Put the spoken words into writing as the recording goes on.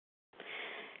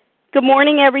Good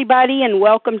morning, everybody, and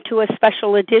welcome to a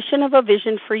special edition of A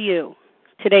Vision for You.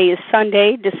 Today is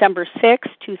Sunday, December 6,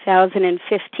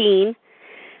 2015.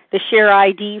 The share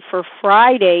ID for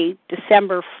Friday,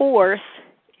 December 4th,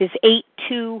 is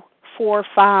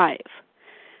 8245.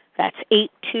 That's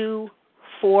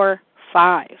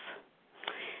 8245.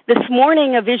 This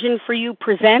morning, A Vision for You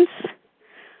presents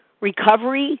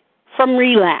Recovery from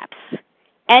Relapse,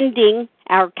 Ending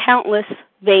Our Countless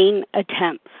Vain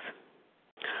Attempts.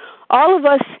 All of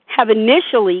us have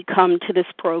initially come to this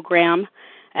program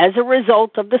as a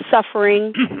result of the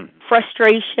suffering,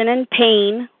 frustration, and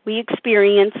pain we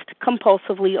experienced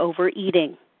compulsively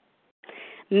overeating.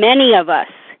 Many of us,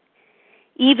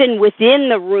 even within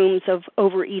the rooms of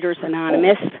Overeaters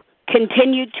Anonymous,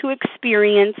 continued to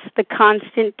experience the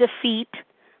constant defeat,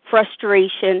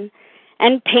 frustration,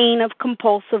 and pain of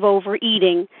compulsive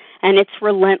overeating and its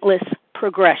relentless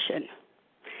progression.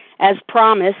 As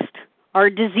promised, our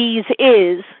disease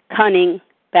is cunning,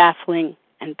 baffling,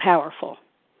 and powerful.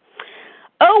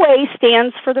 OA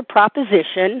stands for the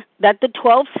proposition that the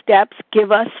 12 steps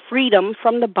give us freedom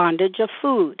from the bondage of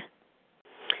food.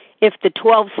 If the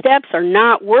 12 steps are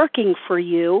not working for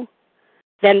you,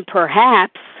 then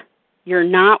perhaps you're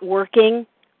not working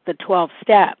the 12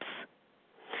 steps.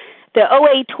 The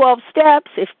OA 12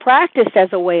 steps, if practiced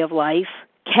as a way of life,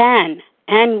 can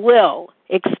and will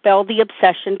expel the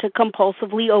obsession to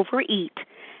compulsively overeat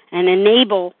and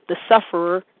enable the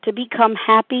sufferer to become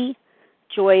happy,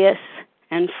 joyous,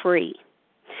 and free.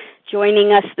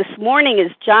 Joining us this morning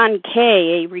is John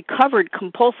Kay, a recovered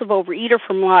compulsive overeater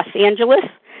from Los Angeles.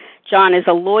 John is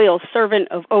a loyal servant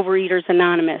of Overeaters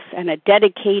Anonymous and a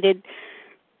dedicated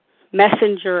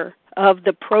messenger of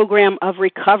the program of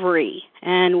recovery.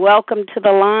 And welcome to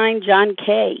the line, John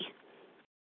Kay.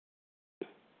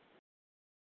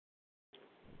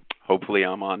 Hopefully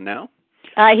I'm on now.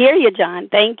 I hear you, John.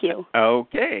 Thank you.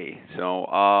 Okay. So,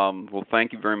 well,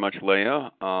 thank you very much,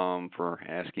 Leah, for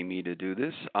asking me to do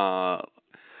this.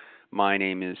 My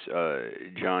name is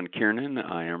John Kiernan.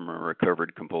 I am a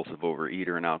recovered compulsive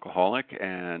overeater and alcoholic.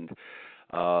 And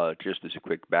just as a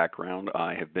quick background,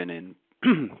 I have been in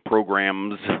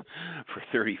programs for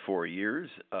 34 years.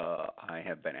 I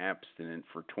have been abstinent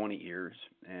for 20 years,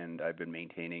 and I've been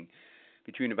maintaining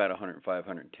between about 105,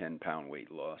 110 pound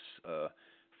weight loss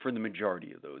for the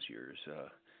majority of those years.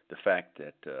 The fact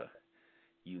that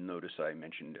you notice I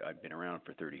mentioned I've been around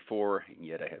for 34, and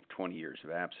yet I have 20 years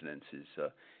of abstinence is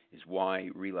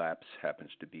why relapse happens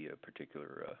to be a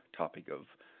particular topic of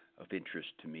interest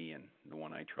to me and the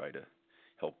one I try to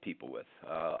help people with.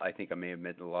 I think I may have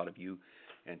met a lot of you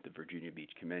at the Virginia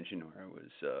Beach Convention where I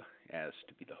was asked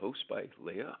to be the host by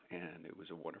Leah, and it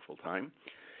was a wonderful time.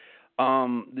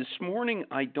 This morning,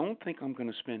 I don't think I'm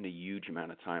going to spend a huge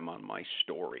amount of time on my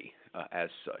story as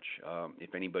such.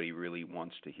 If anybody really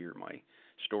wants to hear my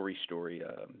story,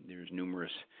 there's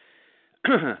numerous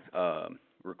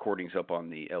recordings up on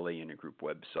the LA Intergroup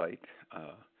website,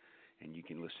 and you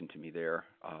can listen to me there.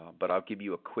 But I'll give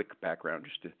you a quick background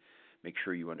just to make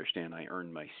sure you understand I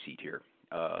earned my seat here.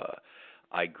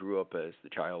 I grew up as the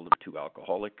child of two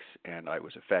alcoholics, and I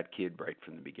was a fat kid right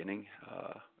from the beginning.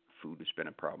 Food has been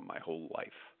a problem my whole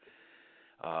life.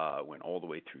 Went all the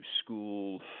way through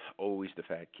school, always the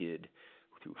fat kid.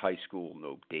 Through high school,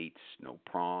 no dates, no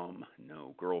prom,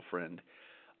 no girlfriend.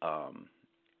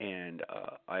 And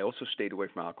I also stayed away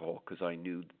from alcohol because I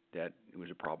knew that it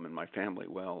was a problem in my family.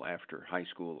 Well, after high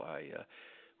school, I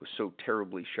was so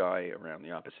terribly shy around the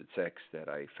opposite sex that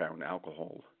I found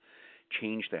alcohol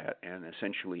changed that. And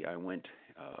essentially, I went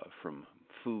from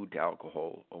food to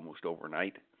alcohol almost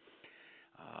overnight.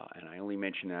 And I only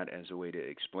mention that as a way to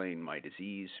explain my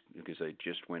disease because I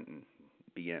just went and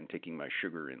began taking my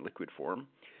sugar in liquid form.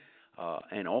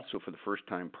 And also for the first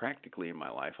time practically in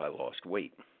my life, I lost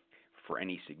weight for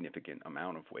any significant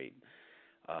amount of weight.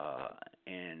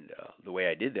 And the way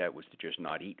I did that was to just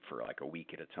not eat for like a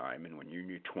week at a time. And when you're in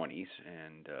your 20s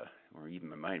and or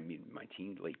even my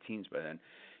teens, late teens by then,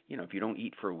 you know, if you don't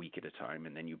eat for a week at a time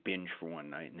and then you binge for one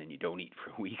night and then you don't eat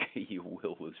for a week, you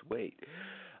will lose weight.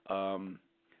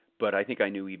 But I think I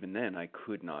knew even then I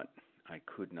could not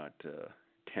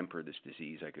temper this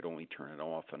disease. I could only turn it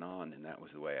off and on, and that was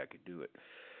the way I could do it.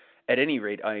 At any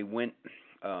rate, I went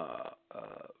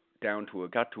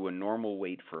got to a normal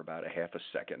weight for about a half a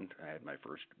second. I had my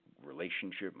first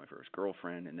relationship, my first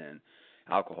girlfriend, and then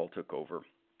alcohol took over,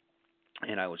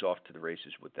 and I was off to the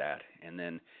races with that. And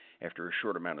then after a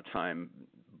short amount of time,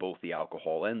 both the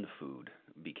alcohol and the food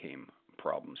became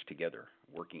problems together,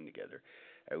 working together.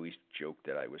 I always joked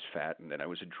that I was fat, and then I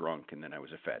was a drunk, and then I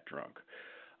was a fat drunk.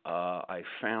 I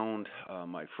found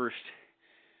my first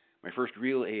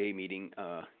real AA meeting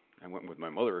I went with my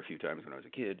mother a few times when I was a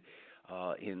kid.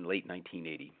 In late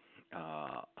 1980,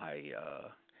 I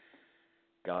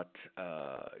got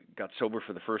got sober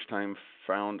for the first time.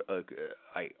 Found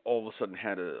I all of a sudden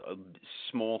had a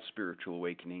small spiritual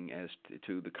awakening as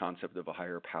to the concept of a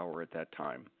higher power at that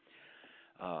time.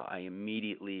 I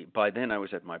immediately, by then I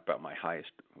was at about my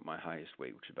highest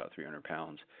weight, which is about 300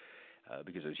 pounds,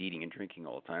 because I was eating and drinking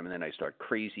all the time. And then I started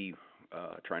crazy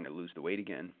trying to lose the weight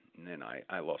again. And then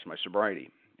I lost my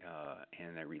sobriety,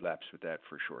 and I relapsed with that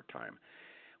for a short time.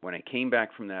 When I came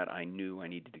back from that, I knew I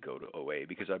needed to go to OA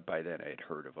because by then I had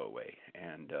heard of OA.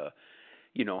 And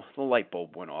the light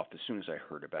bulb went off as soon as I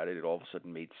heard about it. It all of a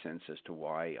sudden made sense as to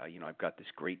why, I've got this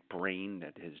great brain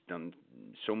that has done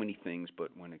so many things, but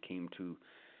when it came to,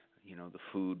 the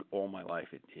food, all my life,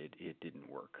 it didn't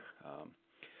work.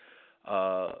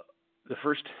 Uh,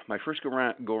 my first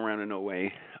go around in OA,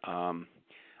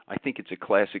 I think it's a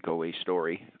classic OA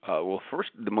story. Well,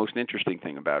 first, the most interesting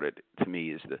thing about it to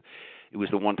me is it was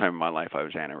the one time in my life I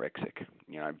was anorexic.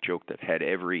 I've joked I've had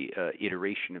every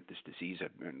iteration of this disease.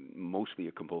 I've been mostly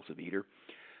a compulsive eater,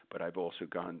 but I've also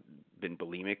been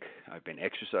bulimic. I've been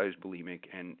exercise bulimic,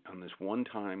 and on this one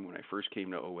time when I first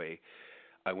came to OA,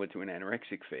 I went through an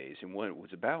anorexic phase. And what it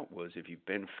was about was if you've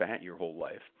been fat your whole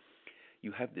life,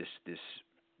 you have this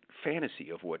fantasy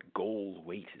of what goal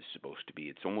weight is supposed to be.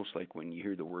 It's almost like when you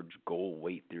hear the words goal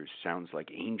weight, there sounds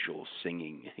like angels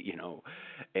singing,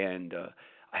 And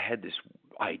I had this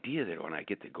idea that when I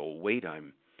get the goal weight,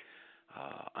 I'm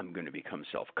going to become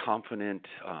self-confident.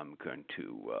 I'm going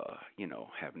to,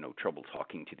 have no trouble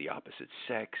talking to the opposite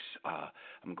sex.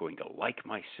 I'm going to like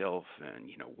myself,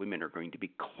 and women are going to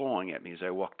be clawing at me as I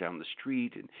walk down the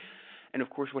street, and of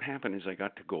course, what happened is I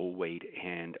got to goal weight,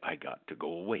 and I got to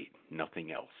goal weight,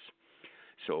 nothing else.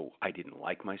 So I didn't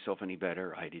like myself any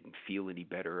better. I didn't feel any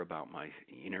better about my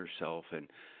inner self, and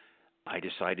I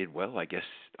decided, well, I guess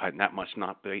that must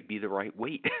not be the right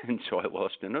weight. And so I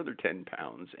lost another 10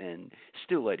 pounds, and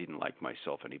still I didn't like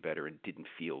myself any better and didn't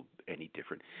feel any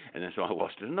different. And then so I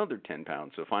lost another 10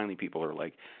 pounds. So finally people are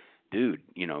like, dude,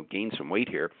 gain some weight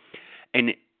here.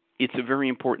 And it's a very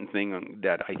important thing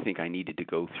that I think I needed to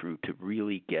go through to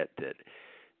really get that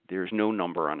there's no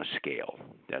number on a scale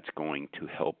that's going to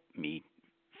help me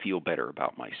feel better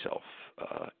about myself.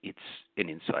 It's an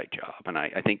inside job, and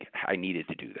I think I needed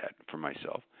to do that for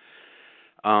myself.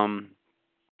 I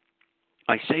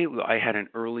say I had an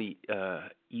early,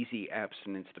 easy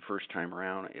abstinence the first time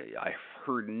around. I've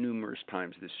heard numerous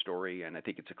times this story, and I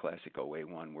think it's a classic OA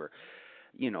one where,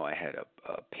 I had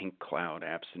a pink cloud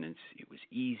abstinence. It was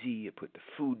easy. I put the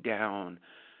food down.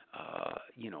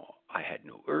 I had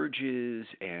no urges,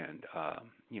 and I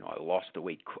lost the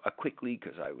weight quickly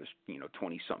because I was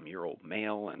 20-something-year-old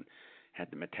male and had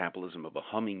the metabolism of a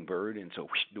hummingbird, and so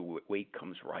the weight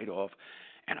comes right off.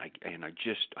 And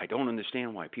I don't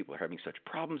understand why people are having such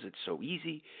problems. It's so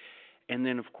easy. And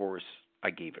then of course I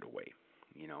gave it away.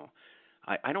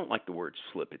 I don't like the word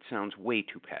slip. It sounds way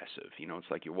too passive.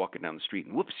 It's like you're walking down the street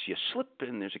and whoops, you slip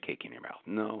and there's a cake in your mouth.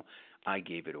 No, I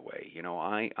gave it away.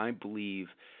 I believe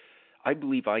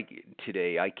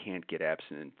today I can't get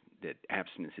abstinent. That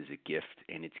abstinence is a gift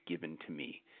and it's given to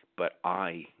me, but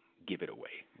I give it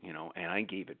away. And I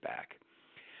gave it back.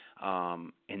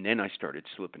 And then I started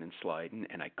slipping and sliding,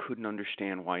 and I couldn't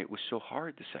understand why it was so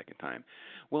hard the second time.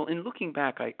 Well, in looking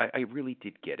back, I really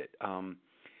did get it.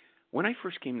 When I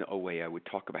first came to OA, I would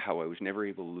talk about how I was never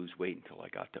able to lose weight until I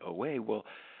got to OA. Well,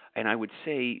 and I would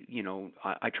say,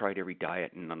 I tried every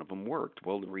diet and none of them worked.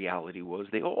 Well, the reality was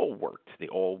they all worked. They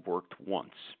all worked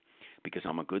once. Because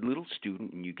I'm a good little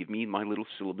student, and you give me my little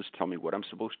syllabus, tell me what I'm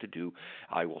supposed to do,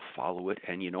 I will follow it.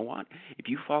 And you know what? If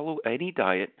you follow any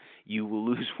diet, you will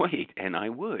lose weight, and I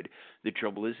would. The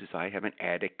trouble is I have an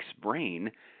addict's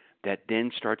brain that then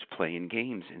starts playing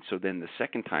games. And so then the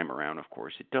second time around, of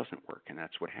course, it doesn't work. And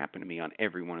that's what happened to me on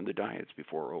every one of the diets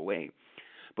before OA.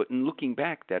 But in looking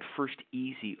back, that first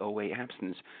easy OA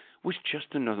abstinence was just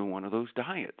another one of those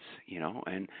diets,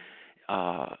 and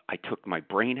I took my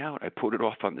brain out. I put it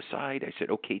off on the side. I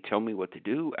said, okay, tell me what to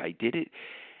do. I did it,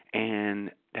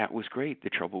 and that was great. The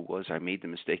trouble was I made the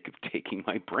mistake of taking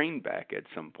my brain back at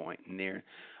some point, and there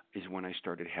is when I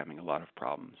started having a lot of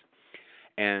problems.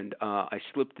 And I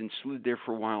slipped and slid there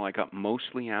for a while. I got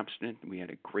mostly abstinent. We had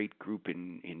a great group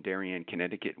in Darien,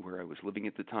 Connecticut, where I was living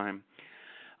at the time.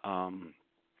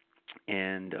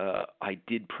 and I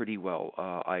did pretty well.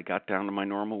 I got down to my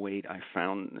normal weight. I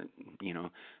found,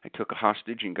 I took a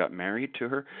hostage and got married to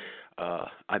her.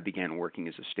 I began working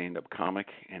as a stand-up comic,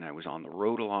 and I was on the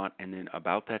road a lot. And then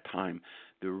about that time,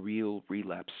 the real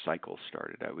relapse cycle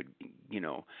started.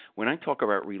 When I talk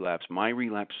about relapse, my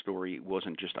relapse story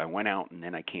wasn't just I went out and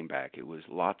then I came back. It was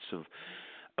lots of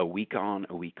a week on,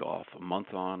 a week off, a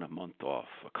month on, a month off,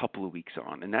 a couple of weeks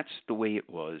on, and that's the way it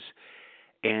was.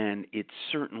 And it's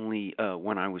certainly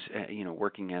when I was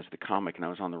working as the comic and I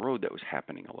was on the road, that was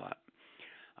happening a lot.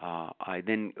 I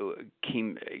then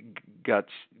came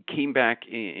back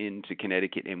into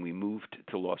Connecticut, and we moved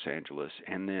to Los Angeles.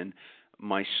 And then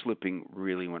my slipping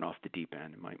really went off the deep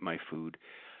end. My food,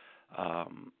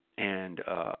 and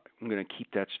I'm going to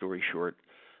keep that story short.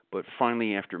 But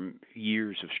finally, after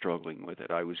years of struggling with it,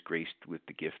 I was graced with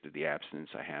the gift of the abstinence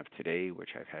I have today, which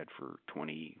I've had for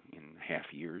 20 and a half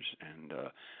years,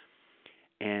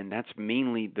 and that's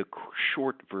mainly the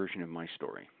short version of my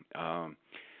story.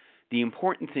 The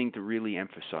important thing to really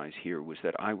emphasize here was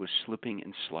that I was slipping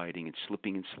and sliding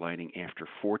after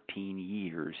 14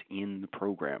 years in the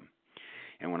program.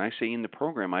 And when I say in the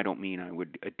program, I don't mean I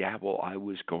would dabble. I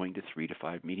was going to 3 to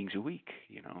 5 meetings a week,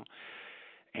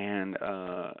 And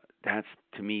that's,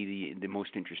 to me, the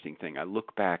most interesting thing. I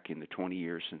look back in the 20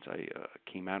 years since I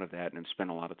came out of that, and I've spent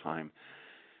a lot of time,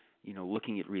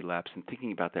 looking at relapse and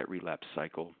thinking about that relapse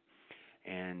cycle.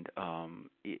 And,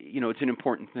 it's an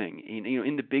important thing.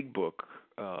 In the big book,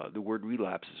 the word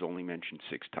relapse is only mentioned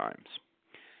 6 times.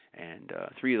 And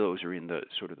 3 of those are in the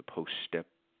sort of the post-step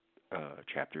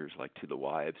chapters, like To the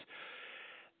Wives.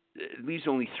 It leaves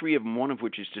only 3 of them, one of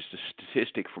which is just a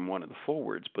statistic from one of the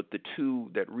forewords, but the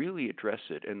 2 that really address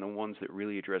it, and the ones that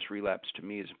really address relapse to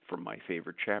me, is from my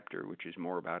favorite chapter, which is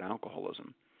more about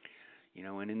alcoholism.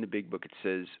 And in the big book it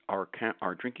says,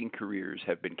 our drinking careers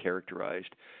have been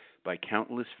characterized by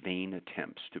countless vain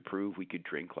attempts to prove we could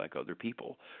drink like other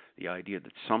people. The idea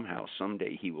that somehow,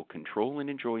 someday, he will control and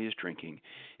enjoy his drinking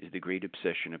is the great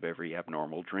obsession of every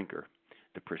abnormal drinker.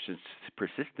 The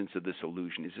persistence of this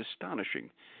illusion is astonishing.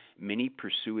 Many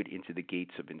pursue it into the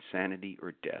gates of insanity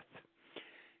or death.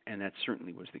 And that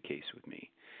certainly was the case with me.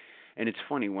 And it's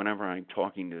funny, whenever I'm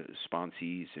talking to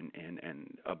sponsees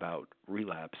and about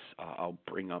relapse, I'll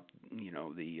bring up,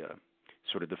 the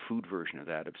sort of the food version of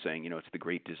that, of saying, it's the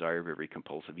great desire of every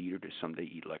compulsive eater to someday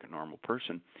eat like a normal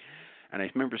person. And I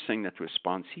remember saying that to a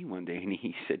sponsee one day, and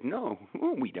he said, no,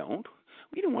 well, we don't.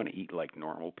 We don't want to eat like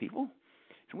normal people.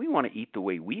 We want to eat the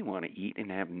way we want to eat and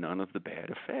have none of the bad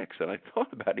effects. And I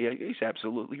thought about it. He's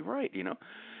absolutely right.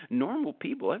 Normal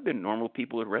people. I've been normal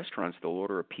people at restaurants. They'll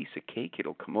order a piece of cake.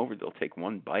 It'll come over. They'll take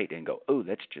one bite and go, "Oh,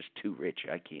 that's just too rich.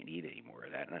 I can't eat any more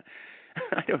of that." And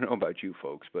I don't know about you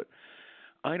folks, but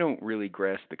I don't really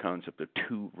grasp the concept of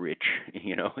too rich.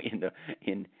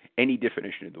 In any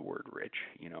definition of the word rich.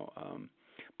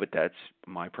 But that's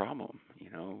my problem.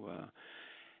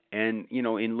 And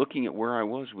in looking at where I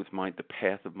was with the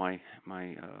path of my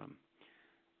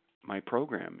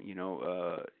program,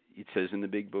 it says in the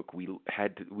big book we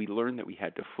learned that we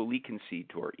had to fully concede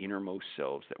to our innermost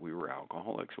selves that we were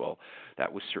alcoholics. Well,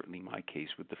 that was certainly my case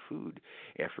with the food.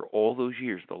 After all those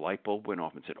years, the light bulb went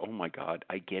off and said, "Oh my God,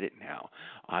 I get it now.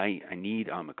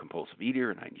 I'm a compulsive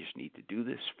eater, and I just need to do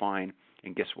this." Fine.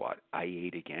 And guess what? I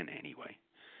ate again anyway.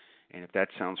 And if that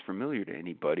sounds familiar to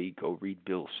anybody, go read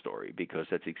Bill's story, because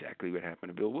that's exactly what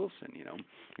happened to Bill Wilson.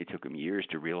 It took him years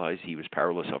to realize he was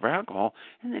powerless over alcohol,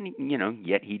 and then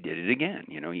yet he did it again.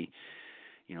 He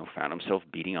found himself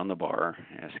beating on the bar,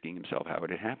 asking himself how it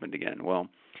had happened again. Well,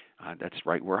 that's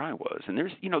right where I was. And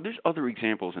there's other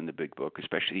examples in the big book,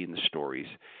 especially in the stories,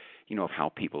 of how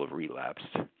people have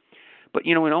relapsed. But,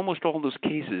 in almost all those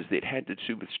cases, it had to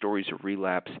do with stories of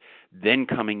relapse, then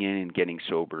coming in and getting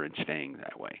sober and staying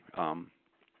that way.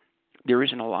 There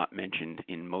isn't a lot mentioned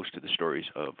in most of the stories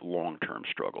of long-term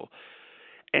struggle.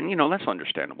 And, that's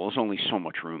understandable. There's only so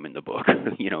much room in the book.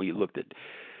 You looked at,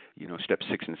 steps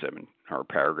 6 and 7 are a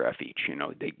paragraph each.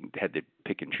 They had to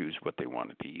pick and choose what they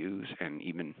wanted to use. And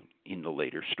even in the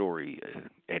later story,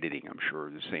 editing, I'm sure,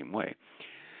 the same way.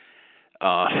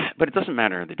 But it doesn't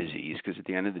matter the disease, because at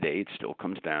the end of the day, it still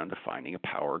comes down to finding a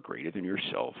power greater than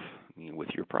yourself with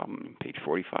your problem. Page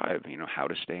 45, how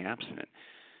to stay abstinent.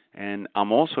 And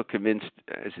I'm also convinced,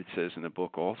 as it says in the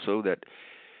book also, that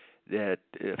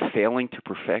failing to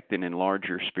perfect and enlarge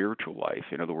your spiritual life,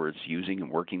 in other words, using and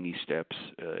working these steps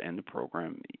and the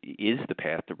program, is the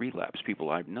path to relapse. People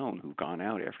I've known who've gone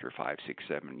out after 5, 6,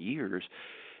 7 years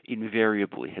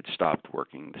invariably had stopped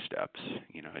working the steps,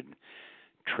 and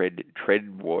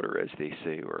tread water, as they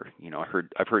say, or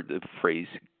I've heard the phrase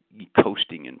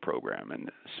coasting in program,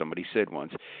 and somebody said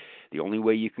once The only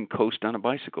way you can coast on a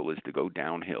bicycle is to go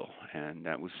downhill, and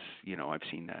that was, I've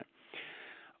seen that.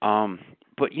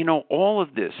 But all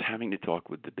of this having to talk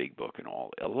with the big book and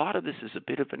all, a lot of this is a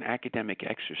bit of an academic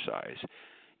exercise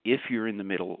if you're in the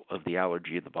middle of the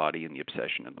allergy of the body and the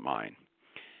obsession of the mind.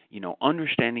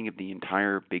 Understanding of the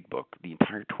entire big book, the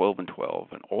entire 12 and 12,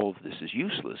 and all of this is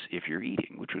useless if you're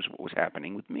eating, which was what was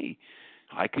happening with me.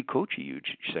 I could coach a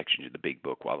huge section of the big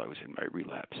book while I was in my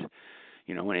relapse.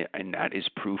 And that is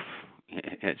proof,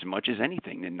 as much as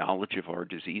anything, the knowledge of our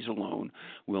disease alone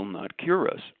will not cure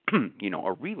us.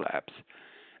 A relapse,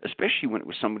 especially when it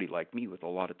was somebody like me with a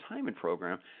lot of time in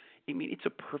program, it's a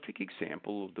perfect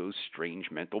example of those strange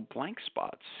mental blank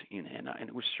spots, and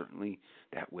it was certainly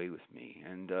that way with me.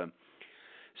 And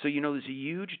so, there's a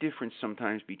huge difference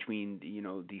sometimes between,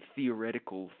 the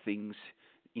theoretical things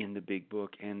in the big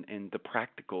book and the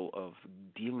practical of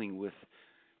dealing with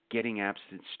getting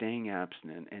abstinent, staying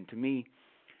abstinent. And to me,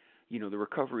 the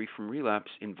recovery from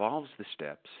relapse involves the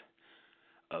steps.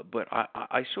 But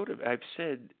I've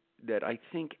said that I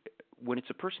think when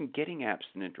it's a person getting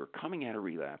abstinent or coming out of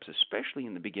relapse, especially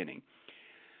in the beginning,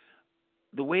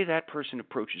 the way that person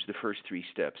approaches the first 3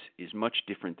 steps is much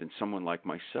different than someone like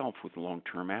myself with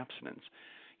long-term abstinence.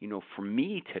 For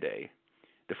me today,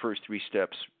 the first 3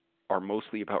 steps are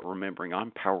mostly about remembering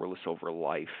I'm powerless over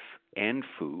life and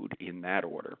food in that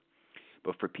order.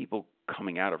 But for people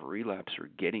coming out of a relapse or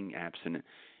getting abstinent,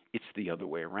 it's the other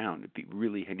way around.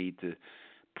 Really need to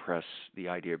press the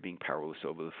idea of being powerless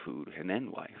over the food and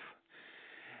then life.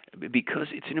 Because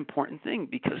it's an important thing.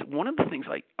 Because one of the things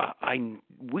I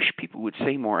wish people would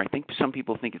say more, I think some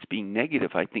people think it's being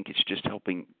negative. I think it's just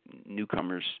helping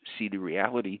newcomers see the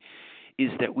reality,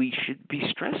 is that we should be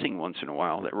stressing once in a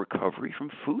while that recovery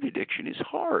from food addiction is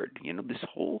hard. This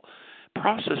whole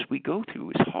process we go through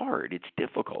is hard. It's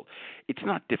difficult. It's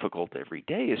not difficult every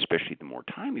day, especially the more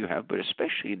time you have, but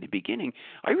especially in the beginning.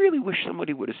 I really wish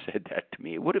somebody would have said that to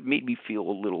me. It would have made me feel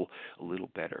a little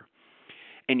better.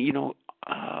 And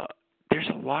there's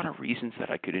a lot of reasons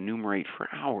that I could enumerate for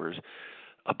hours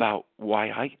about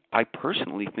why I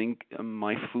personally think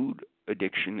my food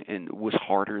addiction was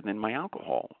harder than my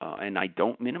alcohol, and I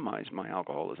don't minimize my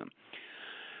alcoholism.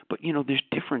 But there's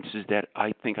differences that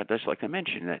I think, just like I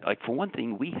mentioned, that for one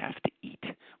thing, we have to eat.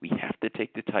 We have to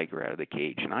take the tiger out of the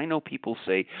cage. And I know people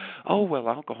say, "Oh, well,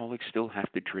 alcoholics still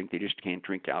have to drink; they just can't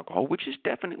drink alcohol," which is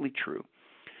definitely true.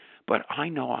 But I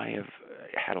know I have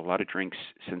had a lot of drinks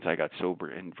since I got sober,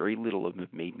 and very little of them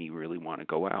have made me really want to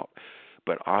go out.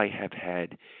 But I have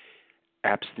had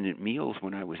abstinent meals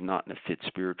when I was not in a fit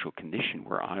spiritual condition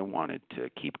where I wanted to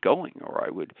keep going, or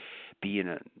I would be in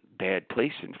a bad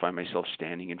place and find myself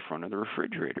standing in front of the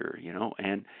refrigerator,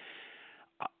 and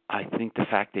I think the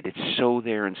fact that it's so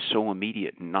there and so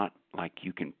immediate and not like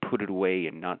you can put it away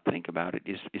and not think about it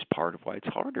is part of why it's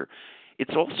harder.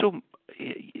 It's also,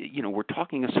 we're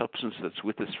talking a substance that's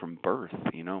with us from birth,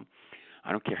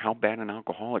 I don't care how bad an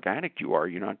alcoholic addict you are,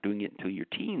 you're not doing it until your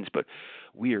teens, but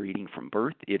we are eating from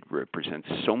birth. It represents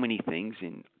so many things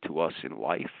to us in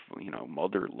life,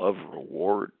 mother, love,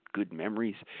 reward, good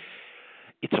memories.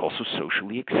 It's also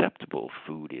socially acceptable.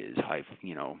 Food is. I've,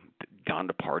 gone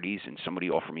to parties and somebody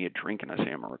offered me a drink and I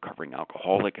say I'm a recovering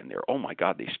alcoholic and they're, oh my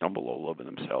God, they stumble all over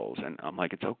themselves. And I'm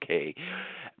like, it's okay.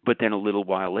 But then a little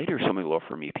while later, somebody will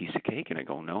offer me a piece of cake and I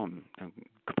go, no, I'm a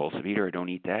compulsive eater. I don't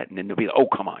eat that. And then they'll be like, oh,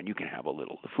 come on, you can have a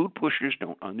little. The food pushers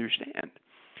don't understand.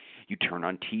 You turn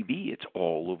on TV, it's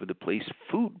all over the place,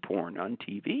 food porn on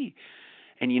TV.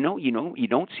 And you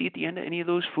don't see at the end of any of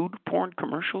those food porn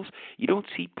commercials, you don't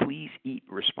see please eat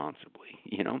responsibly.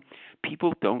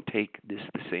 People don't take this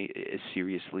as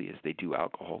seriously as they do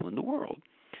alcohol in the world.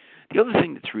 The other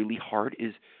thing that's really hard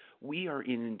is we are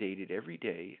inundated every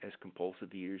day as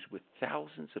compulsive eaters with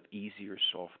thousands of easier,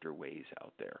 softer ways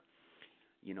out there.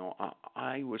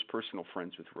 I was personal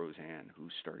friends with Roseanne, who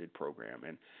started program,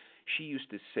 and she used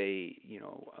to say,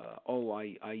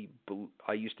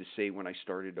 I used to say when I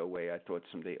started OA, I thought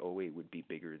someday OA would be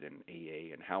bigger than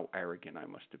AA, and how arrogant I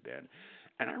must have been.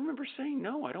 And I remember saying,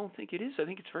 no, I don't think it is. I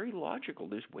think it's very logical.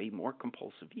 There's way more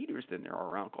compulsive eaters than there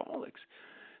are alcoholics.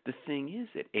 The thing is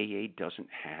that AA doesn't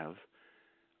have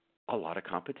a lot of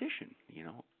competition.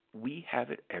 We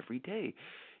have it every day.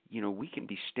 We can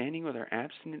be standing with our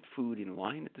abstinent food in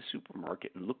line at the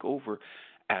supermarket and look over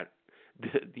at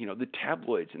the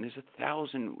tabloids, and there's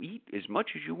 1,000. Eat as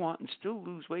much as you want and still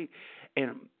lose weight.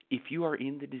 And if you are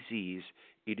in the disease,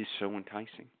 it is so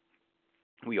enticing.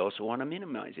 We also want to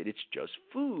minimize it. It's just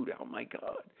food. Oh my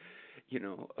God,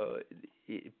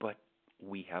 but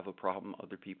we have a problem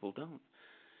other people don't.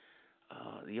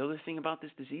 The other thing about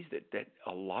this disease that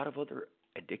a lot of other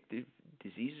addictive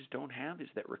diseases don't have is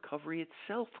that recovery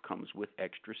itself comes with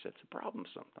extra sets of problems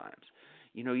sometimes.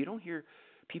 You don't hear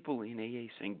people in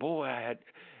AA saying, boy,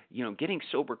 getting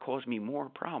sober caused me more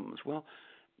problems. Well,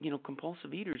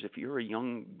 compulsive eaters, if you're a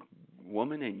young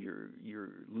woman and you're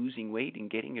losing weight and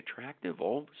getting attractive,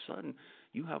 all of a sudden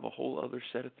you have a whole other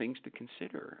set of things to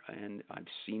consider. And I've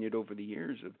seen it over the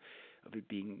years of it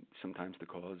being sometimes the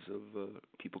cause of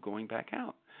people going back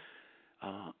out.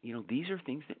 These are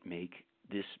things that make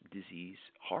this disease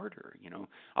harder.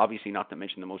 Obviously, not to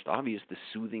mention the most obvious, the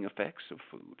soothing effects of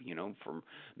food. For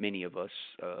many of us,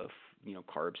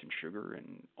 carbs and sugar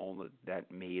and all of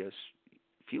that made us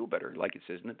feel better. Like it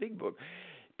says in the big book,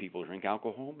 people drink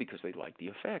alcohol because they like the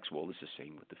effects. Well, it's the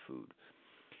same with the food.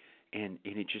 And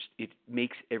it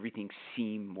makes everything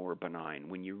seem more benign.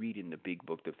 When you read in the big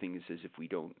book, the thing that says if we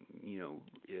don't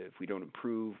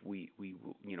improve, we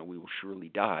will surely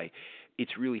die.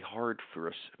 It's really hard for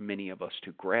us, many of us,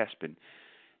 to grasp and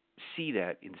see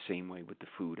that in the same way with the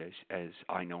food as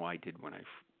I know I did when I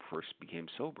first became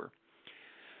sober.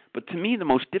 But to me, the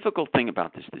most difficult thing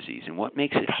about this disease and what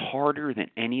makes it harder than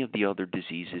any of the other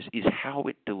diseases is how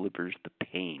it delivers the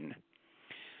pain.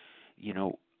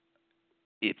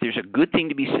 If there's a good thing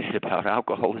to be said about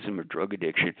alcoholism or drug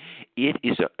addiction, it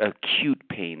is a acute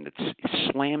pain that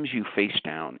slams you face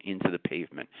down into the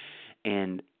pavement.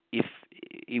 And if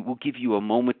it will give you a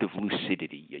moment of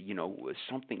lucidity,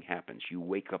 something happens. You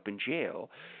wake up in jail.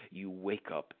 You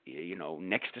wake up,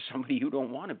 next to somebody you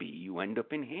don't want to be. You end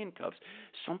up in handcuffs.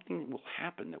 Something will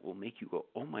happen that will make you go,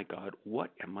 oh my God, what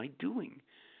am I doing?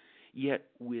 Yet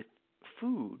with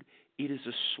food, it is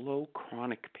a slow,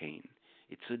 chronic pain.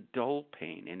 It's a dull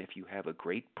pain, and if you have a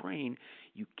great brain,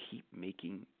 you keep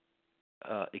making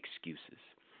excuses.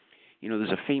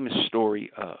 There's a famous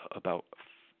story about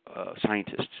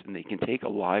scientists, and they can take a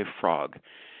live frog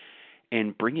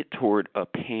and bring it toward a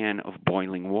pan of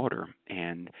boiling water,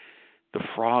 and the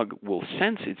frog will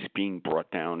sense it's being brought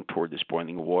down toward this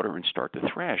boiling water and start to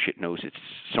thrash. It knows it's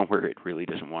somewhere it really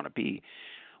doesn't want to be.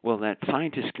 Well, that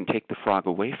scientist can take the frog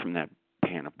away from that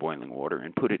pan of boiling water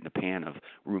and put it in a pan of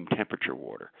room temperature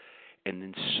water, and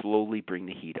then slowly bring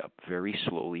the heat up, very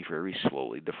slowly, very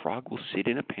slowly. The frog will sit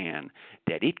in a pan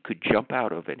that it could jump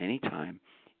out of at any time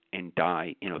and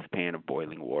die in a pan of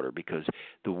boiling water because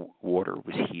the water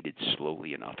was heated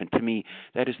slowly enough. And to me,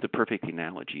 that is the perfect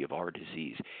analogy of our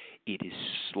disease. It is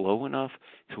slow enough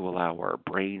to allow our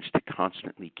brains to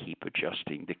constantly keep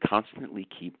adjusting, to constantly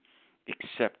keep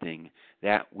accepting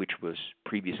that which was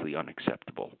previously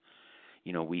unacceptable.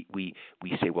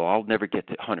 We say, well, I'll never get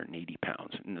to 180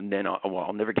 pounds, and then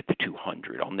I'll never get to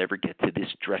 200. I'll never get to this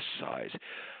dress size.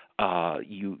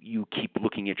 You keep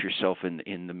looking at yourself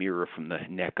in the mirror from the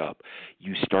neck up.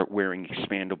 You start wearing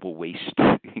expandable waist,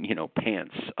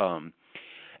 pants.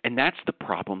 And that's the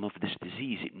problem of this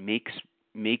disease. It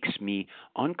makes me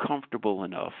uncomfortable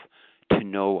enough to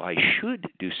know I should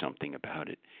do something about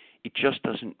it. It just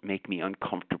doesn't make me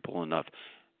uncomfortable enough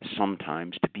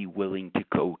sometimes to be willing to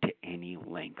go to any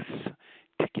lengths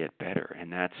to get better,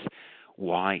 and that's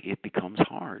why it becomes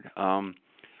hard.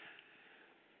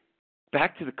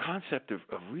 Back to the concept of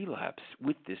relapse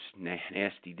with this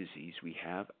nasty disease we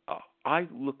have, I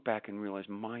look back and realize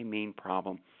my main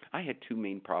problem, I had two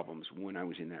main problems when I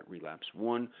was in that relapse.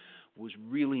 One was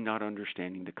really not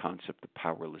understanding the concept of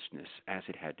powerlessness as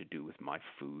it had to do with my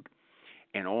food.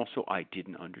 And also, I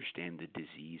didn't understand the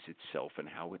disease itself and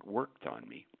how it worked on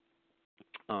me.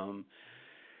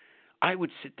 I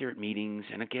would sit there at meetings,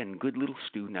 and again, good little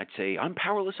student, I'd say, I'm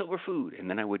powerless over food, and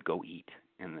then I would go eat.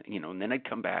 And then I'd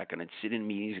come back, and I'd sit in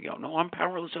meetings and go, no, I'm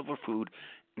powerless over food,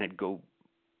 and I'd go,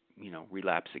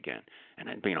 relapse again. And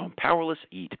I'd be, I'm powerless,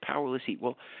 eat, powerless, eat.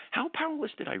 Well, how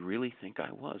powerless did I really think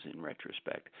I was in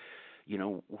retrospect?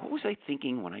 What was I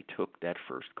thinking when I took that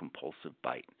first compulsive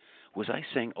bite? Was I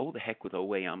saying, oh, the heck with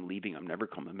OA, I'm leaving, I'm never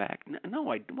coming back? No,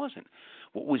 I wasn't.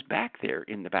 What was back there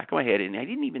in the back of my head, and I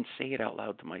didn't even say it out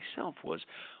loud to myself, was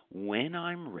when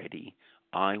I'm ready,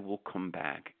 I will come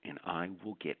back and I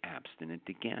will get abstinent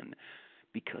again.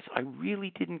 Because I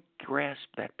really didn't grasp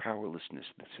that powerlessness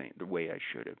the way I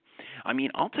should have. I mean,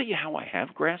 I'll tell you how I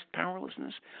have grasped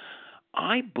powerlessness.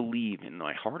 I believe in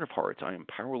my heart of hearts I am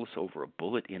powerless over a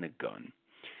bullet in a gun.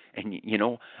 And,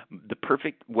 the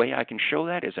perfect way I can show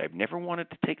that is I've never wanted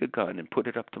to take a gun and put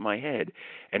it up to my head,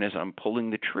 and as I'm pulling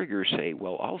the trigger, say,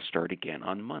 well, I'll start again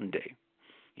on Monday.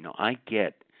 I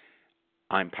get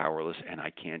I'm powerless and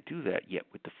I can't do that. Yet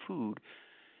with the food,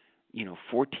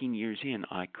 14 years in,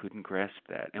 I couldn't grasp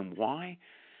that. And why?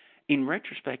 In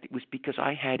retrospect, it was because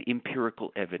I had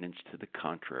empirical evidence to the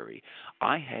contrary.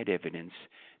 I had evidence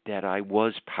that I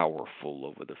was powerful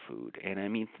over the food. And I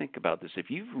mean, think about this. If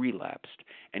you've relapsed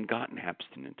and gotten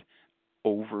abstinent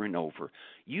over and over,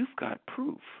 you've got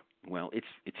proof. Well,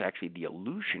 it's actually the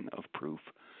illusion of proof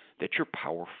that you're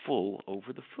powerful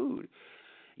over the food.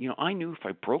 I knew if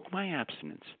I broke my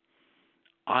abstinence,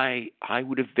 I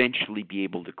would eventually be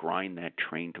able to grind that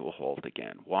train to a halt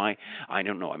again. Why? I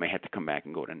don't know. I may have to come back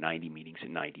and go to 90 meetings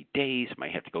in 90 days. I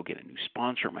might have to go get a new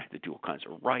sponsor. I might have to do all kinds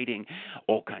of writing,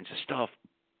 all kinds of stuff.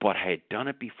 But I had done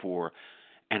it before,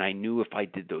 and I knew if I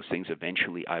did those things,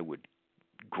 eventually I would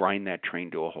grind that train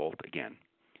to a halt again.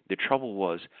 The trouble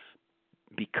was,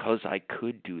 because I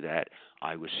could do that,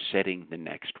 I was setting the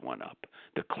next one up.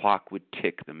 The clock would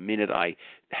tick the minute I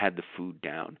had the food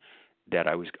down, that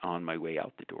I was on my way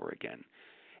out the door again.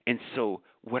 And so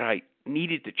what I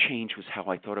needed to change was how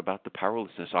I thought about the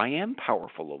powerlessness. I am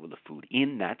powerful over the food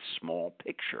in that small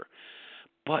picture.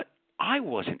 But I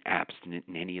wasn't abstinent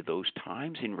in any of those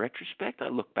times. In retrospect, I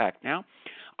look back now,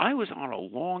 I was on a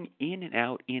long in and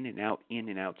out, in and out, in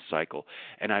and out cycle,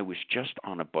 and I was just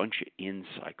on a bunch of in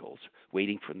cycles,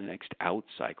 waiting for the next out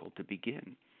cycle to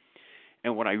begin.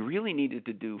 And what I really needed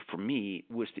to do for me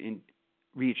was to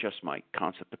readjust my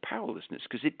concept of powerlessness,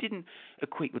 because it didn't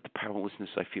equate with the powerlessness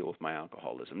I feel with my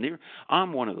alcoholism.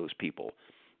 I'm one of those people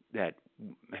that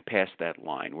past that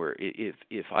line where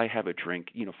if I have a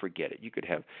drink, forget it. You could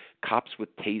have cops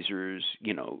with tasers,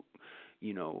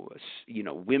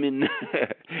 women,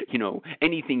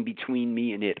 anything between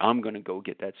me and it. I'm going to go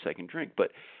get that second drink.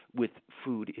 But with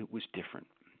food, it was different,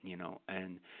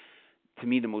 and to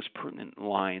me, the most pertinent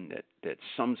line that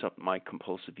sums up my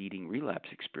compulsive eating relapse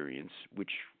experience,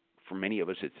 which for many of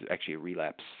us it's actually a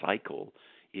relapse cycle,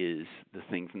 is the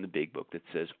thing from the Big Book that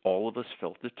says, all of us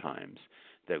felt at times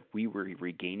that we were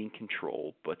regaining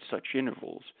control, but such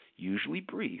intervals, usually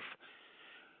brief,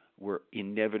 were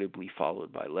inevitably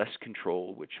followed by less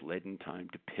control, which led in time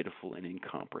to pitiful and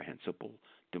incomprehensible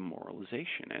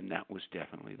demoralization. And that was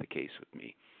definitely the case with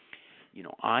me.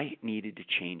 I needed to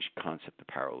change concept of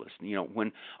powerlessness.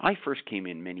 When I first came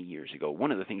in many years ago,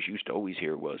 one of the things you used to always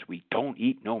hear was, we don't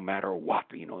eat no matter what,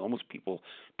 almost people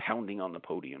pounding on the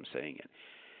podium saying it.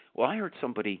 Well, I heard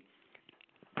somebody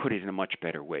put it in a much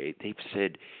better way. They've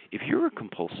said, if you're a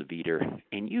compulsive eater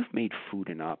and you've made food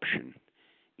an option,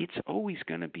 it's always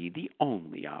going to be the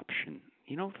only option.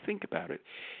 Think about it.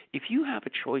 If you have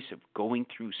a choice of going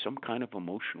through some kind of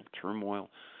emotional turmoil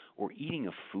or eating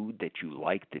a food that you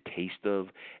like the taste of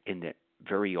and that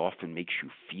very often makes you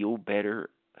feel better,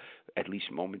 at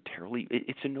least momentarily,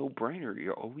 it's a no-brainer.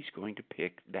 You're always going to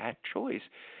pick that choice.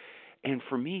 And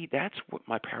for me, that's what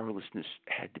my powerlessness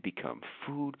had to become.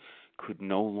 Food could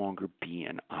no longer be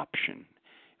an option.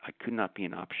 I could not be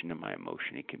an option to my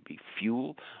emotion. It can be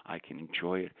fuel. I can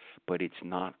enjoy it, but it's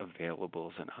not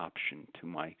available as an option to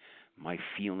my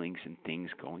feelings and things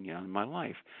going on in my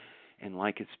life. And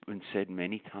like it's been said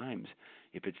many times,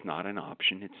 if it's not an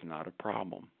option, it's not a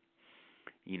problem.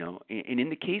 And in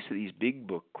the case of these Big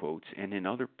Book quotes and in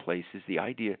other places, the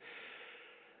idea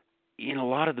in a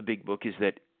lot of the Big Book is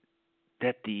that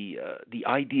the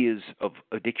ideas of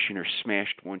addiction are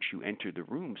smashed once you enter the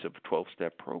rooms of a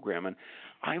 12-step program. And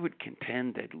I would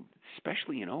contend that,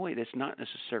 especially in OA, that's not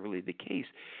necessarily the case.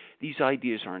 These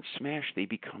ideas aren't smashed. They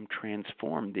become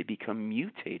transformed. They become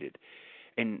mutated.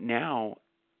 And now,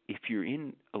 if you're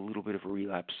in a little bit of a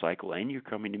relapse cycle and you're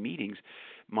coming to meetings,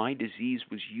 my disease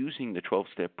was using the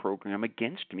 12-step program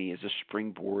against me as a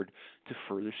springboard to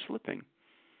further slipping.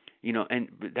 And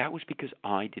that was because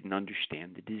I didn't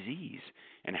understand the disease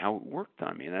and how it worked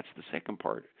on me. And that's the second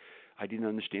part. I didn't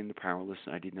understand the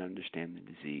powerlessness. I didn't understand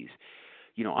the disease.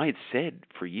 I had said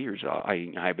for years,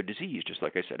 I have a disease, just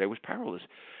like I said I was powerless.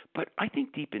 But I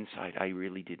think deep inside, I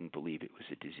really didn't believe it was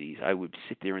a disease. I would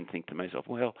sit there and think to myself,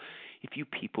 well, it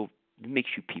makes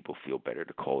you people feel better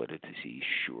to call it a disease,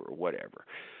 sure, whatever.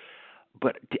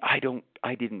 But I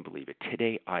didn't believe it.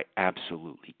 Today, I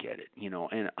absolutely get it,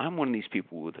 and I'm one of these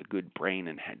people with a good brain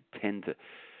and tend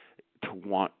to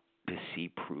want to see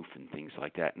proof and things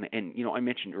like that. And I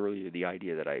mentioned earlier the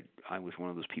idea that I was one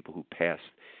of those people who passed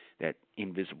that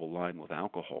invisible line with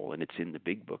alcohol, and it's in the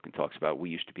Big Book and talks about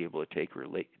we used to be able to take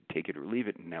it or leave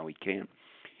it, and now we can't.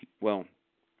 Well,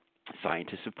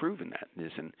 scientists have proven that.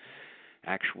 There's an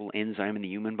actual enzyme in the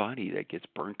human body that gets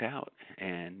burnt out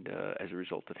and as a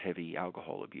result of heavy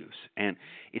alcohol abuse. And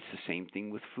it's the same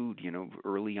thing with food.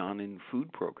 Early on in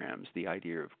food programs, the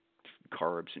idea of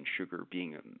carbs and sugar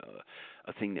being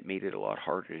a thing that made it a lot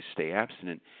harder to stay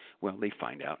abstinent. Well, they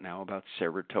find out now about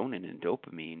serotonin and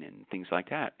dopamine and things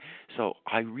like that. So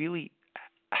I really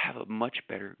have a much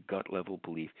better gut level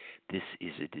belief this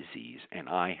is a disease and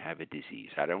I have a disease.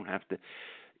 I don't have to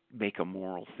make a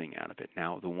moral thing out of it.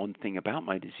 Now, the one thing about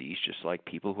my disease, just like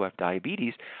people who have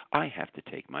diabetes, I have to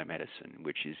take my medicine,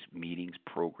 which is meetings,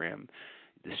 program,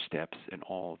 the steps, and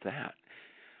all of that.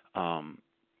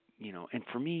 And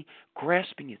for me,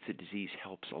 grasping it's a disease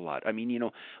helps a lot. I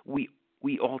mean, we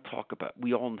all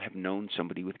we all have known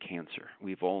somebody with cancer.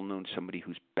 We've all known somebody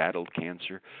who's battled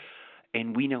cancer.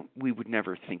 And we would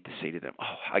never think to say to them,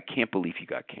 "Oh, I can't believe you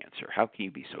got cancer. How can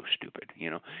you be so stupid?"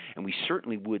 And we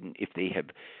certainly wouldn't if they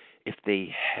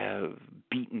have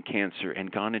beaten cancer and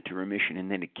gone into remission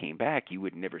and then it came back. You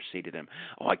would never say to them,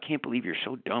 "Oh, I can't believe you're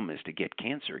so dumb as to get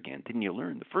cancer again. Didn't you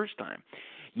learn the first time?"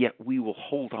 Yet we will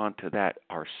hold on to that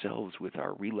ourselves with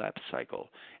our relapse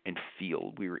cycle and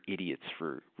feel we were idiots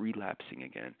for relapsing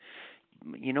again.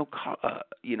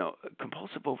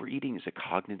 Compulsive overeating is a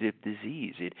cognitive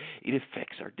disease. It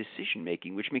affects our decision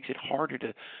making, which makes it harder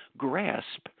to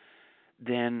grasp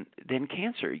than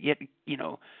cancer. Yet,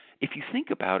 if you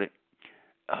think about it,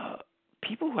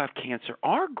 people who have cancer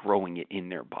are growing it in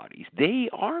their bodies. They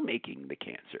are making the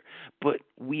cancer, but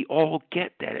we all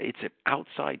get that it's an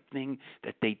outside thing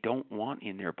that they don't want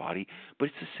in their body. But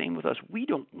it's the same with us. We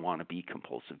don't want to be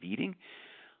compulsive eating.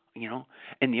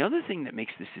 And the other thing that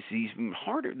makes this disease even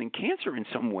harder than cancer in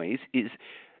some ways is,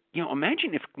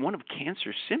 imagine if one of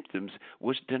cancer's symptoms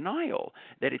was denial,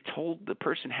 that it told the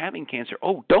person having cancer,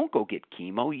 "Oh, don't go get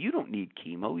chemo. You don't need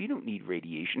chemo. You don't need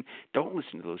radiation. Don't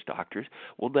listen to those doctors."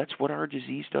 Well, that's what our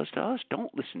disease does to us.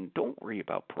 Don't listen. Don't worry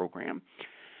about program.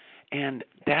 And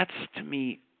that's, to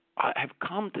me, I've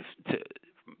come to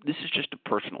this is just a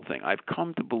personal thing. I've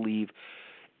come to believe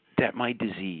that my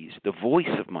disease, the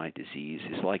voice of my disease,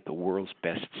 is like the world's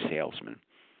best salesman.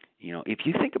 If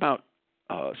you think about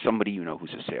somebody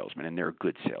who's a salesman, and they're a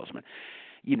good salesman,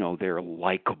 they're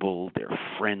likable, they're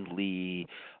friendly,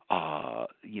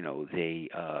 they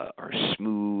are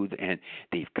smooth, and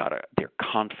they're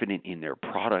confident in their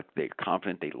product. They're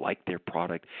confident they like their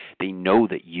product. They know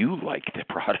that you like the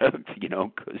product,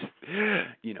 because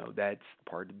that's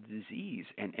part of the disease.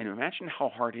 And imagine how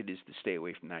hard it is to stay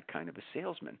away from that kind of a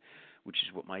salesman, which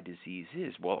is what my disease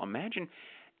is. Well, imagine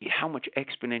how much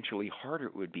exponentially harder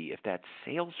it would be if that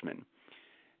salesman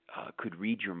could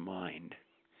read your mind.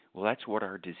 Well, that's what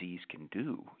our disease can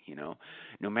do,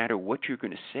 No matter what you're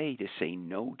going to say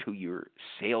no to your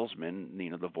salesman,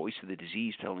 the voice of the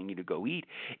disease telling you to go eat,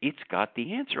 it's got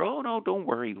the answer. "Oh, no, don't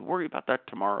worry. Worry about that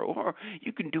tomorrow." Or,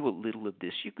 "You can do a little of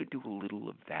this. You could do a little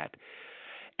of that."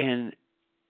 And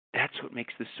that's what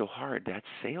makes this so hard. That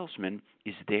salesman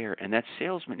is there, and that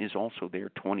salesman is also there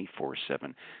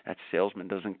 24/7. That salesman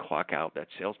doesn't clock out.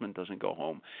 That salesman doesn't go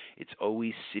home. It's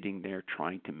always sitting there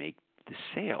trying to make the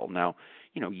sale. Now,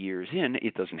 years in,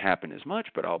 it doesn't happen as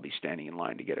much, but I'll be standing in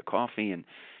line to get a coffee, and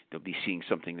they'll be seeing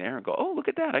something there and go, "Oh, look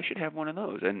at that. I should have one of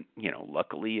those." And,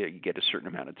 luckily, you get a certain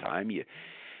amount of time. You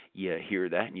hear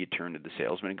that, and you turn to the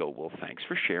salesman and go, "Well, thanks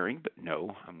for sharing, but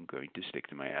no, I'm going to stick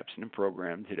to my abstinent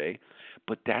program today."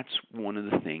 But that's one of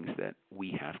the things that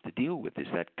we have to deal with, is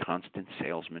that constant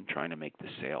salesman trying to make the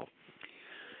sale.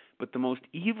 But the most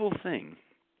evil thing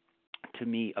to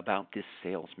me about this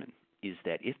salesman is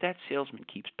that if that salesman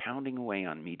keeps pounding away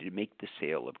on me to make the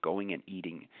sale of going and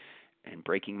eating and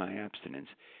breaking my abstinence,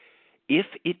 if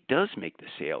it does make the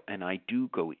sale and I do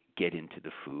go get into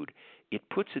the food, it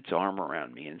puts its arm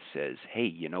around me and says, "Hey,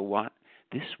 you know what?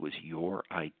 This was your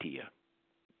idea.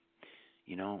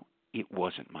 It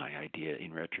wasn't my idea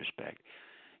in retrospect."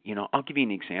 I'll give you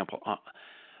an example.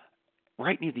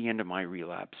 Right near the end of my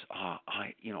relapse,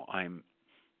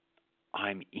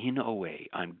 I'm in OA.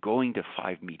 I'm going to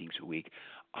 5 meetings a week.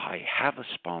 I have a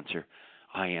sponsor.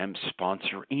 I am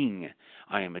sponsoring.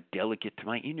 I am a delegate to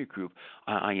my intergroup.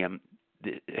 And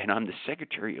I'm the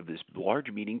secretary of this large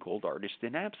meeting called Artists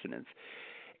in Abstinence.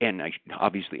 And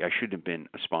obviously I shouldn't have been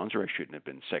a sponsor. I shouldn't have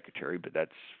been secretary, but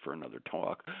that's for another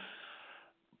talk.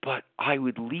 But I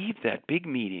would leave that big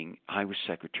meeting I was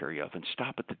secretary of and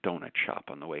stop at the donut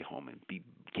shop on the way home and be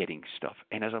getting stuff.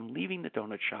 And as I'm leaving the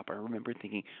donut shop, I remember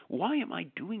thinking, why am I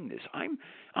doing this? I'm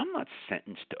not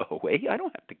sentenced to OA. I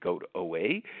don't have to go to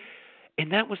OA.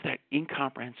 And that was that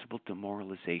incomprehensible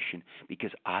demoralization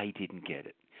because I didn't get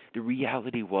it. The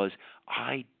reality was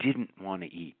I didn't want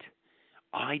to eat.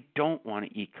 I don't want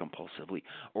to eat compulsively,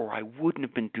 or I wouldn't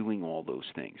have been doing all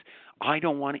those things. I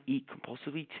don't want to eat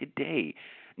compulsively today.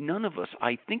 None of us,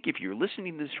 I think if you're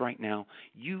listening to this right now,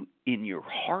 you, in your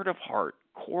heart of heart,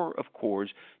 core of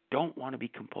cores, don't want to be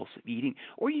compulsive eating,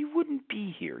 or you wouldn't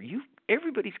be here.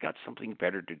 Everybody's got something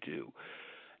better to do.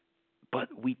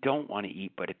 But we don't want to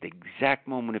eat, but at the exact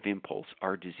moment of impulse,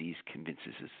 our disease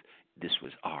convinces us this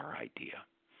was our idea.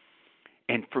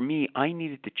 And for me, I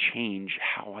needed to change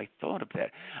how I thought of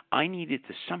that. I needed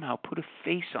to somehow put a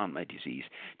face on my disease,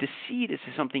 to see it as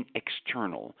something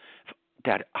external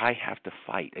that I have to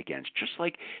fight against. Just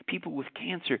like people with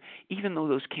cancer, even though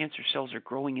those cancer cells are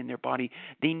growing in their body,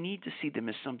 they need to see them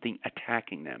as something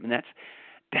attacking them. And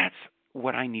that's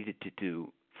what I needed to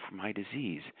do for my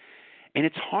disease. And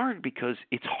it's hard because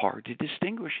it's hard to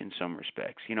distinguish in some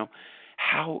respects.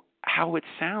 How it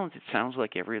sounds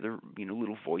like every other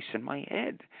little voice in my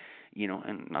head. And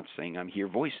I'm not saying I'm hear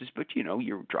voices, but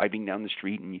you're driving down the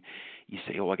street and you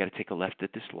say, oh, I got to take a left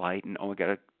at this light, and oh, I got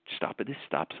to stop at this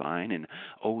stop sign, and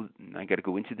oh, I got to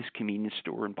go into this convenience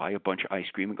store and buy a bunch of ice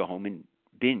cream and go home and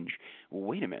binge. Well,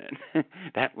 wait a minute,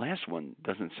 that last one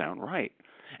doesn't sound right.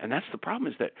 And that's the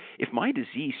problem, is that if my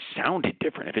disease sounded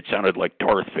different, if it sounded like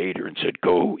Darth Vader and said,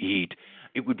 go eat,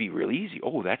 it would be really easy.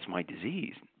 Oh, that's my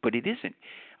disease. But it isn't.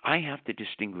 I have to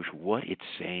distinguish what it's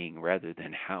saying rather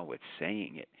than how it's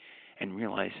saying it, and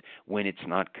realize when it's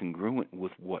not congruent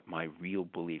with what my real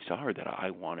beliefs are, that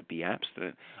I want to be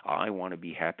abstinent, I want to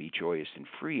be happy, joyous, and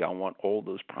free. I want all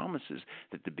those promises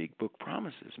that the big book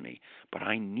promises me. But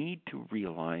I need to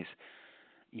realize,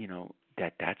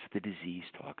 that that's the disease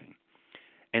talking.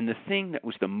 And the thing that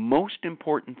was the most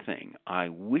important thing I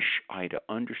wish I'd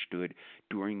understood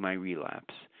during my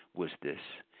relapse was this,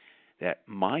 that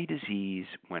my disease,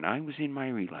 when I was in my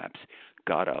relapse,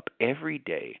 got up every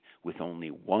day with only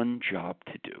one job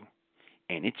to do.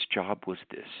 And its job was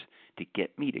this, to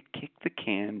get me to kick the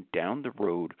can down the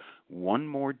road one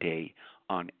more day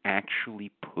on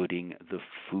actually putting the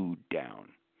food down.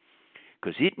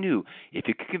 Because it knew if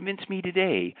it could convince me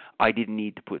today I didn't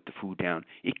need to put the food down,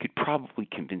 it could probably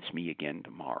convince me again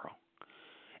tomorrow.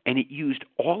 And it used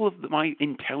all of my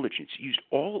intelligence, used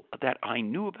all that I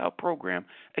knew about program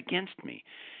against me.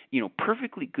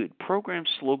 Perfectly good program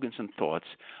slogans and thoughts,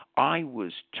 I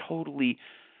was totally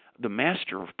the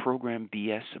master of program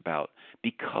BS about,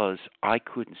 because I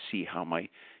couldn't see how my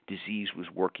disease was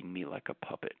working me like a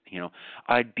puppet.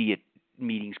 I'd be at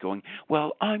meetings going,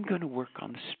 well, I'm going to work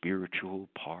on the spiritual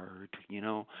part,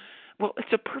 Well,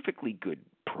 it's a perfectly good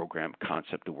program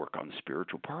concept to work on the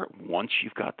spiritual part once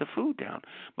you've got the food down.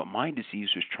 But my disease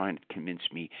was trying to convince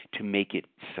me to make it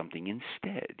something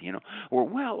instead, Or,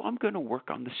 well, I'm going to work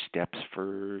on the steps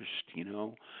first,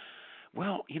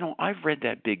 Well, I've read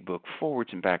that big book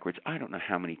forwards and backwards I don't know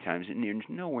how many times, and there's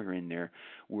nowhere in there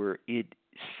where it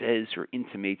says or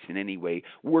intimates in any way,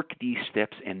 work these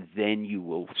steps and then you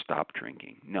will stop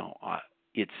drinking. No,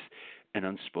 it's an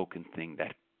unspoken thing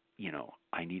that,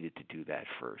 I needed to do that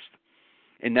first.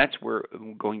 And that's where,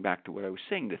 going back to what I was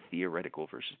saying, the theoretical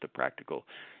versus the practical,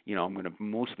 I'm going to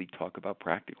mostly talk about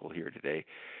practical here today,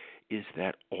 is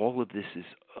that all of this is,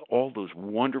 all those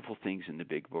wonderful things in the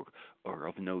big book are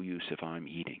of no use if I'm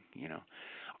eating,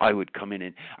 I would come in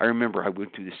and I remember I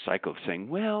went through this cycle of saying,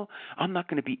 well, I'm not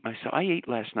going to beat myself. I ate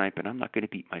last night, but I'm not going to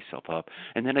beat myself up.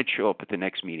 And then I'd show up at the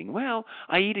next meeting. Well,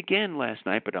 I ate again last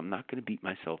night, but I'm not going to beat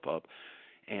myself up.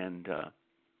 And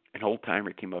an old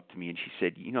timer came up to me and she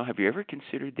said, have you ever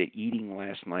considered that eating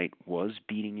last night was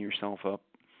beating yourself up?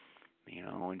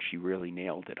 And she really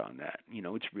nailed it on that.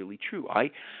 It's really true.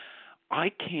 I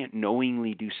can't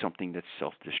knowingly do something that's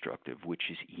self-destructive, which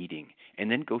is eating, and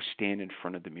then go stand in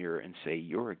front of the mirror and say,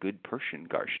 you're a good person,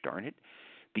 gosh darn it.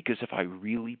 Because if I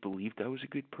really believed I was a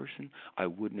good person, I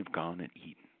wouldn't have gone and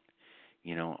eaten.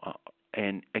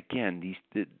 And again,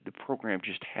 the program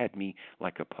just had me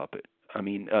like a puppet.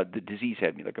 The disease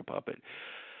had me like a puppet.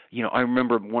 I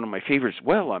remember one of my favorites,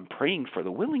 well, I'm praying for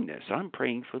the willingness.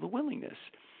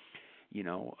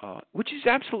 Which is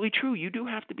absolutely true. You do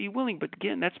have to be willing. But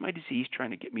again, that's my disease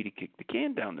trying to get me to kick the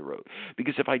can down the road.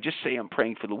 Because if I just say I'm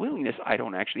praying for the willingness, I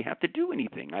don't actually have to do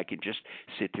anything. I can just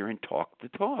sit there and talk the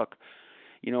talk.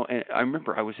 And I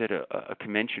remember I was at a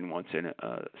convention once, and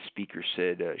a speaker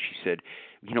said, she said,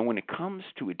 when it comes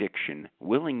to addiction,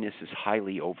 willingness is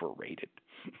highly overrated.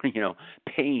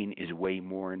 Pain is way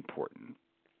more important.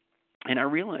 And I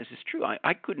realized it's true.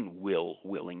 I couldn't will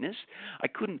willingness. I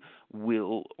couldn't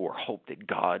will or hope that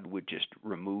God would just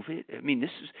remove it. This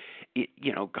is it.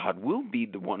 God will be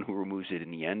the one who removes it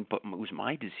in the end, but it was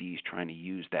my disease trying to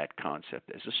use that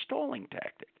concept as a stalling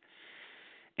tactic.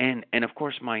 And of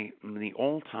course, the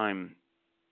all-time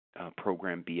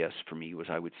program BS for me was,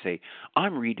 I would say,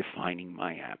 I'm redefining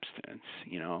my abstinence,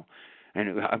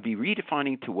 and I'd be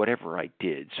redefining to whatever I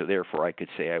did, so therefore I could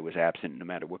say I was abstinent no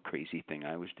matter what crazy thing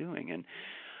I was doing. And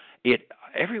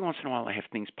every once in a while I have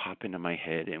things pop into my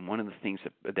head, and one of the things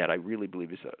that I really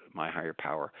believe is my higher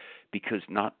power, because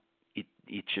not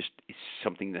it just is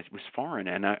something that was foreign.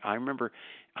 And I remember,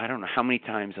 I don't know how many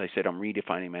times I said, I'm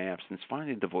redefining my abstinence.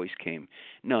 Finally, the voice came,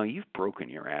 no, you've broken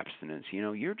your abstinence.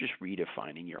 You're just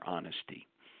redefining your honesty.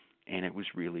 And it was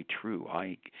really true.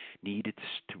 I needed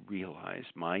to realize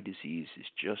my disease is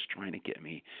just trying to get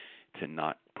me to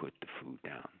not put the food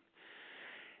down.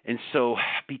 And so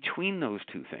between those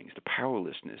two things, the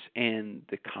powerlessness and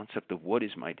the concept of what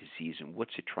is my disease and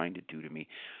what's it trying to do to me,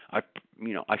 I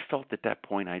felt at that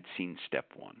point I'd seen step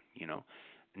one.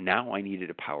 Now I needed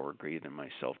a power greater than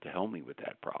myself to help me with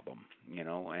that problem.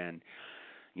 And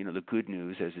the good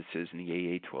news, as it says in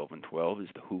the AA 12 and 12, is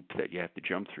the hoop that you have to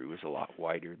jump through is a lot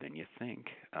wider than you think.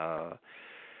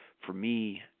 For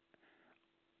me,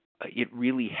 it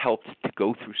really helped to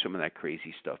go through some of that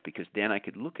crazy stuff, because then I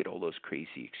could look at all those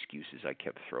crazy excuses I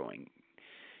kept throwing,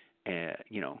 as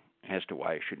to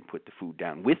why I shouldn't put the food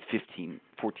down with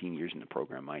 14 years in the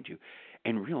program, mind you,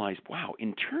 and realize, wow,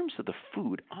 in terms of the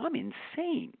food, I'm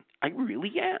insane. I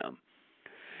really am.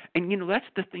 And, that's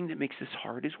the thing that makes this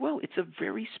hard as well. It's a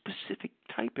very specific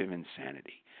type of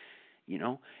insanity.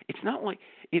 It's not like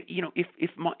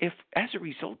if as a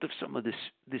result of some of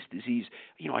this disease,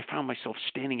 I found myself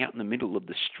standing out in the middle of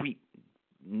the street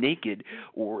naked,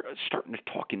 or starting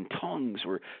to talk in tongues,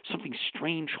 or something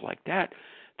strange like that,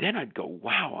 then I'd go,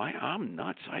 wow, I'm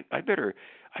nuts. I better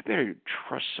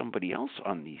trust somebody else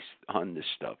on this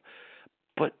stuff.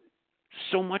 But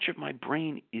so much of my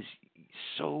brain is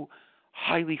so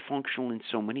highly functional in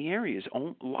so many areas.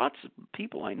 Lots of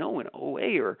people I know in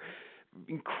OA are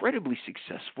incredibly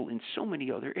successful in so many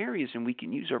other areas, and we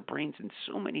can use our brains in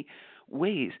so many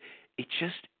ways. It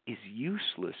just is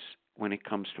useless when it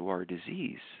comes to our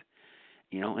disease,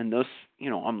 and thus,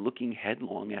 I'm looking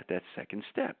headlong at that second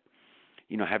step.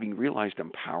 Having realized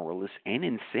I'm powerless and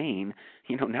insane,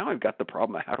 now I've got the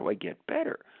problem of how do I get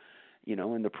better?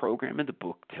 And the program and the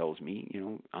book tells me,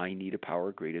 I need a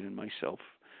power greater than myself,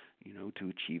 to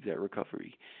achieve that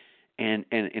recovery. And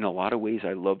in a lot of ways,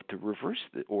 I love to reverse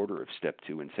the order of step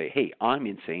two and say, hey, I'm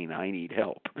insane, I need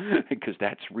help, because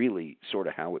that's really sort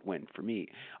of how it went for me.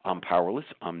 I'm powerless,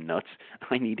 I'm nuts,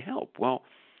 I need help. Well,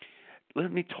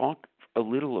 let me talk a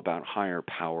little about higher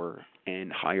power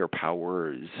and higher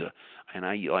powers. And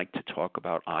I like to talk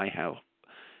about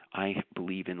I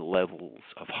believe in levels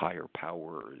of higher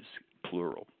powers,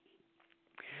 plural.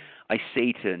 I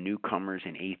say to newcomers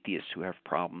and atheists who have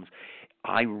problems,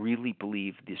 I really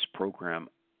believe this program,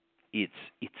 it's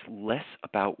less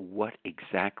about what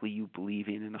exactly you believe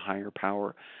in a higher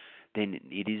power than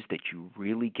it is that you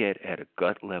really get at a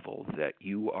gut level that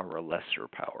you are a lesser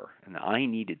power. And I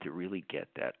needed to really get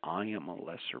that. I am a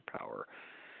lesser power.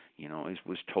 As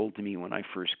was told to me when I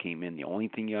first came in, the only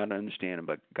thing you ought to understand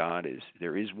about God is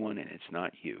there is one and it's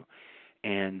not you.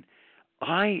 And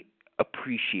I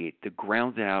appreciate the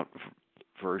grounded out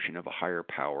version of a higher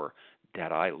power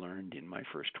that I learned in my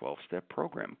first 12-step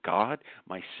program. God,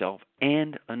 myself,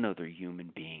 and another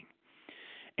human being.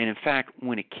 And in fact,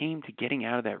 when it came to getting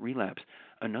out of that relapse,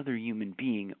 another human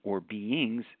being or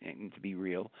beings, and to be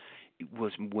real, it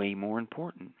was way more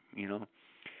important.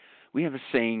 We have a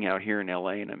saying out here in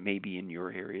LA, and it may be in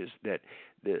your areas, that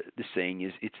the saying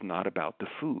is, it's not about the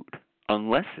food,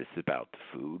 unless it's about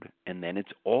the food, and then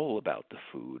it's all about the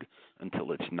food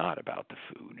until it's not about the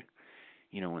food.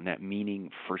 And that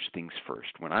meaning first things first.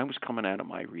 When I was coming out of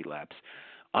my relapse,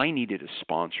 I needed a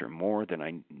sponsor more than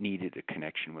I needed a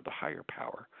connection with a higher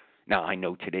power. Now, I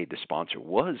know today the sponsor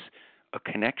was a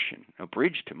connection, a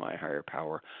bridge to my higher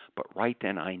power, but right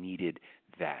then I needed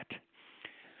that.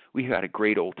 We had a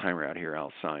great old-timer out here,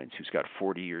 Al Science, who's got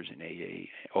 40 years in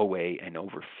OA, and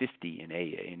over 50 in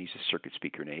AA, and he's a circuit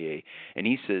speaker in AA. And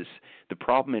he says the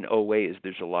problem in OA is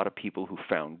there's a lot of people who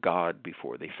found God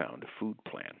before they found a food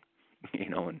plan.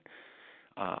 And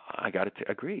I got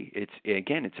to agree.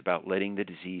 It's about letting the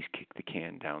disease kick the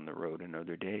can down the road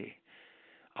another day.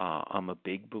 I'm a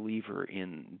big believer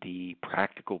in the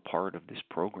practical part of this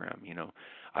program.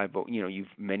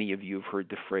 Many of you have heard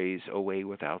the phrase OA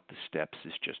without the steps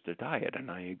is just a diet, and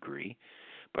I agree.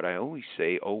 But I always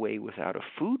say OA without a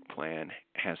food plan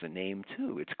has a name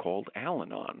too. It's called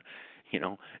Al-Anon.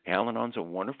 Al-Anon's a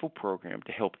wonderful program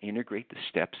to help integrate the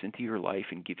steps into your life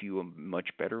and give you a much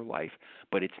better life,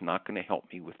 but it's not going to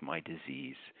help me with my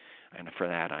disease. And for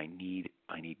that, I need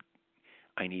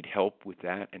help with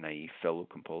that, and I need fellow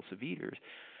compulsive eaters.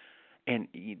 And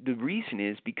the reason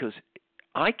is because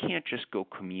I can't just go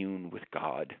commune with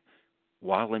God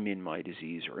while I'm in my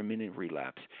disease or I'm in a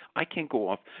relapse. I can't go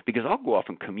off, because I'll go off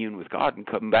and commune with God and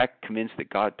come back convinced that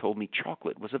God told me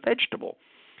chocolate was a vegetable.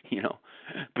 you know.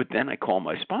 But then I call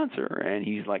my sponsor, and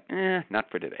he's like, not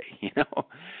for today, you know.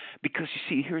 Because you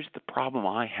see, here's the problem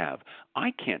I have.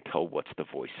 I can't tell what's the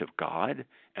voice of God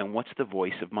and what's the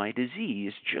voice of my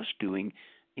disease just doing,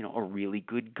 a really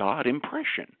good God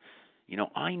impression.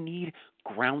 I need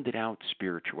grounded out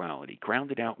spirituality,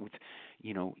 grounded out with,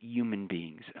 human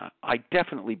beings. I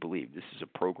definitely believe this is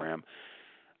a program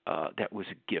that was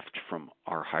a gift from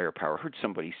our higher power. I heard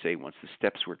somebody say once the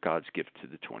steps were God's gift to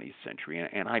the 20th century,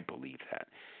 and I believe that.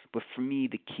 But for me,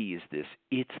 the key is this.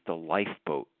 It's the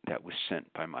lifeboat that was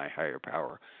sent by my higher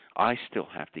power. I still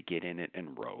have to get in it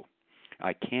and row.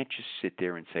 I can't just sit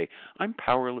there and say, I'm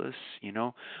powerless,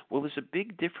 Well, there's a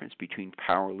big difference between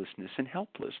powerlessness and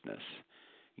helplessness.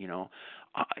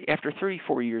 After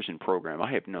 34 years in program,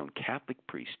 I have known Catholic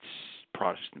priests,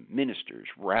 Protestant ministers,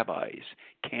 rabbis,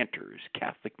 cantors,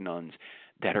 Catholic nuns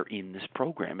that are in this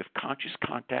program. If conscious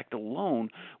contact alone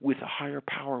with a higher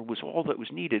power was all that was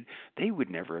needed, they would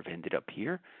never have ended up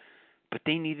here. But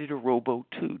they needed a rowboat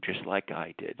too, just like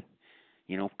I did.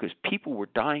 Because people were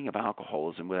dying of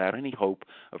alcoholism without any hope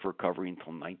of recovery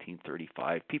until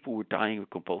 1935. People were dying of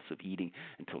compulsive eating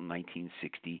until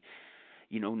 1960.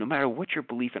 No matter what your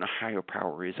belief in a higher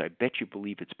power is, I bet you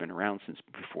believe it's been around since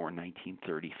before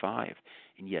 1935,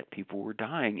 and yet people were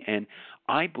dying. And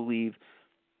I believe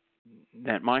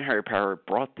that my higher power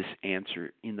brought this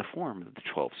answer in the form of the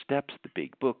 12 steps, the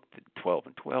big book, the 12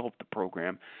 and 12, the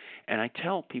program. And I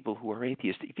tell people who are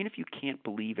atheists, even if you can't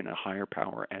believe in a higher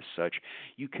power as such,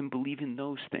 you can believe in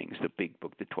those things, the big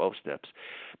book, the 12 steps,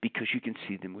 because you can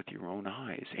see them with your own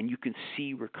eyes, and you can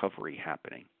see recovery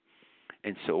happening.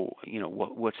 And so,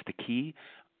 what's the key?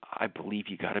 I believe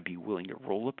you got to be willing to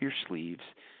roll up your sleeves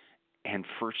and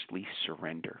firstly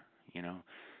surrender.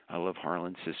 I love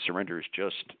Harlan says surrender is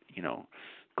just,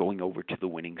 going over to the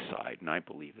winning side, and I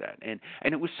believe that. And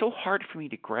it was so hard for me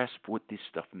to grasp what this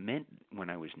stuff meant when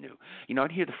I was new.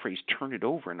 I'd hear the phrase turn it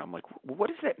over, and I'm like, what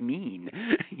does that mean?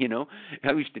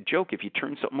 I used to joke, if you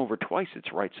turn something over twice,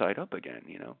 it's right side up again,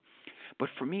 But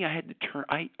for me, I had to turn.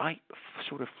 I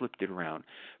sort of flipped it around.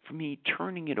 For me,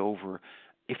 turning it over,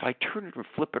 if I turn it or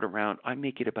flip it around, I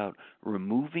make it about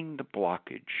removing the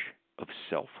blockage of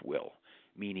self-will,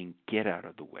 meaning get out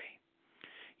of the way.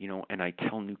 And I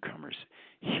tell newcomers,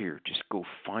 here, just go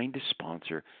find a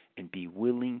sponsor and be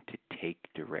willing to take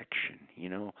direction.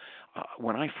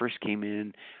 When I first came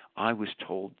in, I was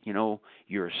told,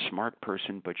 you're a smart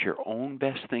person, but your own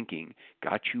best thinking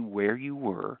got you where you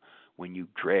were when you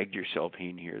dragged yourself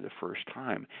in here the first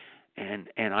time. And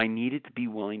I needed to be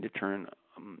willing to turn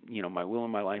my will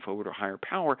and my life over to a higher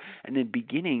power. And then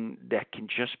beginning, that can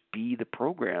just be the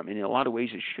program. And in a lot of ways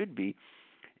it should be.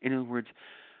 In other words,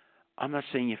 I'm not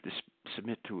saying you have to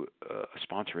submit to a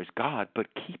sponsor as God, but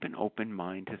keep an open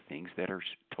mind to things that are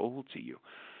told to you.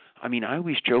 I mean, I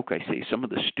always joke, I say some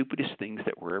of the stupidest things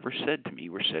that were ever said to me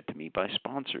were said to me by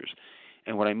sponsors.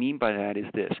 And what I mean by that is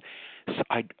this. So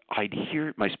I'd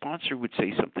hear, my sponsor would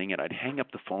say something, and I'd hang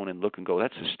up the phone and look and go,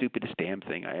 that's the stupidest damn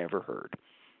thing I ever heard.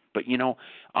 But,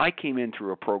 I came in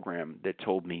through a program that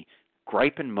told me,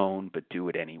 gripe and moan, but do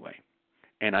it anyway.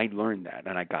 And I learned that,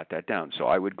 and I got that down. So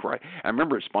I would gripe. I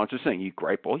remember a sponsor saying, you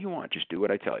gripe all you want, just do what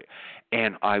I tell you.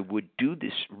 And I would do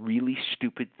this really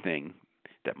stupid thing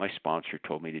that my sponsor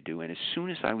told me to do, and as soon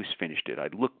as I was finished it,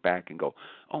 I'd look back and go,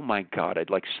 oh my God,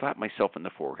 I'd like slap myself in the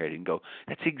forehead and go,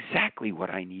 that's exactly what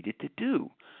I needed to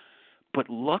do. But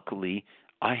luckily,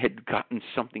 I had gotten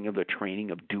something of the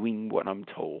training of doing what I'm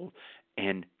told,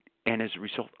 and as a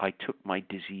result, I took my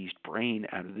diseased brain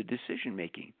out of the decision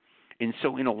making. And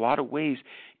so in a lot of ways,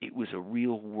 it was a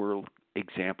real-world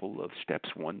example of steps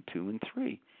 1, 2, and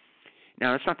 3.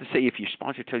 Now, that's not to say if your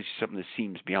sponsor tells you something that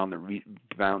seems beyond the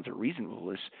bounds of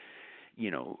reasonableness,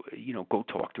 go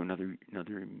talk to another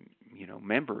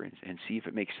member and see if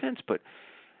it makes sense. But,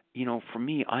 for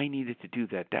me, I needed to do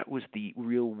that. That was the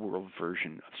real-world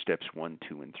version of steps 1,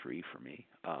 2, and 3 for me.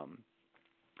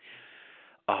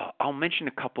 I'll mention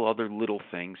a couple other little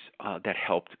things that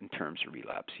helped in terms of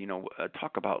relapse.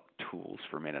 Talk about tools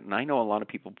for a minute. And I know a lot of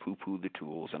people poo-poo the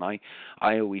tools, and I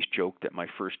always joke that my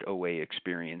first OA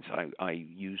experience, I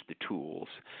used the tools,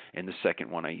 and the second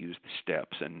one I used the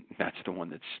steps, and that's the one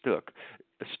that stuck.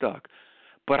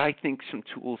 But I think some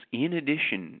tools, in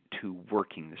addition to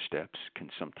working the steps, can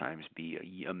sometimes be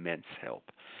an immense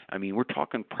help. I mean, we're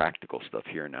talking practical stuff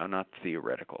here now, not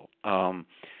theoretical.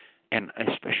 And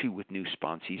especially with new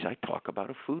sponsees, I talk about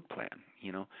a food plan,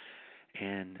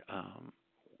 and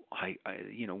I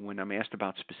when I'm asked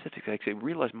about specifics, I say,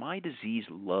 realize my disease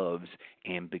loves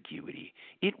ambiguity.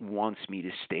 It wants me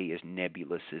to stay as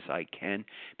nebulous as I can,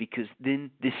 because then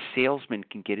this salesman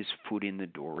can get his foot in the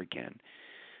door again.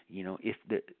 If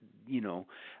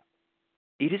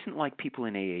it isn't like people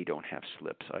in AA don't have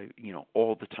slips.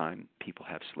 All the time people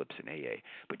have slips in AA.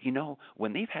 But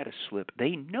when they've had a slip,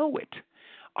 they know it.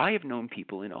 I have known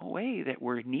people in OA that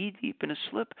were knee deep in a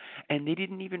slip and they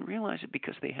didn't even realize it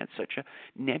because they had such a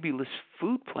nebulous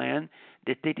food plan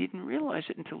that they didn't realize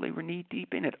it until they were knee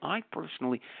deep in it. I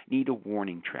personally need a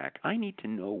warning track. I need to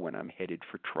know when I'm headed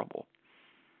for trouble.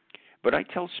 But I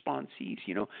tell sponsees,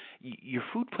 your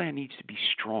food plan needs to be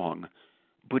strong,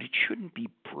 but it shouldn't be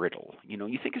brittle.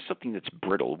 You think of something that's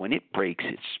brittle. When it breaks,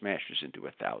 it smashes into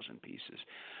 1,000 pieces.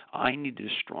 I needed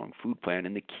a strong food plan,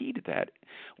 and the key to that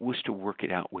was to work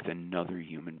it out with another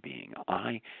human being.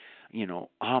 I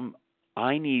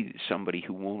need somebody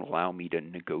who won't allow me to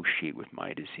negotiate with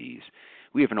my disease.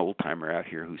 We have an old timer out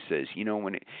here who says,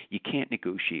 you can't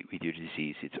negotiate with your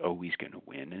disease, it's always going to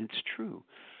win, and it's true.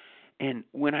 And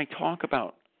when I talk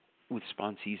about with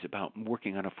sponsees about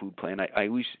working on a food plan, I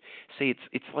always say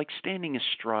it's like standing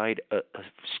astride a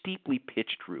steeply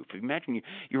pitched roof. Imagine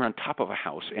you're on top of a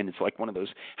house, and it's like one of those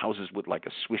houses with like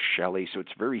a Swiss chalet, so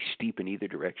it's very steep in either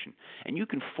direction, and you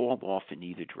can fall off in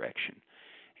either direction.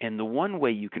 And the one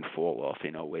way you can fall off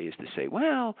in OA is to say,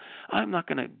 well, I'm not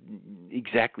going to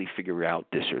exactly figure out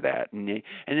this or that. And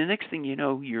the next thing you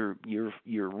know, you're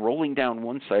rolling down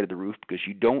one side of the roof because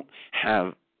you don't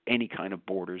have any kind of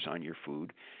borders on your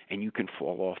food, and you can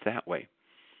fall off that way.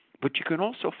 But you can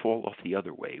also fall off the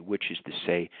other way, which is to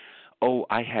say, oh,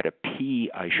 I had a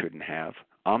pea I shouldn't have.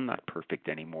 I'm not perfect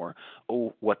anymore.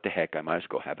 Oh, what the heck, I might as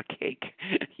well have a cake.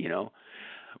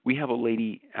 We have a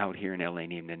lady out here in LA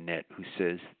named Annette who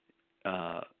says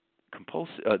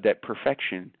that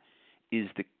perfection is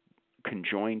the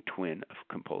conjoined twin of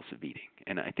compulsive eating,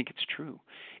 and I think it's true.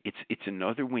 It's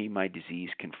another way my disease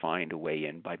can find a way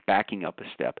in by backing up a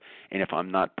step, and if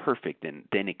I'm not perfect,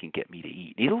 then it can get me to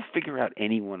eat. It'll figure out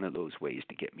any one of those ways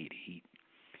to get me to eat.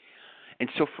 And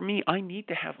so for me, I need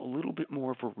to have a little bit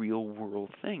more of a real world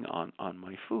thing on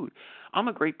my food. I'm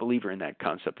a great believer in that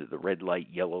concept of the red light,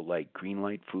 yellow light, green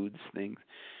light foods things.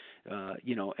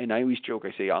 And I always joke,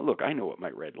 I say, look, I know what my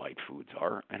red light foods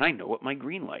are, and I know what my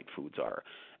green light foods are.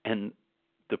 And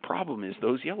the problem is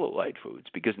those yellow light foods,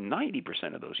 because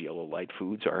 90% of those yellow light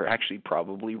foods are actually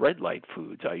probably red light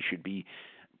foods I should be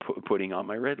putting on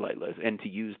my red light list. And to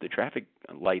use the traffic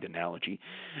light analogy,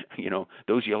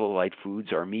 those yellow light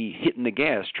foods are me hitting the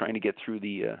gas trying to get through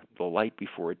the light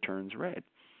before it turns red.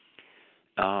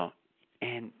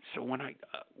 And so when I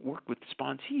work with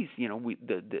sponsees,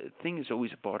 the thing is always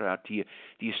brought out to you.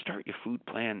 Do you start your food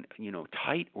plan,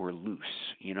 tight or loose,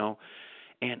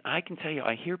 And I can tell you,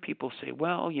 I hear people say,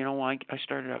 well, I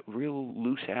started out real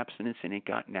loose abstinence and it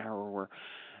got narrower,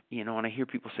 and I hear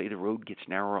people say the road gets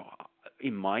narrower.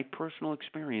 In my personal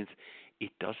experience, it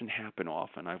doesn't happen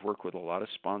often. I've worked with a lot of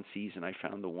sponsees, and I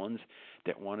found the ones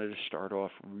that wanted to start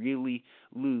off really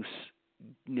loose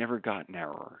never got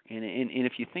narrower. And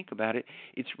if you think about it,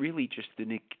 it's really just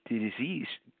the disease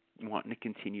wanting to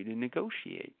continue to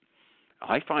negotiate.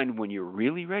 I find when you're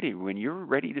really ready, when you're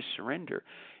ready to surrender,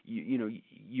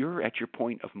 you're at your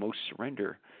point of most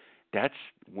surrender. That's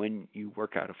when you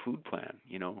work out a food plan.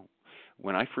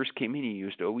 When I first came in, you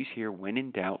used to always hear, when in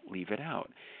doubt, leave it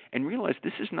out. And realize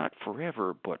this is not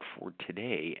forever, but for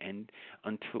today, and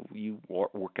until you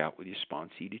work out with your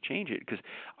sponsee to change it. Because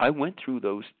I went through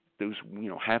those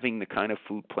having the kind of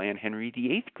food plan Henry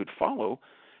VIII could follow,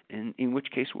 and in which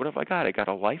case, what have I got? I got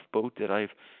a lifeboat that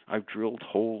I've drilled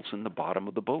holes in the bottom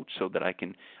of the boat so that I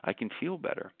can feel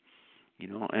better,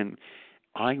 and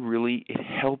it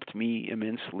helped me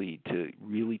immensely to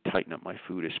really tighten up my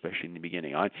food, especially in the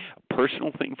beginning. A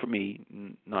personal thing for me,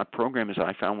 not program, is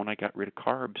I found when I got rid of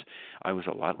carbs, I was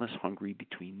a lot less hungry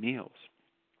between meals.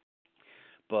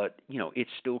 But, it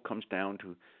still comes down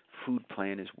to food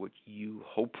plan is what you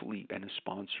hopefully and a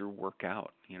sponsor work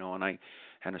out. And I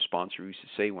had a sponsor who used to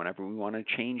say, whenever we want to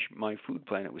change my food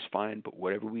plan, it was fine, but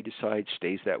whatever we decide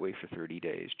stays that way for 30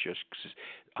 days, just because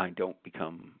I don't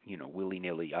become,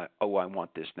 willy-nilly, I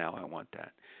want this now, I want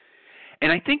that.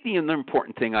 And I think the other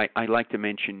important thing I like to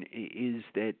mention is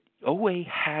that OA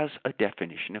has a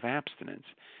definition of abstinence.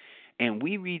 And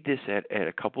we read this at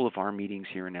a couple of our meetings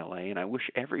here in LA, and I wish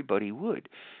everybody would,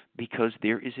 because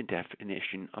there is a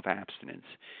definition of abstinence.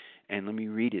 And let me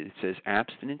read it. It says,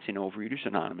 abstinence in Overeaters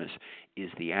Anonymous is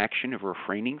the action of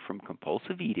refraining from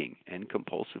compulsive eating and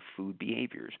compulsive food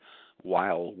behaviors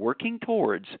while working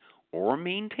towards or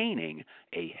maintaining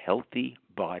a healthy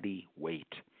body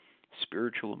weight.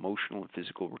 Spiritual, emotional, and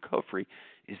physical recovery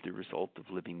is the result of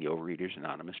living the Overeaters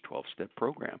Anonymous 12-step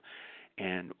program.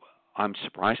 And I'm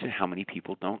surprised at how many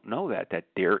people don't know that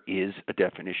there is a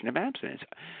definition of abstinence.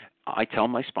 I tell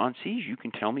my sponsees, you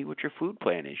can tell me what your food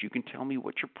plan is, you can tell me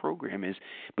what your program is,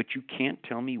 but you can't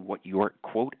tell me what your,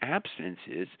 quote, abstinence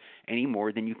is any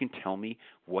more than you can tell me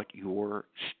what your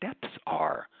steps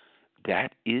are.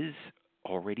 That is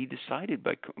already decided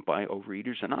by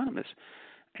Overeaters Anonymous.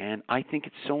 And I think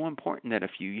it's so important that a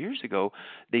few years ago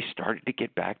they started to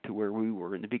get back to where we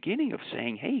were in the beginning of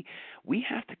saying, hey, we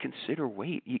have to consider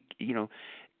weight. You know,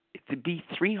 to be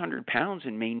 300 pounds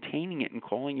and maintaining it and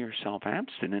calling yourself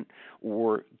abstinent,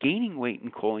 or gaining weight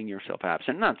and calling yourself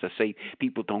abstinent. Not to say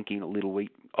people don't gain a little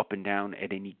weight up and down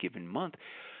at any given month,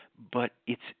 but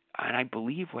and I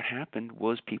believe what happened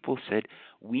was people said,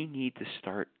 we need to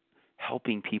start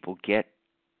helping people get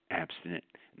abstinent,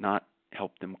 not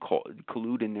help them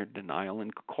collude in their denial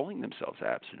and calling themselves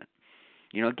abstinent.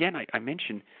 You know, again, I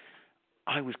mentioned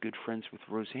I was good friends with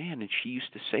Roseanne, and she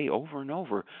used to say over and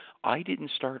over, I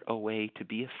didn't start OA to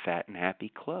be a fat and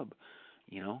happy club.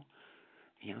 You know,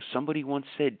 somebody once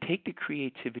said, take the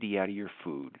creativity out of your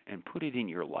food and put it in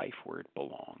your life where it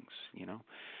belongs, you know.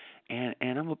 And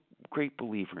I'm a great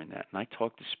believer in that. And I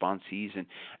talk to sponsees and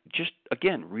just,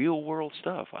 again, real world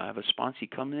stuff. I have a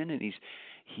sponsee come in and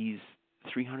he's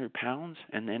 300 pounds,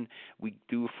 and then we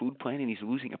do a food plan and he's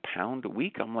losing a pound a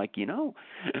week. I'm like,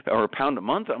 or a pound a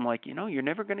month. I'm like, you're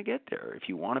never going to get there. If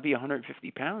you want to be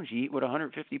 150 pounds, you eat what a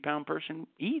 150-pound person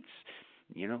eats.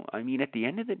 I mean, at the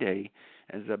end of the day,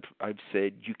 as I've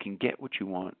said, you can get what you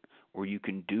want, or you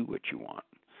can do what you want.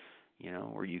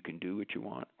 Or you can do what you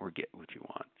want or get what you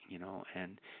want,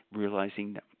 and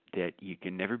realizing that you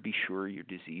can never be sure your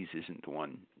disease isn't the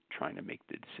one trying to make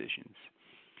the decisions.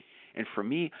 And for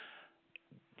me,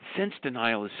 since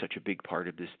denial is such a big part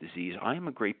of this disease, I am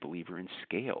a great believer in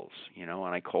scales, and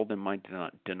I call them my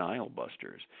denial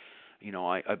busters.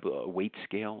 I have a weight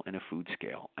scale and a food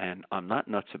scale, and I'm not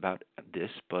nuts about this,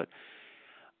 but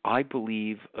I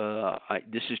believe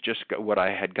this is just what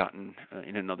I had gotten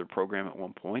in another program at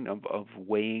one point of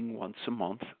weighing once a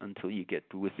month until you get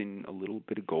to within a little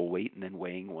bit of goal weight, and then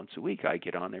weighing once a week. I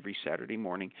get on every Saturday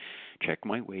morning, check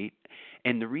my weight,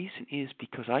 and the reason is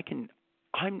because I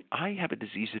have a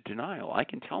disease of denial. I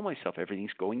can tell myself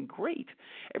everything's going great,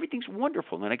 everything's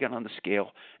wonderful, and then I get on the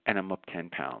scale and I'm up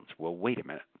 10 pounds. Well, wait a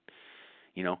minute.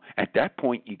 At that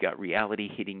point, you got reality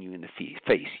hitting you in the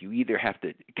face. You either have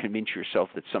to convince yourself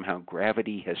that somehow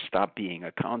gravity has stopped being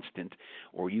a constant,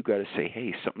 or you got to say,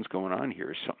 hey, something's going on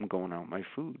here. Is something going on with my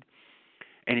food?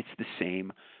 And it's the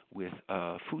same with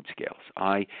food scales.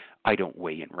 I don't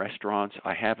weigh in restaurants.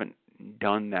 I haven't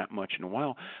done that much in a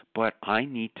while, but I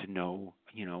need to know,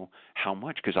 how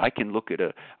much, because I can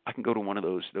go to one of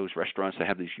those restaurants that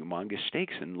have these humongous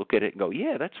steaks and look at it and go,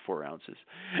 yeah, that's 4 ounces,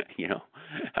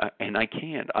 and I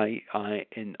can't.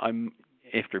 And I'm,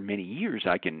 after many years,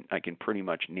 I can pretty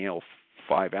much nail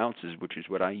 5 ounces, which is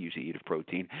what I usually eat of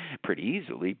protein, pretty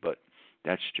easily, but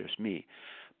that's just me.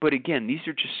 But again, these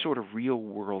are just sort of real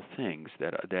world things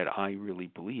that I really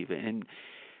believe in. And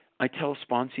I tell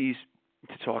sponsees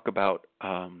to talk about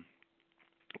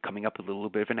coming up with a little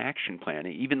bit of an action plan,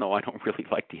 even though I don't really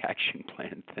like the action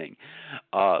plan thing.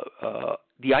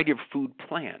 The idea of food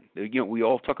plan. We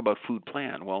all talk about food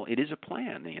plan. Well, it is a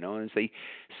plan, and as they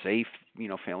say,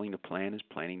 failing to plan is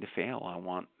planning to fail. I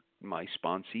want my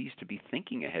sponsees to be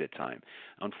thinking ahead of time.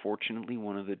 Unfortunately,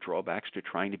 one of the drawbacks to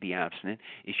trying to be abstinent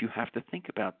is you have to think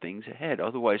about things ahead.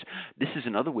 Otherwise, this is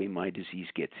another way my disease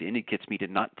gets in. It gets me to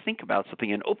not think about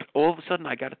something, and all of a sudden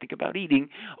I got to think about eating.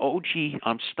 Oh, gee,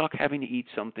 I'm stuck having to eat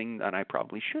something that I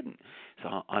probably shouldn't.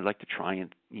 So I like to try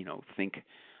and think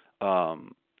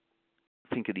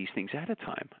of these things ahead of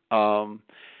time.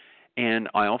 And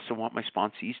I also want my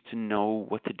sponsees to know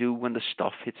what to do when the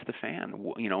stuff hits the fan.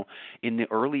 In the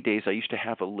early days, I used to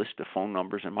have a list of phone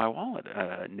numbers in my wallet.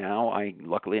 Now,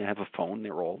 luckily I have a phone.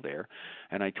 They're all there.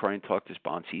 And I try and talk to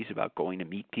sponsees about going to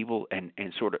meet people and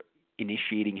sort of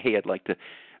initiating, hey, I'd like to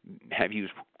have you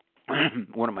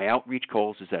one of my outreach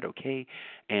calls. Is that okay?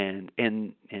 And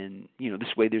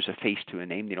this way there's a face to a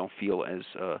name. They don't feel as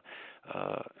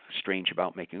strange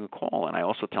about making a call. And I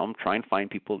also tell them, try and find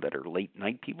people that are late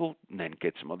night people, and then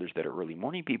get some others that are early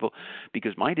morning people,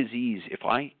 because my disease, if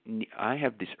I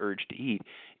have this urge to eat,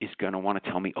 is going to want to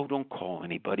tell me, oh, don't call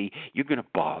anybody. You're going to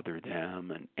bother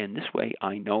them. And this way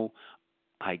I know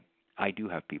I do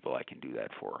have people I can do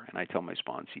that for, and I tell my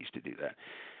sponsees to do that.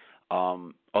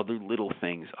 Other little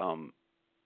things.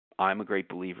 I'm a great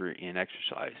believer in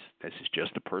exercise. This is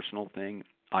just a personal thing.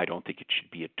 I don't think it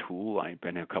should be a tool. I've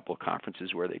been in a couple of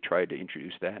conferences where they tried to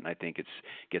introduce that, and I think it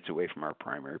gets away from our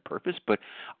primary purpose. But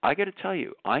I got to tell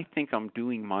you, I think I'm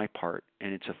doing my part,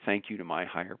 and it's a thank you to my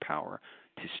higher power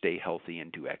to stay healthy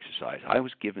and do exercise. I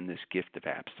was given this gift of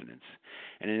abstinence.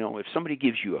 And if somebody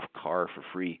gives you a car for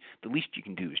free, the least you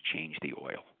can do is change the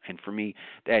oil. And for me,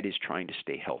 that is trying to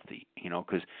stay healthy,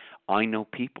 because I know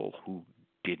people who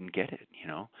didn't get it,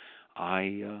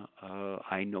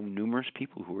 I know numerous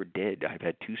people who are dead. I've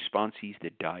had 2 sponsees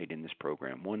that died in this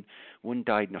program. One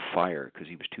died in a fire because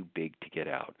he was too big to get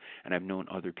out, and I've known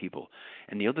other people.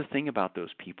 And the other thing about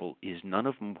those people is none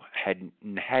of them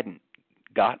hadn't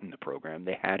gotten the program.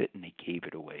 They had it and they gave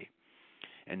it away.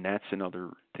 And that's another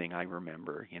thing I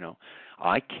remember.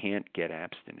 I can't get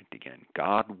abstinent again.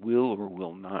 God will or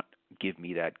will not give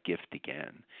me that gift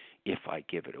again if I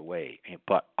give it away.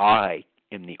 But I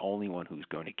am the only one who's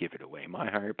going to give it away.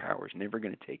 My higher power is never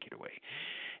going to take it away.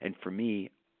 And for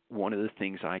me, one of the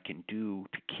things I can do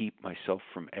to keep myself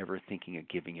from ever thinking of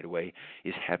giving it away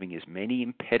is having as many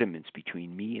impediments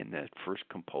between me and that first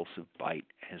compulsive bite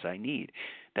as I need.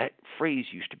 That phrase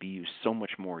used to be used so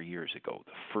much more years ago,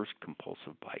 the first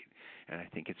compulsive bite, and I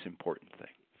think it's an important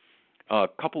thing. A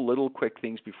couple little quick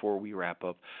things before we wrap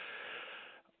up.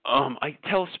 I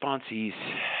tell sponsees,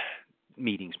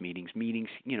 meetings,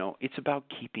 it's about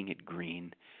keeping it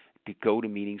green. To go to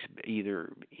meetings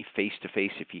either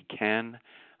face-to-face if you can,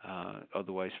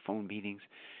 otherwise phone meetings.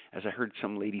 As I heard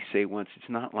some lady say once, it's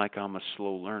not like I'm a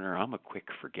slow learner, I'm a quick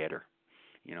forgetter.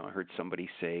 I heard somebody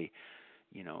say,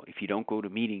 if you don't go to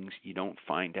meetings, you don't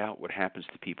find out what happens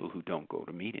to people who don't go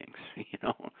to meetings,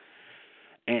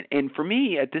 And for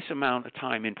me, at this amount of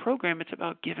time in program, it's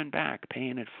about giving back,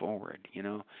 paying it forward,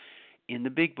 In the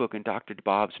big book, in Dr.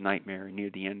 Bob's Nightmare, near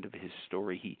the end of his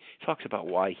story, he talks about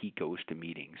why he goes to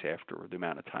meetings after the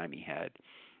amount of time he had.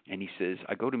 And he says,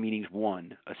 I go to meetings,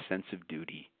 1, a sense of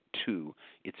duty, 2,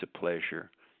 it's a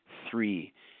pleasure,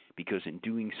 3, because in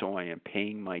doing so I am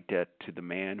paying my debt to the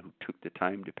man who took the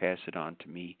time to pass it on to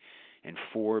me, and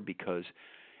 4, because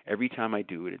every time I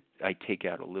do it, I take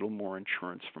out a little more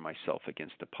insurance for myself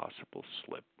against a possible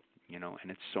slip,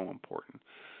 and it's so important.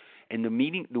 And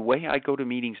the way I go to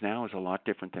meetings now is a lot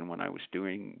different than when I was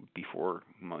doing before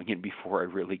I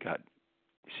really got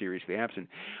seriously absent.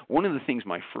 One of the things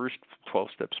my first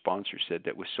 12-step sponsor said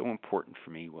that was so important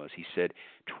for me was, he said,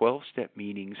 12-step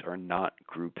meetings are not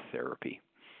group therapy.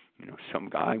 Some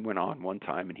guy went on one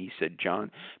time and he said,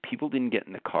 John, people didn't get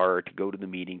in the car to go to the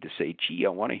meeting to say, gee, I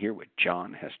want to hear what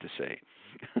John has to say.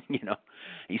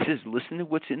 He says, listen to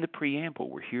what's in the preamble.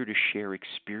 We're here to share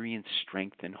experience,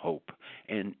 strength, and hope.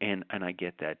 And I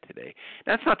get that today.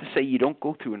 That's not to say you don't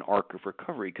go through an arc of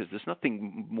recovery, because there's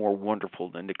nothing more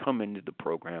wonderful than to come into the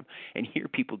program and hear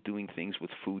people doing things with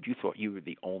food. You thought you were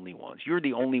the only ones. You're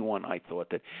the only one, I thought,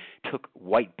 that took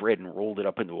white bread and rolled it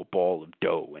up into a ball of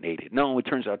dough and ate it. No, it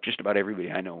turns out just about everybody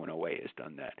I know in OA has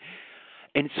done that.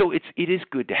 And so it is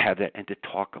good to have that and to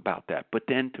talk about that, but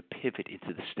then to pivot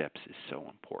into the steps is so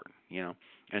important.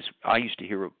 As I used to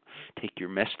hear, take your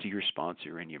mess to your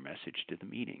sponsor and your message to the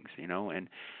meetings. And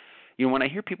when I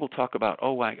hear people talk about, I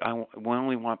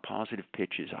only want positive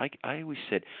pitches, I always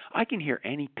said, I can hear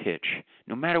any pitch,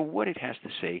 no matter what it has to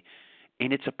say,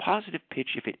 and it's a positive pitch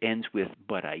if it ends with,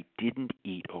 but I didn't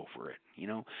eat over it.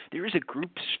 There is a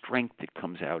group strength that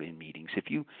comes out in meetings.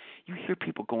 If you hear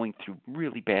people going through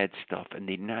really bad stuff and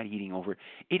they're not eating over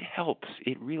it helps.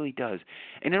 It really does.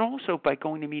 And then also, by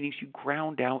going to meetings, you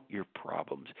ground out your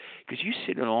problems. Because you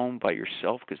sit alone by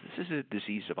yourself, because this is a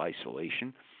disease of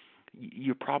isolation,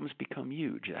 your problems become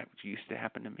huge. That used to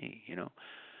happen to me,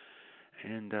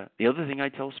 And the other thing I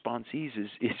tell sponsees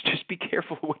is just be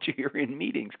careful what you hear in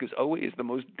meetings, because OA is the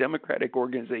most democratic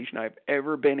organization I've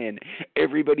ever been in.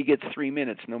 Everybody gets 3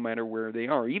 minutes no matter where they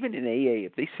are. Even in AA,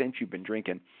 if they sense you've been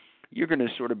drinking, you're going to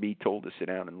sort of be told to sit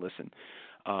down and listen.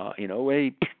 In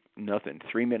OA, nothing.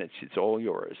 3 minutes, it's all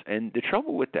yours. And the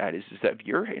trouble with that is that if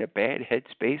you're in a bad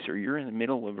headspace or you're in the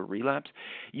middle of a relapse,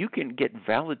 you can get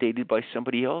validated by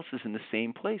somebody else who's in the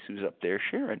same place, who's up there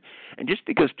sharing. And just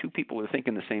because 2 people are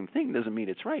thinking the same thing doesn't mean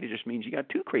it's right. It just means you got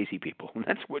 2 crazy people. And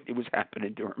that's what was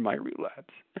happening during my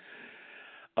relapse.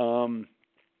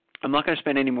 I'm not going to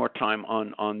spend any more time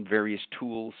on various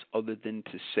tools other than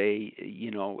to say,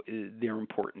 they're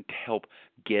important to help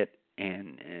get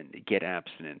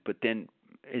abstinent. But then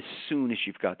as soon as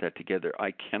you've got that together,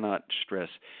 I cannot stress,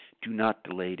 do not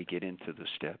delay to get into the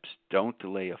steps. Don't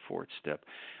delay a 4th step.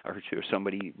 I heard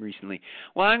somebody recently,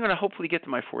 I'm going to hopefully get to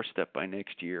my 4th step by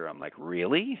next year. I'm like,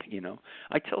 really?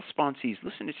 I tell sponsees,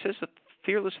 listen, it says that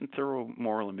fearless and thorough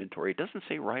moral inventory. It doesn't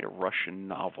say write a Russian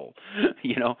novel,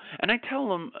 And I tell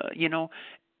them,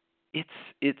 it's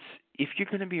if you're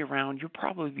going to be around, you'll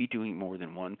probably be doing more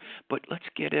than one, but let's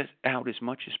get it out as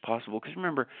much as possible, because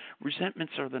remember,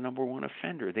 resentments are the number one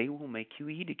offender. They will make you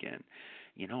eat again,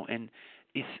 and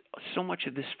is so much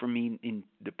of this for me in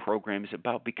the program is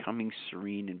about becoming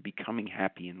serene and becoming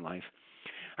happy in life.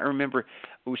 I remember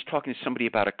I was talking to somebody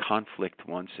about a conflict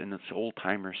once, and this old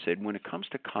timer said, when it comes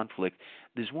to conflict,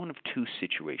 there's one of two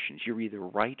situations. You're either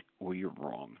right or you're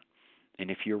wrong. And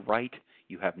if you're right,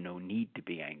 you have no need to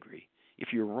be angry.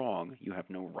 If you're wrong, you have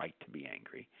no right to be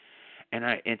angry. And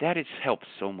that has helped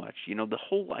so much. You know, the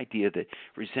whole idea that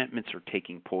resentments are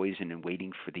taking poison and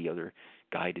waiting for the other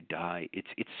guy to die,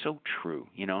 it's so true,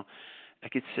 you know.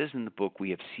 Like it says in the book,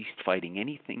 we have ceased fighting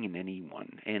anything and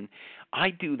anyone. And I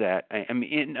do that. I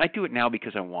mean, and I do it now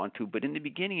because I want to, but in the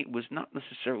beginning it was not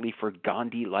necessarily for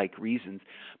Gandhi-like reasons,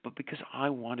 but because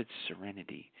I wanted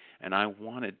serenity and I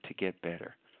wanted to get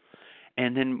better.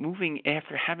 And then moving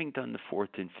after having done the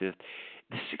fourth and fifth,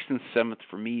 the sixth and seventh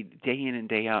for me, day in and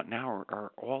day out now,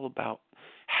 are all about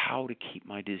how to keep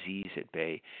my disease at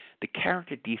bay. The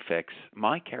character defects,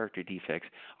 my character defects,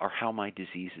 are how my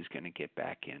disease is going to get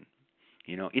back in.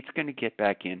 You know, it's going to get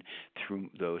back in through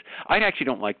those. I actually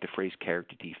don't like the phrase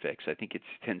character defects. I think it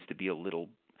tends to be a little,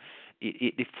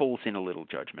 it folds in a little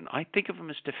judgment. I think of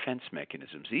them as defense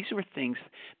mechanisms. These were things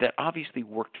that obviously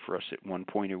worked for us at one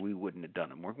point, or we wouldn't have done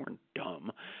them. We weren't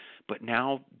dumb, but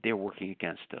now they're working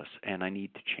against us, and I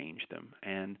need to change them.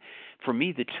 And for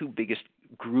me, the two biggest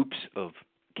groups of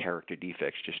character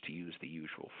defects, just to use the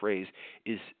usual phrase,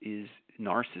 is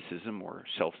narcissism or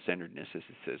self-centeredness, as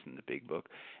it says in the big book,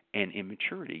 and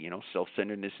immaturity. You know,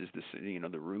 self-centeredness is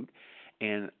the root,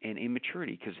 and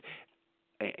immaturity, because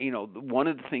one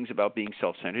of the things about being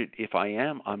self-centered, if I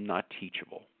am, I'm not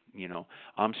teachable. You know,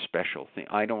 I'm special.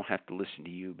 I don't have to listen to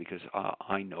you because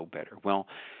I know better. Well,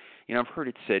 you know, I've heard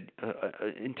it said,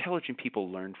 intelligent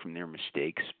people learn from their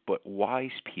mistakes, but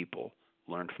wise people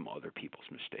learn from other people's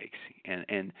mistakes.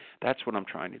 And that's what I'm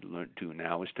trying to do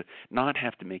now, is to not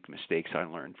have to make mistakes I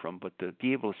learned from, but to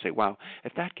be able to say, wow,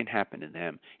 if that can happen to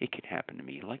them, it can happen to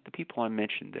me. Like the people I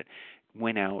mentioned that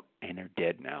went out and are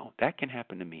dead now, that can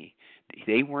happen to me.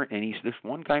 They weren't, and this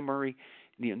one guy, Murray,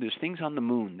 you know, there's things on the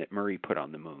moon that Murray put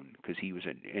on the moon because he was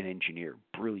an engineer,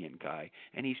 brilliant guy,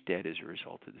 and he's dead as a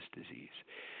result of this disease.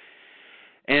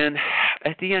 And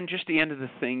at the end, just the end of the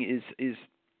thing is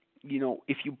you know,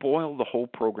 if you boil the whole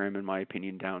program, in my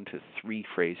opinion, down to three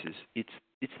phrases, it's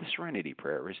the serenity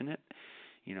prayer, isn't it?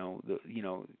 You know,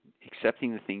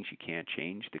 accepting the things you can't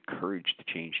change, the courage to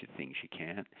change the things you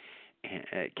can't,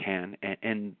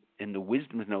 and the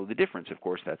wisdom to know the difference. Of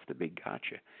course, that's the big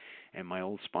gotcha. And my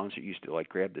old sponsor used to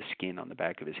grab the skin on the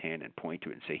back of his hand and point to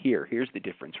it and say, here's the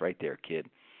difference right there, kid.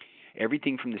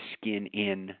 Everything from the skin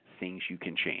in, things you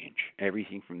can change.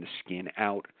 Everything from the skin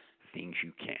out, things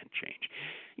you can't change.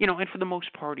 You know, and for the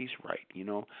most part, he's right. You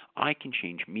know, I can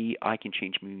change me. I can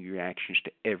change my reactions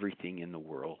to everything in the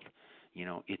world. You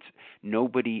know, it's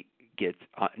nobody gets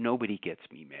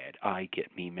me mad. I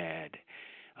get me mad.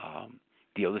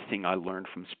 The other thing I learned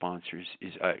from sponsors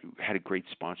is I had a great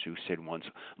sponsor who said once,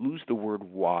 lose the word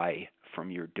why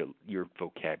from your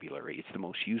vocabulary. It's the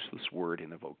most useless word in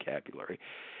the vocabulary.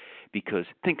 Because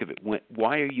think of it,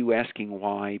 why are you asking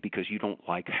why? Because you don't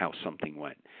like how something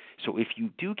went. So if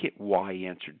you do get why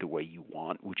answered the way you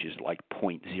want, which is like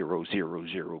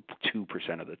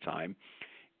 0.0002% of the time,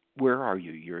 where are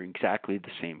you? You're in exactly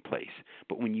the same place.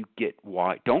 But when you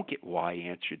don't get why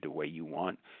answered the way you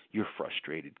want, you're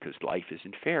frustrated because life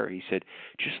isn't fair. He said,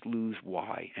 just lose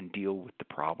why and deal with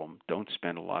the problem. Don't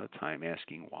spend a lot of time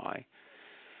asking why.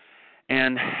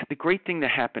 And the great thing that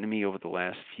happened to me over the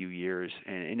last few years,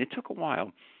 and it took a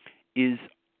while, is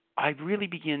I really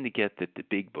began to get that the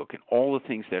big book and all the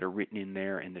things that are written in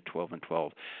there in the 12 and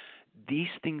 12, these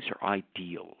things are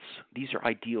ideals. These are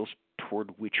ideals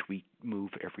toward which we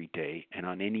move every day, and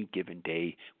on any given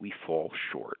day we fall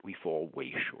short. We fall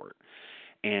way short.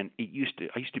 And I used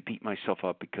to beat myself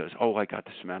up because, I got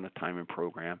this amount of time in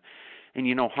program. And,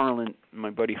 you know, Harlan, my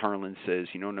buddy Harlan says,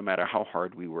 you know, no matter how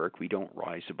hard we work, we don't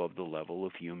rise above the level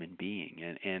of human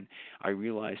being. And I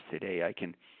realize today I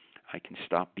can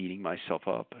stop beating myself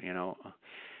up. You know,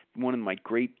 one of my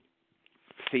great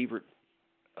favorite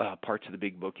parts of the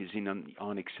big book is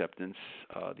on acceptance,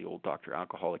 the old Dr.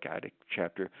 Alcoholic Addict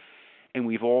chapter. And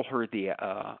we've all heard the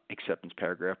acceptance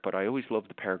paragraph, but I always love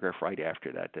the paragraph right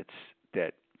after that.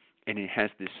 And it has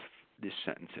this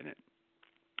sentence in it.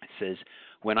 It says,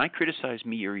 when I criticize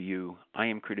me or you, I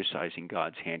am criticizing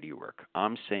God's handiwork.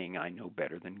 I'm saying I know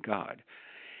better than God.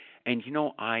 And, you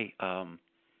know, I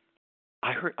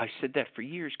said that for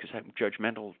years because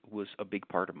judgmental was a big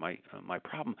part of my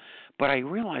problem. But I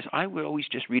realized I would always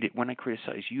just read it, when I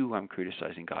criticize you, I'm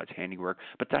criticizing God's handiwork.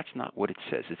 But that's not what it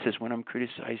says. It says when I'm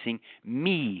criticizing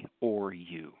me or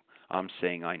you, I'm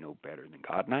saying I know better than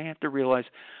God. And I have to realize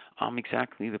I'm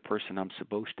exactly the person I'm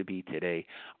supposed to be today.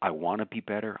 I want to be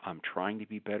better. I'm trying to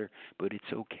be better, but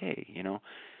it's okay,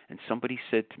 And somebody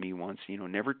said to me once,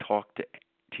 never talk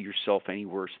to yourself any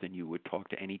worse than you would talk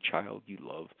to any child you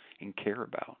love and care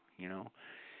about,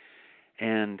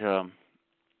 And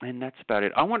that's about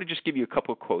it. I want to just give you a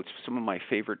couple of quotes, some of my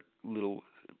favorite little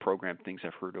program things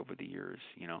I've heard over the years,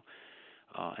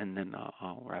 and then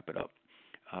I'll wrap it up.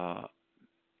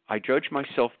 I judge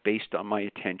myself based on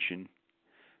my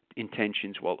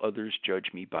intentions, while others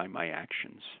judge me by my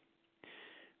actions.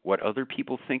 What other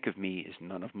people think of me is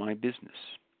none of my business.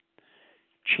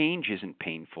 Change isn't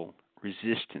painful.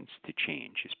 Resistance to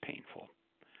change is painful.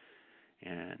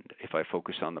 And if I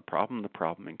focus on the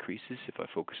problem increases. If I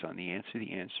focus on the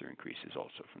answer increases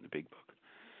also from the big book.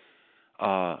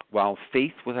 While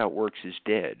faith without works is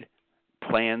dead,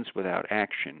 plans without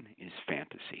action is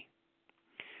fantasy.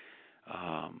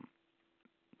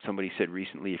 Somebody said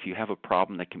recently, if you have a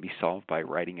problem that can be solved by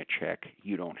writing a check,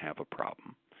 you don't have a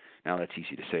problem. Now, that's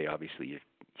easy to say, obviously, if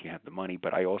you have the money,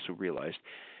 but I also realized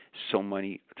so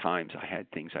many times I had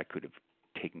things I could have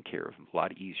taken care of a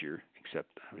lot easier, except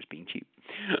I was being cheap.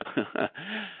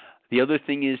 The other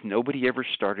thing is nobody ever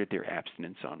started their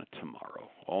abstinence on a tomorrow.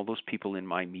 All those people in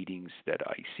my meetings that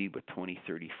I see with 20,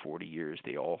 30, 40 years,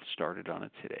 they all started on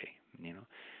it today,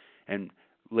 And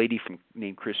a lady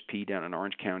named Chris P. down in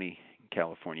Orange County,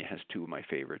 California, has two of my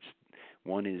favorites.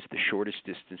 One is the shortest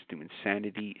distance to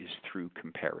insanity is through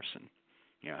comparison.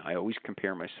 I always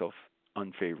compare myself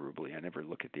unfavorably. I never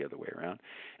look at the other way around.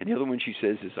 And the other one she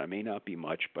says is, I may not be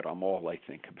much, but I'm all I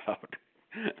think about.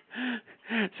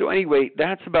 So anyway,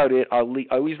 that's about it. I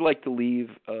always like to leave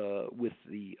with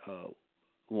the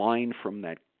line from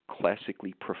that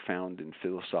classically profound and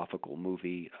philosophical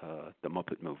movie, The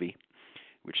Muppet Movie,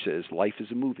 which says, life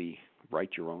is a movie,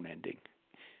 write your own ending.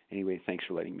 Anyway, thanks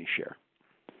for letting me share.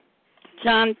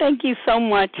 John, thank you so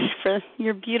much for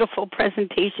your beautiful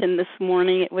presentation this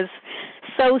morning. It was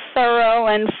so thorough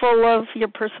and full of your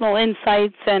personal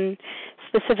insights and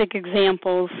specific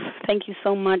examples. Thank you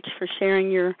so much for sharing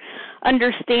your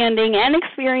understanding and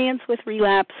experience with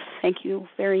Relapse. Thank you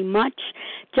very much.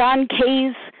 John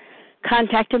Kay's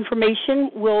contact information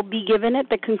will be given at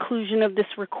the conclusion of this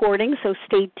recording, so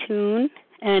stay tuned.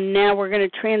 And now we're going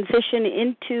to transition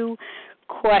into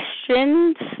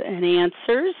questions and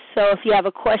answers. So if you have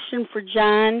a question for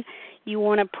John, you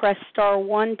want to press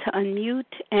 *1 to unmute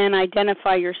and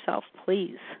identify yourself,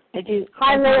 please. I do.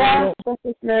 Hi, Leah. This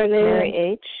is Mary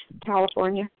H.,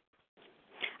 California.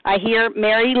 I hear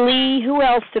Mary Lee. Who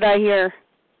else did I hear?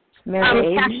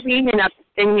 Mary H. Kathleen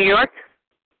in New York.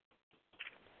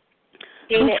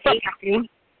 Dana H.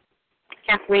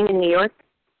 Kathleen in New York.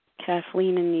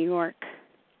 Kathleen in New York.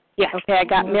 Yes. Okay, I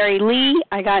got Mary Lee.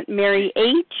 I got Mary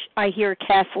H. I hear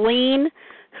Kathleen.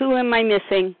 Who am I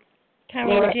missing?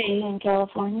 Carol G. in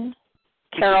California.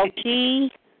 Carol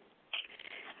G.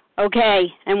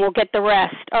 Okay, and we'll get the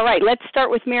rest. All right, let's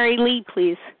start with Mary Lee,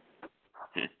 please.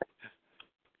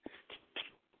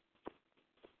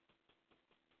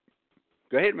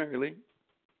 Go ahead, Mary Lee.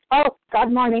 Oh,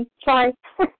 good morning. Sorry.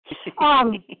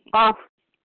 I'm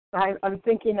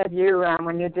thinking of you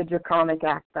when you did your comic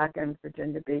act back in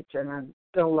Virginia Beach, and I'm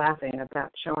still laughing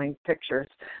about showing pictures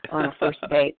on a first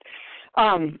date.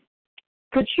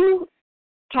 Could you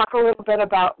talk a little bit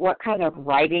about what kind of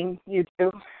writing you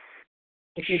do,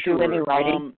 if you do any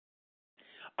writing?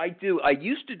 I do. I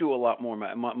used to do a lot more.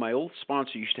 My old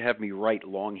sponsor used to have me write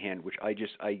longhand, which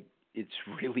it's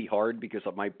really hard because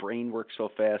my brain works so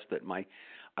fast that when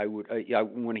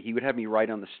he would have me write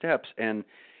on the steps, and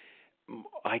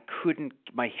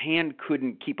my hand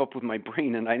couldn't keep up with my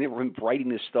brain, and I never was writing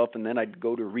this stuff, and then I'd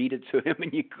go to read it to him,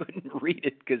 and you couldn't read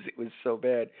it because it was so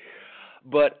bad.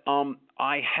 But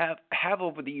I have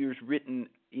over the years written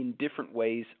in different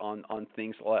ways on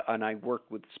things, and I work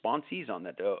with sponsees on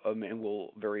that, and we'll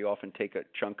very often take a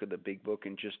chunk of the big book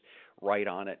and just write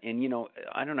on it. And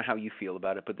I don't know how you feel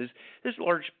about it, but there's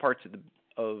large parts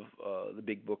of the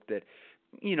big book that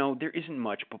there isn't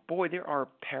much, but boy, there are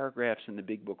paragraphs in the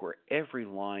big book where every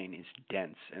line is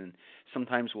dense, and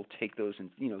sometimes we'll take those and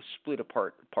split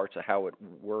apart parts of how it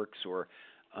works, or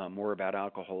more about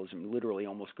alcoholism, literally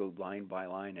almost go line by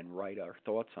line and write our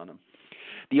thoughts on them.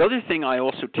 The other thing I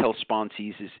also tell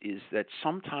sponsees is that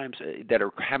sometimes that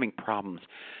are having problems,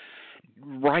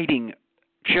 writing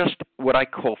just what I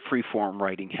call free-form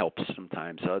writing helps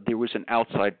sometimes. There was an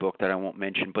outside book that I won't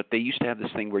mention, but they used to have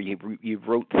this thing where you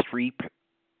wrote three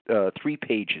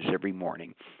pages every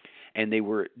morning, and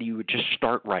you would just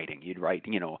start writing. You'd write,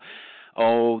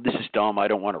 oh, this is dumb. I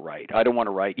don't want to write. I don't want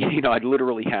to write. I'd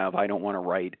literally have, I don't want to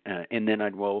write. And then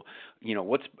I'd, well,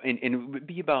 and it would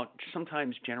be about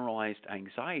sometimes generalized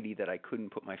anxiety that I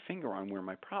couldn't put my finger on where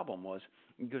my problem was,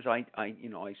 because I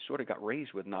sort of got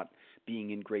raised with not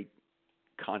being in great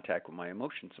contact with my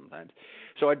emotions sometimes.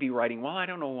 So I'd be writing, well, I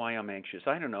don't know why I'm anxious.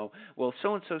 I don't know. Well,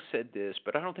 so-and-so said this,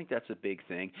 but I don't think that's a big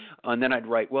thing. And then I'd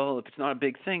write, well, if it's not a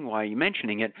big thing, why are you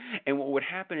mentioning it? And what would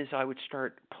happen is I would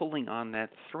start pulling on that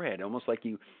thread, almost like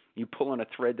you pull on a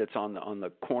thread that's on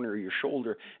the corner of your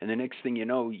shoulder, and the next thing you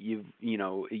know,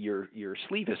 your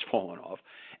sleeve has fallen off.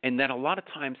 And that a lot of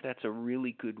times that's a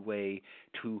really good way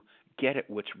to get at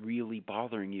what's really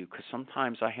bothering you, because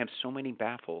sometimes I have so many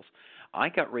baffles. I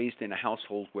got raised in a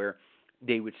household where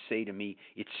they would say to me,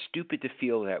 it's stupid to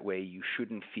feel that way, you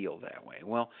shouldn't feel that way.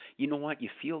 Well, you know what? You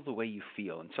feel the way you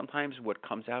feel, and sometimes what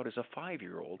comes out is a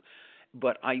 5-year-old.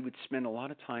 But I would spend a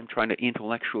lot of time trying to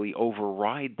intellectually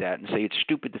override that and say it's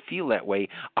stupid to feel that way.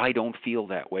 I don't feel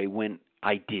that way, when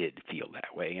I did feel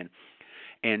that way.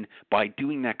 And by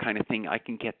doing that kind of thing, I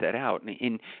can get that out.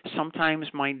 And sometimes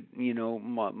my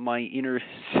inner,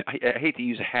 I hate to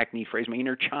use a hackneyed phrase, my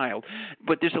inner child,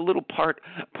 but there's a little part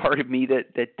of me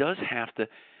that does have to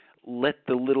let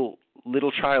the little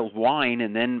child whine,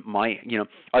 and then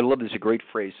I love, there's a great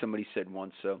phrase somebody said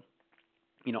once.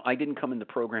 I didn't come in the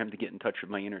program to get in touch with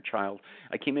my inner child.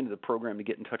 I came into the program to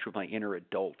get in touch with my inner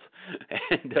adult.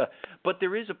 But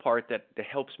there is a part that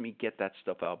helps me get that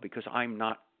stuff out, because I'm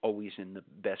not always in the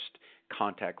best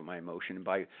contact with my emotion. And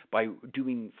by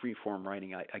doing free-form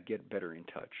writing, I get better in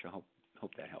touch. I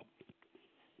hope that helped.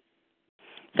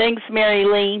 Thanks, Mary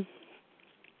Lee.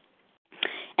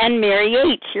 And Mary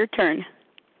H., your turn.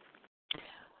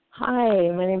 Hi,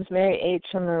 my name is Mary H.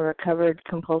 I'm a recovered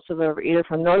compulsive overeater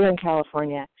from Northern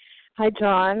California. Hi,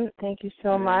 John. Thank you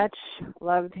so much.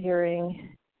 Loved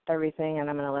hearing everything, and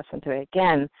I'm going to listen to it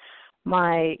again.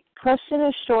 My question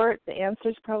is short. The answer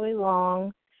is probably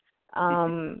long.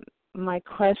 My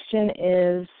question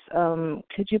is,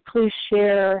 could you please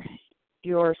share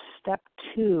your step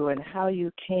 2 and how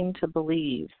you came to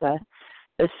believe the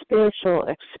spiritual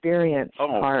experience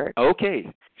part?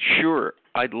 Okay, sure.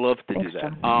 I'd love to do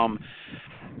that.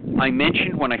 I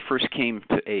mentioned when I first came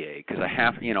to AA, because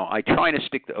I try to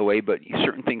stick to OA, but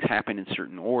certain things happen in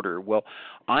certain order. Well,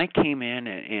 I came in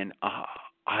and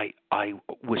I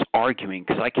was arguing,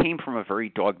 because I came from a very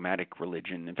dogmatic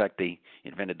religion. In fact, they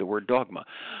invented the word dogma.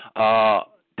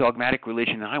 Dogmatic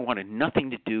religion, and I wanted nothing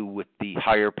to do with the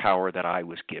higher power that I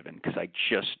was given, because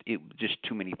just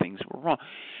too many things were wrong.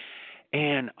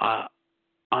 And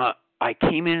I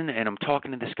came in, and I'm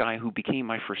talking to this guy who became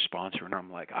my first sponsor, and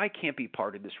I'm like, I can't be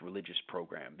part of this religious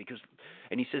program,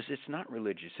 and he says, it's not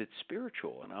religious, it's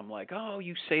spiritual. And I'm like, oh,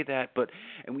 you say that,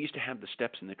 and we used to have the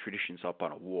steps and the traditions up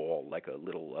on a wall, like a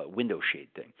little window shade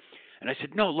thing. And I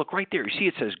said, no, look right there. You see,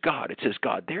 it says God. It says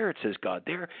God there. It says God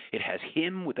there. It has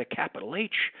Him with a capital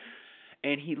H.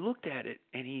 And he looked at it,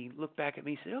 and he looked back at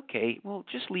me and said, okay, well,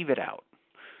 just leave it out.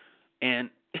 And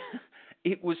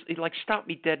it like stopped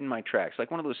me dead in my tracks, like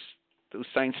one of those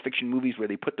science fiction movies where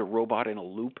they put the robot in a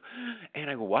loop. And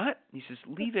I go, what? And he says,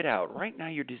 leave it out. Right now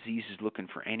your disease is looking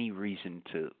for any reason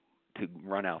to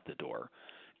run out the door,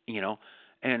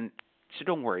 and so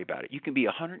don't worry about it. You can be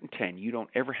 110. You don't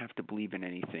ever have to believe in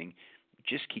anything.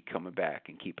 Just keep coming back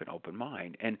and keep an open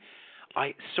mind. And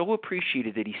I so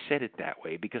appreciated that he said it that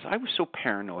way, because I was so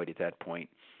paranoid at that point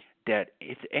that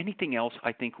if anything else,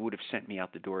 I think would have sent me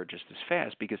out the door just as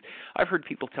fast, because I've heard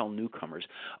people tell newcomers,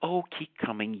 oh, keep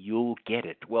coming, you'll get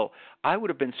it. Well, I would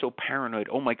have been so paranoid,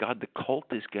 oh, my God, the cult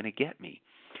is going to get me.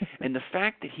 And the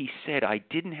fact that he said I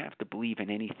didn't have to believe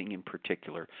in anything in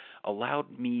particular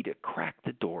allowed me to crack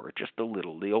the door just a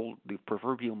little, the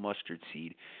proverbial mustard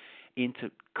seed, into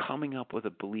coming up with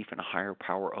a belief in a higher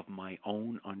power of my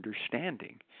own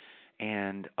understanding.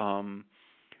 And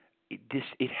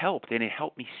it helped, and it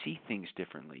helped me see things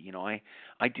differently.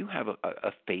 I do have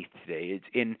a faith today.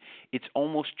 It's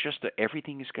almost just that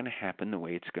everything is going to happen the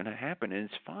way it's going to happen, and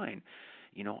it's fine.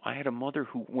 I had a mother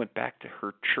who went back to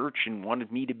her church and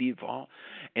wanted me to be involved,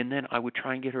 and then I would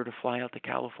try and get her to fly out to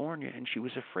California, and she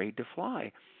was afraid to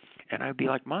fly. And I'd be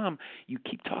like, Mom, you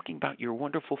keep talking about your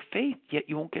wonderful faith, yet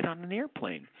you won't get on an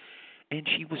airplane. And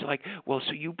she was like, well,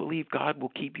 so you believe God will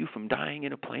keep you from dying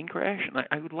in a plane crash? And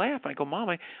I would laugh. I go, Mom,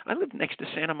 I live next to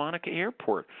Santa Monica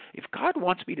Airport. If God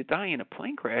wants me to die in a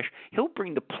plane crash, He'll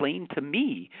bring the plane to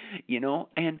me,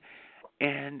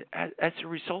 And as a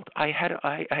result,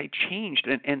 I changed,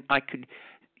 and I could,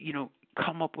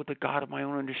 come up with a God of my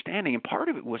own understanding. And part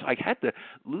of it was I had to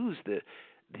lose the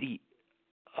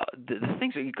the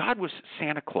things that God was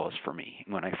Santa Claus for me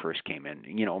when I first came in.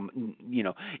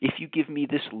 If you give me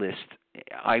this list,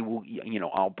 I will.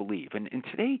 I'll believe. And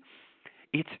today,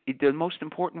 the most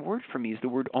important word for me is the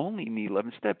word only in the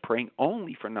 11th step, praying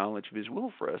only for knowledge of His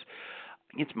will for us.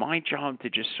 It's my job to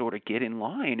just sort of get in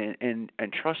line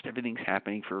and trust everything's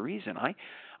happening for a reason.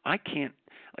 I can't,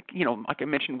 like I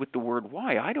mentioned with the word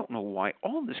why, I don't know why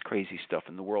all this crazy stuff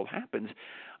in the world happens,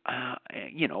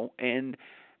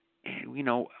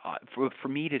 for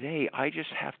me today, I just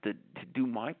have to do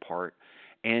my part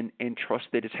and trust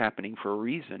that it's happening for a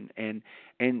reason. And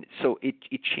so it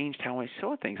changed how I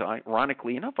saw things.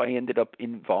 Ironically enough, I ended up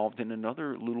involved in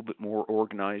another little bit more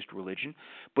organized religion,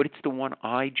 but it's the one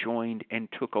I joined and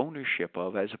took ownership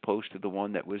of, as opposed to the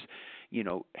one that was,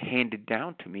 handed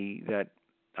down to me that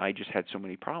I just had so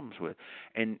many problems with.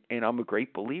 And I'm a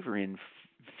great believer in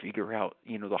figure out,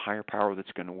 the higher power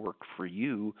that's going to work for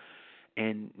you.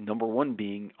 And number one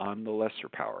being, I'm the lesser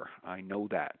power. I know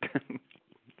that.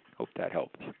 Hope that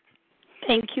helps.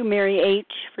 Thank you, Mary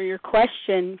H., for your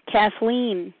question.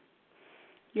 Kathleen,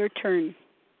 your turn.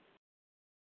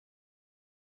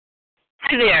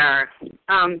 Hi there.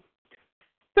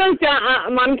 So,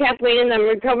 John, I'm Kathleen, and I'm a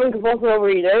recovering compulsive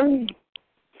overeater.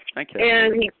 Hi,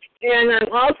 Kathleen. And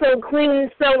I'm also clean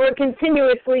and sober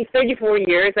continuously 34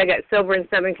 years. I got sober in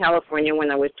Southern California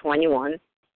when I was 21.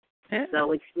 Yeah.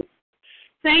 So it's just,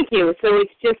 thank you. So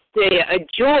it's just a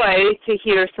joy to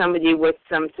hear somebody with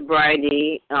some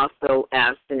sobriety also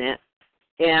abstinent.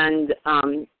 And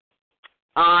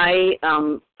I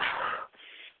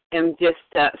am just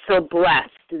so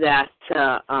blessed that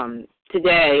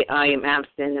today I am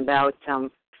abstinent. About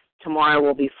tomorrow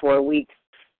will be 4 weeks.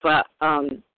 But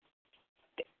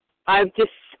I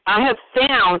have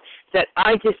found that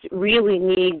I just really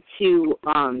need to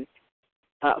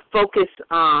focus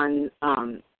on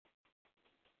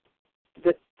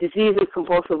the disease of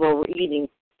compulsive overeating,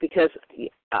 because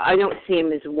I don't see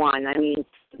them as one. I mean,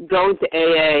 going to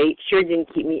AA sure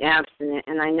didn't keep me abstinent,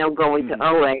 and I know going to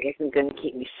OA isn't going to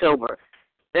keep me sober.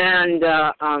 And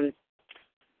I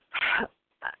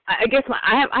guess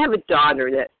I have a daughter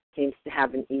that seems to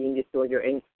have an eating disorder,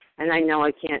 and I know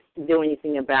I can't do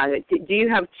anything about it. Do you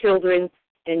have children,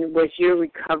 and was your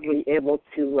recovery able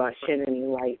to shed any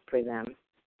light for them?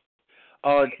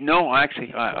 No,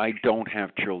 actually, I don't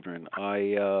have children.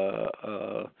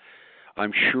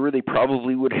 I'm sure they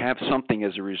probably would have something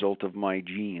as a result of my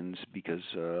genes, because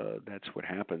that's what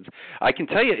happens. I can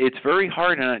tell you, it's very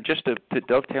hard, and just to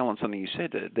dovetail on something you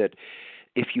said, that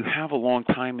if you have a long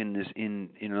time in this in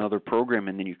another program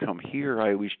and then you come here,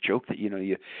 I always joke that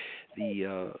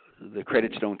the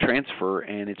credits don't transfer,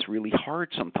 and it's really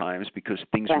hard sometimes because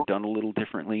things are done a little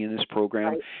differently in this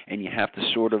program, and you have to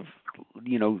sort of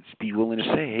be willing to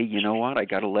say, hey, you know what, I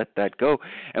got to let that go.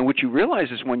 And what you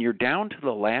realize is when you're down to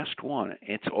the last one,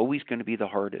 it's always going to be the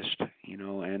hardest,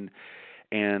 and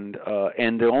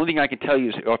the only thing I can tell you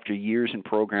is after years in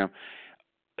program,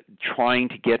 trying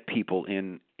to get people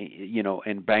in,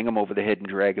 and bang them over the head and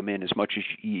drag them in as much as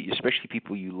especially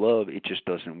people you love, it just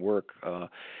doesn't work.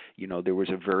 There was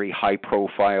a very high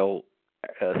profile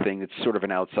thing that's sort of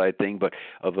an outside thing, but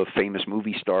of a famous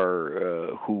movie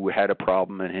star who had a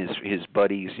problem, and his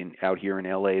buddies out here in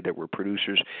LA that were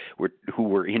producers who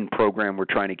were in program were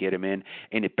trying to get him in,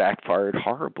 and it backfired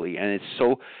horribly. And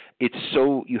it's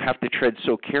so you have to tread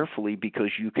so carefully, because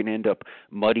you can end up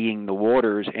muddying the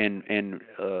waters, and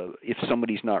if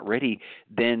somebody's not ready,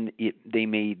 then they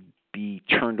may be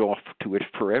turned off to it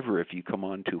forever if you come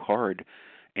on too hard.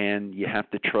 And you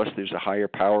have to trust there's a higher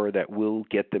power that will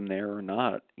get them there or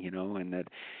not, and that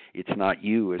it's not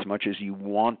you. As much as you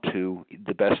want to,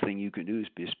 the best thing you can do is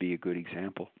just be a good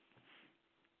example.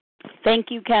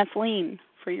 Thank you, Kathleen,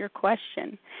 for your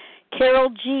question. Carol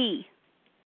G.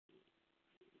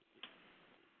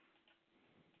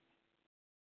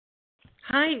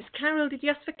 Hi, it's Carol. Did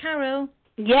you ask for Carol?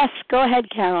 Yes, go ahead,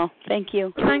 Carol. Thank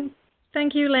you.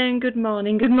 Thank you, Elaine. Good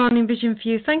morning. Good morning, Vision for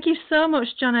You. Thank you so much,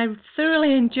 John. I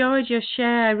thoroughly enjoyed your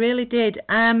share. I really did.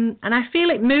 And I feel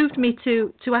it moved me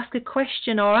to ask a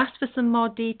question or ask for some more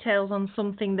details on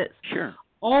something that's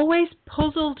always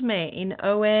puzzled me in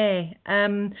OA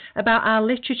about our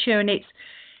literature, and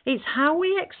it's how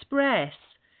we express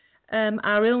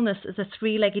our illness as a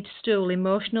three-legged stool: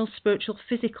 emotional, spiritual,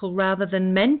 physical, rather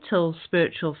than mental,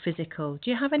 spiritual, physical.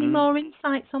 Do you have any more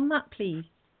insights on that, please?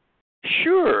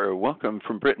 Sure. Welcome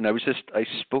from Britain. I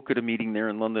spoke at a meeting there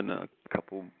in London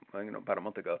about a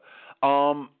month ago.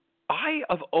 I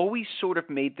have always sort of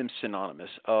made them synonymous.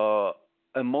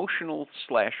 emotional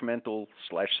slash mental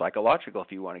slash psychological,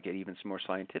 if you want to get even some more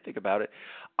scientific about it,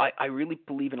 I really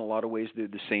believe in a lot of ways they're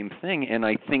the same thing, and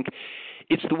I think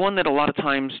it's the one that a lot of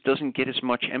times doesn't get as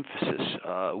much emphasis.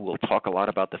 We'll talk a lot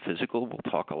about the physical,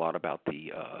 we'll talk a lot about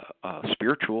the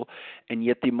spiritual, and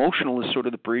yet the emotional is sort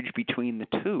of the bridge between the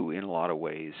two in a lot of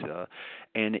ways.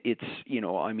 And it's,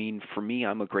 I mean, for me,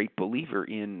 I'm a great believer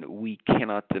in we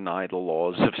cannot deny the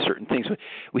laws of certain things.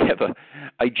 We have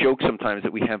I joke sometimes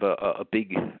that we have a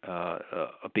big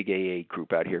AA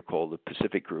group out here called the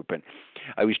Pacific Group, and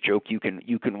I always joke you can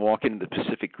walk into the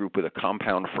Pacific Group with a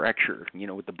compound fracture,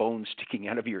 with the bones sticking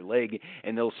out of your leg,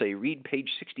 and they'll say read page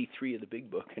 63 of the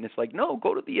big book, and it's like, no,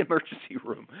 go to the emergency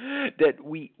room. That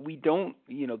we don't,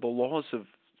 the laws of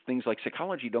things like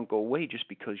psychology don't go away just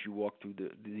because you walk through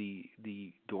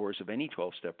the doors of any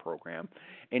 12-step program,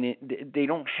 and they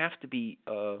don't have to be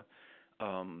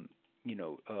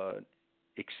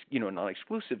not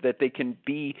exclusive, that they can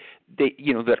be,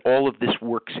 that all of this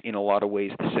works in a lot of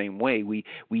ways the same way. We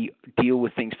deal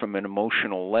with things from an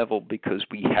emotional level because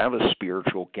we have a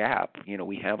spiritual gap.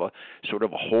 We have a sort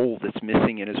of a hole that's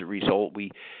missing, and as a result,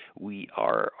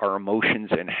 our emotions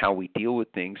and how we deal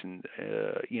with things, and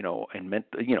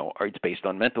it's based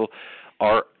on mental,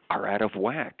 are out of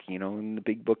whack. And the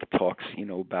big book talks,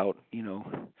 about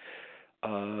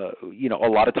a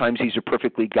lot of times these are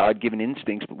perfectly God-given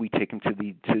instincts, but we take them to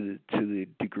the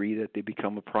degree that they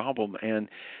become a problem. And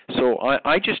so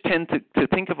I just tend to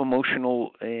think of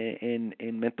emotional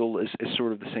and mental as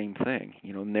sort of the same thing,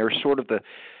 and they're sort of the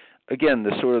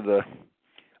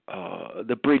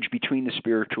bridge between the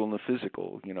spiritual and the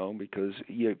physical, because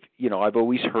I've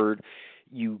always heard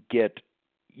you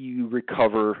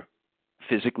recover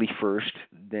physically first,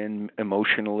 then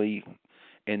emotionally,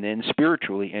 and then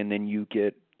spiritually, and then you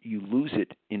lose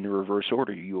it in the reverse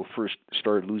order. You'll first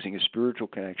start losing a spiritual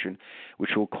connection,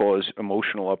 which will cause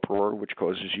emotional uproar, which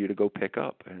causes you to go pick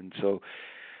up. And so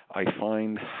I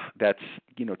find that's,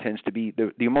 tends to be,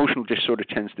 the emotional just sort of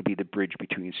tends to be the bridge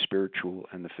between spiritual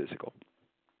and the physical.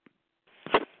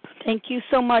 Thank you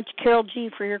so much, Carol G.,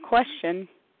 for your question.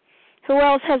 Who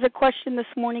else has a question this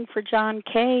morning for John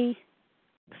K.?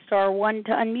 Star 1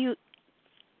 to unmute.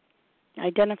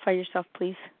 Identify yourself,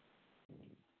 please.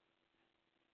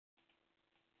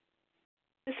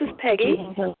 This is Peggy.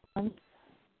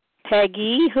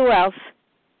 Peggy. Who else?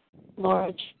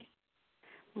 Laura G.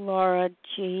 Laura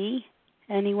G.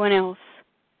 Anyone else?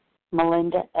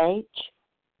 Melinda H.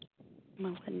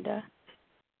 Melinda.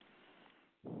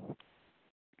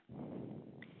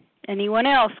 Anyone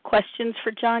else? Questions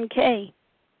for John K.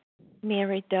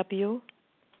 Mary W.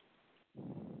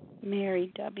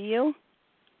 Mary W.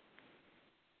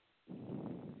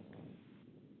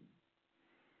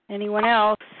 Anyone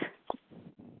else?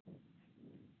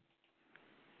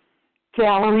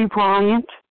 Valerie Bryant.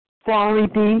 Valerie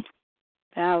B.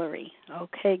 Valerie.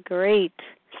 Okay, great.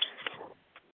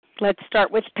 Let's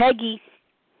start with Peggy.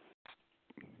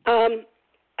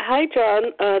 Hi,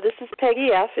 John. This is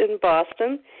Peggy F. in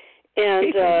Boston,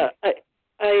 and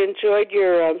I enjoyed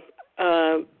your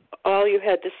all you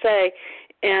had to say.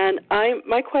 And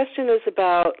my question is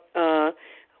about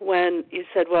when you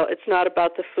said, well, it's not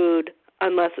about the food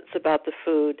unless it's about the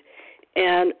food.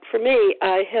 And for me,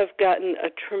 I have gotten a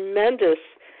tremendous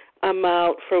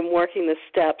amount from working the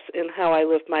steps in how I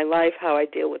live my life, how I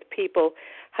deal with people,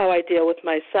 how I deal with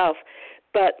myself.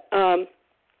 But I'm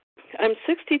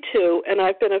 62, and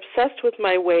I've been obsessed with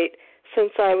my weight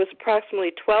since I was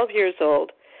approximately 12 years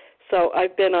old. So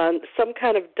I've been on some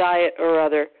kind of diet or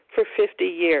other for 50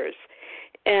 years.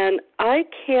 And I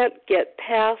can't get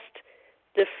past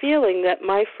the feeling that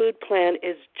my food plan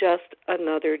is just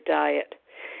another diet.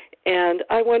 And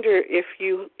I wonder if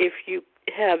you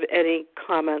have any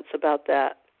comments about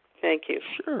that. Thank you.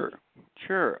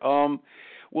 Sure.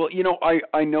 Well,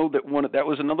 I know that that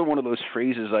was another one of those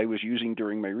phrases I was using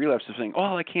during my relapse of saying,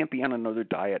 oh, I can't be on another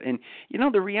diet. And,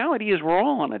 the reality is we're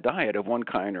all on a diet of one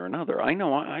kind or another. I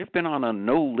know I've been on a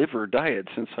no-liver diet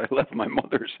since I left my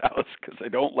mother's house because I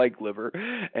don't like liver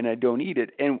and I don't eat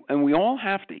it. And we all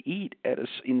have to eat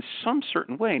in some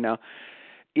certain way. Now,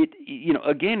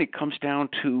 again, it comes down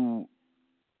to,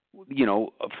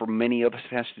 for many of us,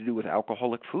 it has to do with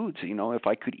alcoholic foods. If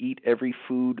I could eat every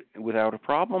food without a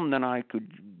problem, then I could,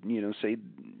 say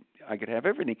I could have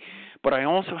everything. But I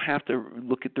also have to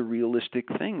look at the realistic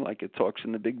thing, like it talks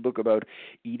in the big book about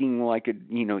eating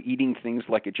eating things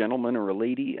like a gentleman or a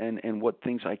lady, and what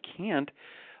things I can't.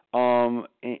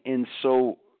 And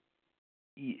so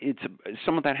it's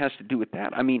some of that has to do with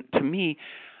that. I mean, to me,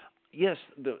 yes,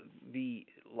 the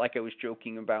like I was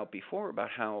joking about before about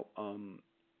how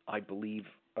I believe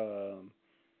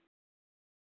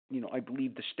I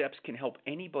believe the steps can help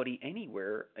anybody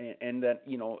anywhere, and that,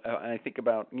 I think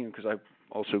about, because I've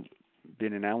also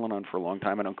been in Al-Anon for a long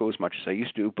time. I don't go as much as I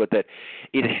used to, but that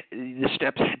the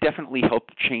steps definitely help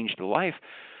change the life.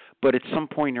 But at some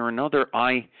point or another,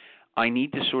 I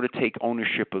need to sort of take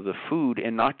ownership of the food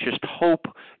and not just hope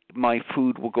my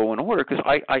food will go in order. Because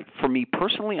for me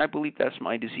personally, I believe that's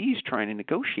my disease, trying to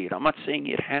negotiate. I'm not saying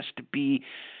it has to be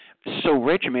so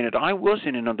regimented. I was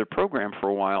in another program for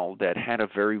a while that had a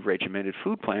very regimented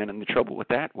food plan, and the trouble with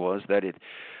that was that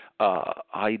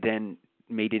I then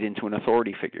made it into an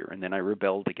authority figure, and then I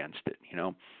rebelled against it.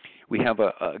 We have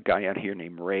a guy out here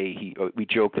named Ray. We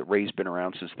joke that Ray's been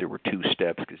around since there were 2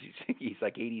 steps, because he's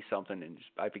like 80 something, and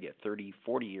I forget, 30,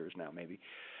 40 years now maybe.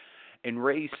 And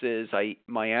Ray says,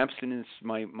 my abstinence,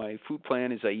 my food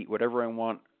plan is I eat whatever I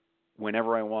want,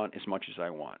 whenever I want, as much as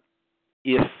I want,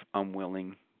 if I'm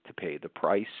willing to pay the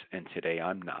price. And today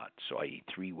I'm not, so I eat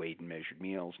 3 weighed and measured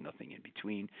meals, nothing in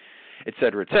between, et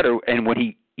cetera, et cetera. And what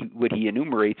he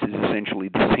enumerates is essentially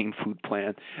the same food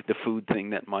plan, the food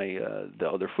thing that the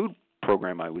other food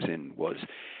program I was in was.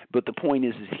 But the point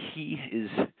is he is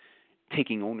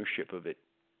taking ownership of it,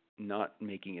 not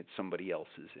making it somebody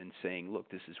else's, and saying, look,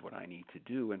 this is what I need to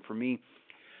do. And for me,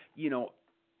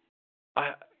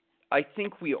 I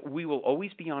think we will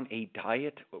always be on a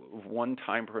diet of one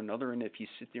time or another, and if you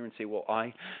sit there and say, well,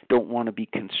 I don't want to be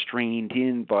constrained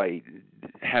in by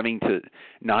having to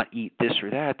not eat this or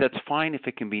that, that's fine if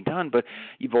it can be done, but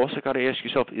you've also got to ask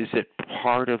yourself, is it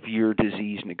part of your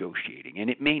disease negotiating? And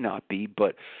it may not be,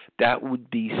 but that would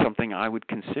be something I would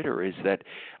consider, is that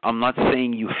I'm not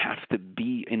saying you have to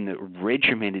be in the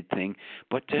regimented thing,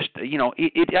 but just,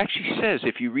 it actually says,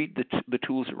 if you read the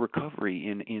Tools of Recovery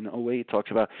in OA, it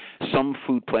talks about some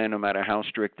food plan, no matter how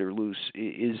strict or loose,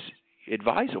 is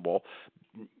advisable.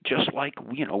 Just like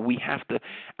we have to,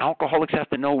 alcoholics have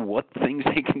to know what things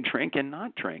they can drink and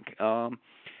not drink.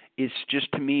 It's just,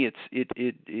 to me,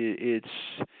 it's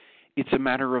a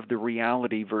matter of the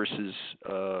reality versus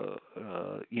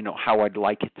how I'd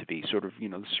like it to be. Sort of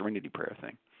the Serenity Prayer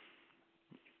thing.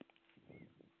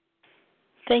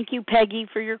 Thank you, Peggy,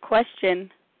 for your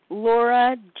question.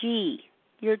 Laura G.,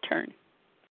 your turn.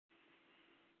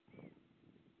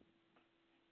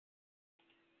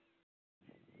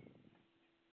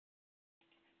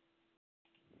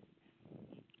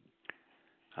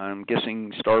 I'm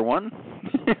guessing star 1.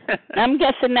 I'm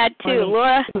guessing that too,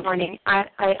 Laura. Good morning. I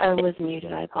was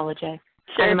muted. I apologize.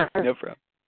 Sure. No problem.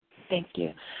 Thank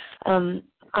you.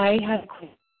 I had a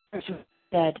question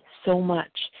that said so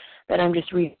much that I'm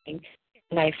just reading,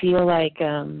 and I feel like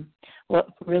what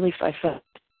really I felt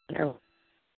in her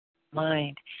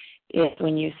mind is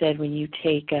when you said when you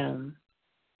take or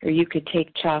you could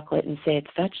take chocolate and say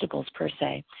it's vegetables per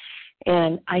se.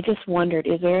 And I just wondered,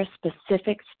 is there a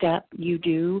specific step you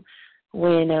do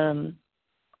when,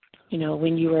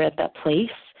 when you were at that place,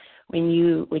 when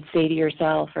you would say to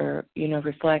yourself or,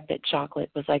 reflect that chocolate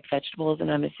was like vegetables?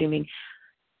 And I'm assuming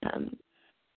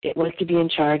it was to be in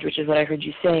charge, which is what I heard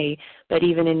you say. But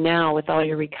even in now, with all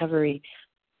your recovery,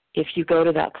 if you go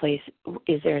to that place,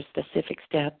 is there a specific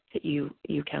step that you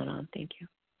count on? Thank you.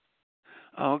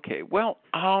 Okay. Well,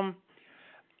 I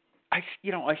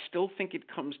still think it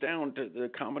comes down to the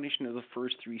combination of the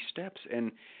first 3 steps,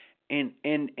 and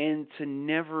to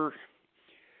never.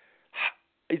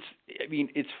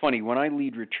 It's funny when I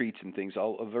lead retreats and things.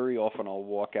 Very often I'll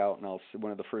walk out and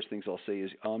one of the first things I'll say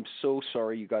is, "I'm so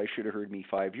sorry, you guys should have heard me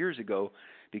 5 years ago,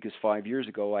 because 5 years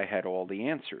ago I had all the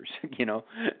answers,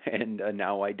 and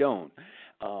now I don't."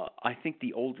 I think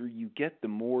the older you get, the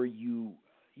more you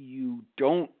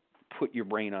don't put your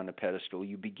brain on a pedestal.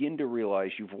 You begin to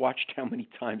realize, you've watched how many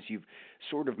times you've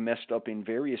sort of messed up in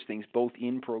various things, both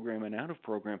in program and out of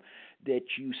program, that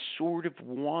you sort of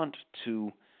want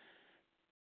to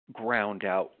ground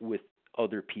out with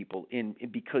other people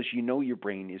because your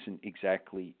brain isn't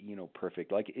exactly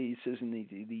perfect. Like it says in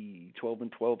the 12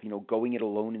 and 12, going it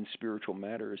alone in spiritual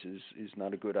matters is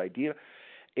not a good idea.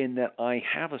 In that I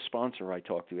have a sponsor I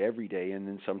talk to every day, and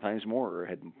then sometimes more. I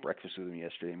had breakfast with him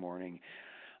yesterday morning.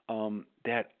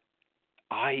 That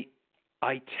I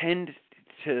tend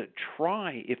to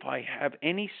try, if I have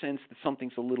any sense that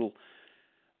something's a little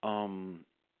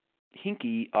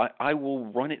hinky, I will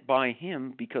run it by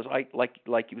him, because I like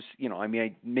it was, I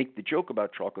make the joke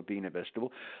about chocolate being a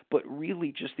vegetable, but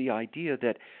really just the idea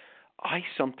that I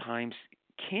sometimes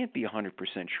can't be 100%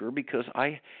 sure, because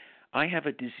I have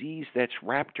a disease that's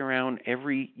wrapped around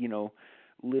every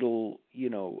little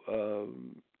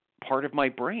part of my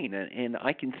brain, and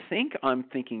I can think I'm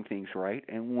thinking things right,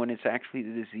 and when it's actually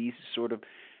the disease is sort of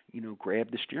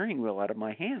grab the steering wheel out of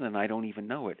my hand and I don't even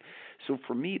know it. So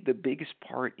for me, the biggest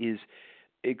part is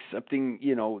accepting,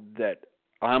 that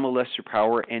I'm a lesser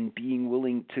power and being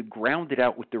willing to ground it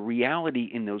out with the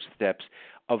reality in those steps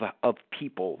of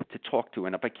people to talk to.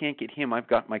 And if I can't get him, I've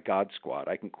got my God squad.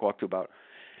 I can talk to about,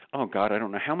 oh God, I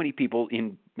don't know how many people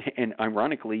and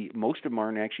ironically, most of them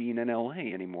aren't actually in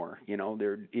LA anymore.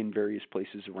 They're in various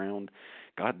places around,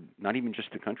 God, not even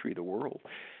just the country, the world.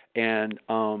 And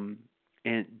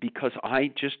because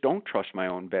I just don't trust my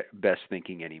own best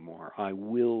thinking anymore.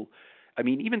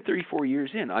 Even 34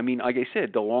 years in, like I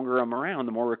said, the longer I'm around,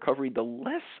 the more recovery, the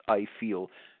less I feel,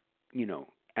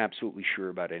 absolutely sure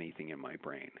about anything in my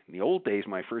brain. In the old days,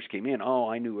 when I first came in,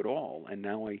 I knew it all, and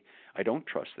now I don't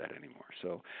trust that anymore.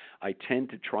 So I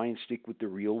tend to try and stick with the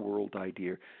real world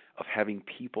idea of having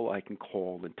people I can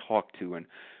call and talk to and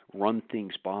run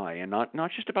things by, and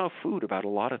not just about food, about a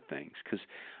lot of things, because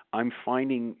I'm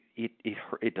finding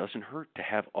it doesn't hurt to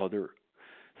have other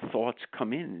thoughts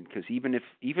come in, because even if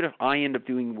I end up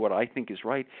doing what I think is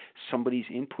right, somebody's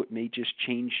input may just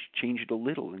change it a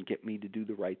little and get me to do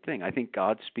the right thing. I think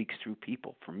God speaks through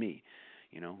people for me,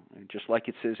 and just like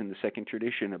it says in the second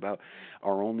tradition about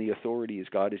our only authority is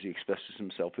God as he expresses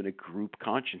himself in a group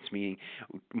conscience, meaning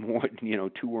more, 2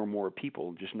 or more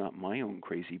people, just not my own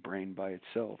crazy brain by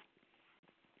itself.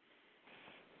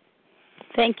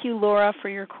 Thank you, Laura, for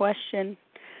your question.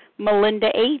 Melinda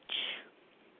H.,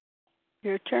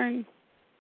 your turn.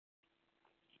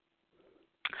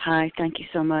 Hi, thank you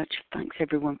so much. Thanks,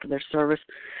 everyone, for their service.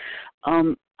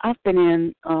 I've been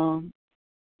in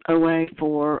OA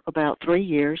for about 3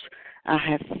 years. I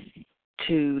have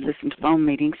to listen to phone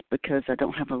meetings because I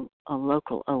don't have a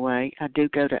local OA. I do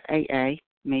go to AA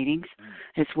meetings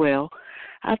as well.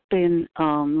 I've been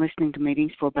listening to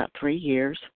meetings for about 3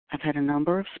 years. I've had a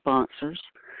number of sponsors.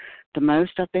 The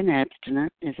most I've been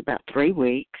abstinent is about 3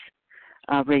 weeks.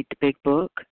 I read the big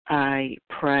book, I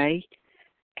pray,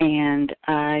 and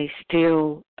I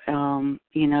still, am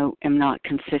not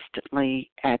consistently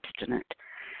abstinent.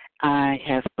 I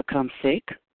have become sick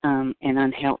and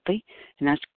unhealthy, and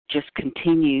I just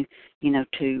continue,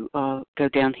 to go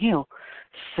downhill.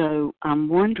 So I'm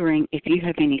wondering if you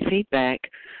have any feedback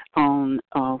on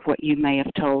what you may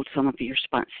have told some of your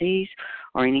sponsees,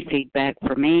 or any feedback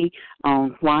for me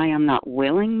on why I'm not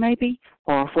willing, maybe,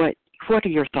 or what are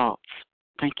your thoughts?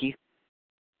 Thank you.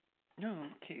 No,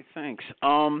 okay, thanks.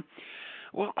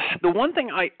 Well, the one thing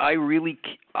I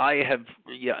have,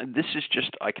 this is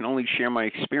just, I can only share my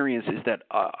experience, is that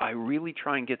I really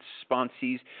try and get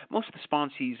sponsees. Most of the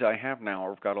sponsees I have now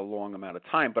have got a long amount of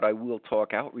time, but I will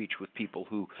talk outreach with people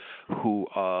who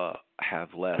have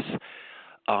less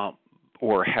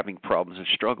or having problems and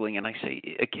struggling. And I say,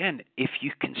 again, if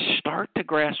you can start to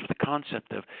grasp the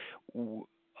concept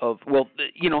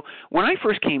when I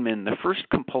first came in, the first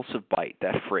compulsive bite,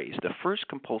 that phrase, the first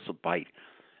compulsive bite,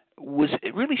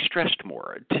 it really stressed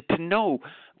more to know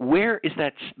where is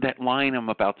that line I'm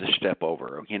about to step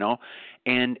over,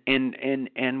 and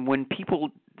when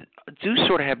people do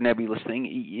sort of have nebulous thing,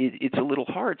 it's a little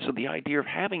hard. So the idea of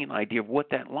having an idea of what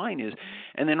that line is,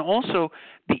 and then also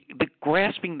the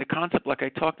grasping the concept, like I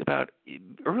talked about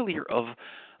earlier,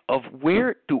 of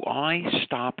where do I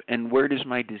stop and where does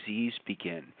my disease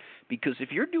begin? Because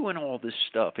if you're doing all this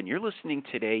stuff and you're listening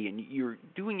today and you're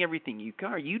doing everything you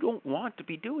can, you don't want to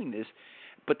be doing this.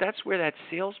 But that's where that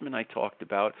salesman I talked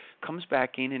about comes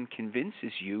back in and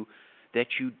convinces you that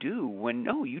you do, when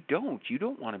no, you don't. You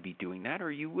don't want to be doing that,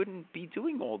 or you wouldn't be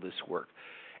doing all this work.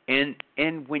 And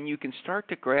when you can start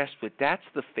to grasp that that's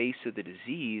the face of the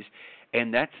disease,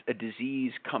 and that's a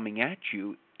disease coming at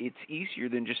you, it's easier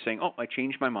than just saying, I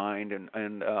changed my mind,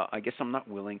 and I guess I'm not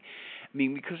willing.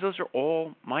 Because those are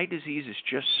all, my disease is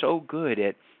just so good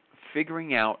at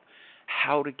figuring out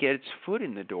how to get its foot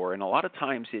in the door. And a lot of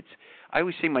times I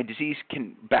always say my disease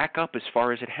can back up as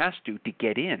far as it has to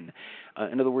get in.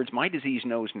 In other words, my disease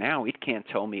knows now it can't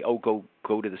tell me, go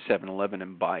to the 7-Eleven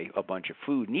and buy a bunch of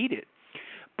food, need it.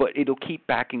 But it'll keep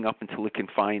backing up until it can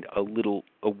find a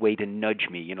way to nudge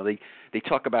me. They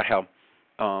talk about how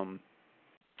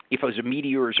if as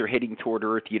meteors are heading toward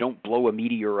Earth, you don't blow a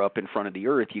meteor up in front of the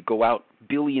Earth. You go out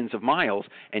billions of miles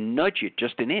and nudge it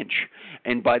just an inch.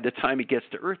 And by the time it gets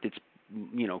to Earth, it's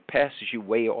passes you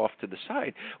way off to the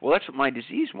side. Well, that's what my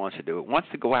disease wants to do. It wants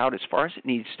to go out as far as it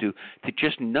needs to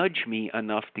just nudge me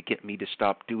enough to get me to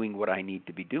stop doing what I need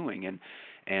to be doing.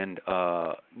 And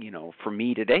for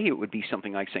me today, it would be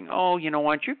something like saying, you know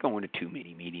what, you're going to too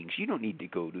many meetings. You don't need to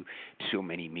go to so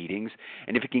many meetings.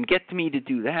 And if it can get me to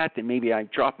do that, then maybe I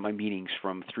drop my meetings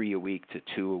from 3 a week to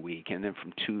 2 a week, and then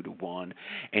from 2 to 1,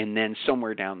 and then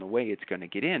somewhere down the way it's going to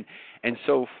get in. And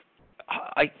so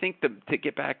I think to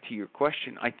get back to your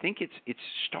question, I think it's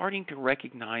starting to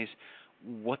recognize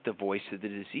what the voice of the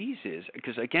disease is,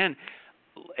 because again,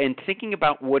 and thinking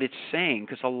about what it's saying,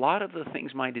 because a lot of the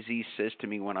things my disease says to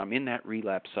me when I'm in that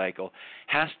relapse cycle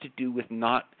has to do with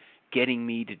not getting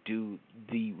me to do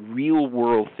the real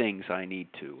world things I need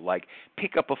to, like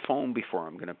pick up a phone before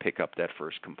I'm going to pick up that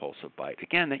first compulsive bite.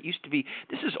 Again, that used to be,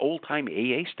 this is old time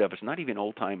AA stuff. It's not even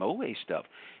old time OA stuff.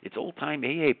 It's old time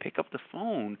AA. Pick up the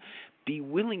phone, be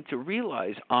willing to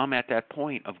realize I'm at that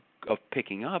point of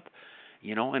picking up.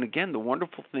 And again, the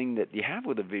wonderful thing that you have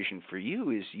with a Vision for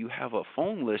You is you have a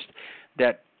phone list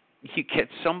that you get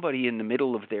somebody in the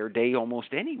middle of their day almost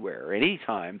anywhere, at any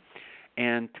time,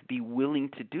 and to be willing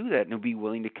to do that and to be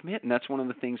willing to commit. And that's one of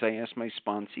the things I ask my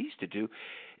sponsees to do.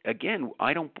 Again,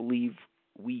 I don't believe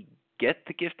we get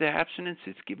the gift of abstinence.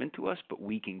 It's given to us, but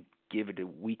we can give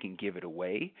it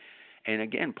away. And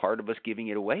again, part of us giving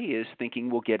it away is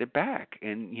thinking we'll get it back.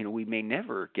 And, we may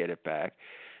never get it back.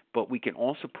 But we can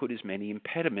also put as many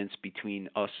impediments between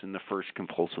us and the first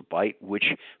compulsive bite, which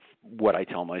what I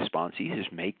tell my sponsees is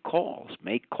make calls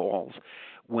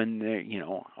when they're,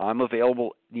 I'm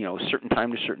available, certain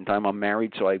time to certain time. I'm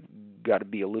married, so I've got to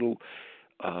be a little,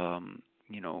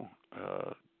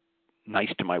 nice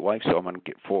to my wife, so I'm going to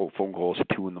get phone calls at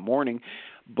 2 a.m.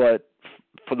 But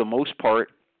for the most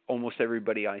part, almost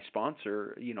everybody I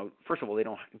sponsor, first of all,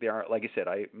 they are, like I said,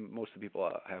 most of the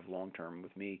people have long-term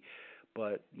with me.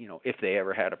 But, if they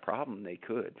ever had a problem, they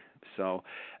could. So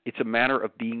it's a matter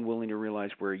of being willing to realize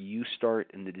where you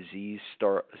start and the disease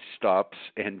stops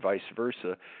and vice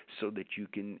versa, so that you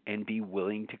can, and be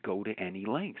willing to go to any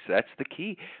lengths. That's the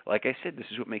key. Like I said, this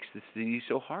is what makes this disease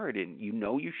so hard. And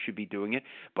you should be doing it,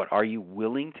 but are you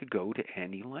willing to go to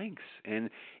any lengths? And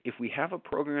if we have a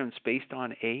program that's based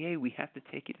on AA, we have to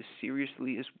take it as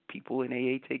seriously as people in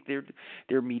AA take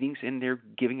their meetings and they're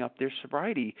giving up their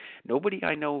sobriety. Nobody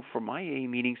I know from my AA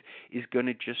meetings is going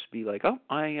to just be like, oh,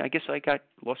 I guess I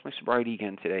lost my sobriety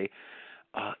again today.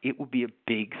 It would be a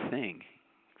big thing.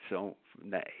 So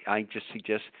I just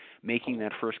suggest making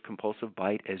that first compulsive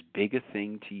bite as big a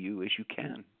thing to you as you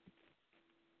can.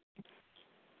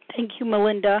 Thank you,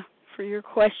 Melinda, for your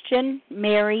question.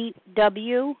 Mary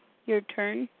W., your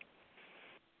turn.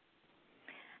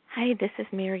 Hi, this is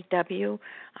Mary W.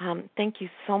 Thank you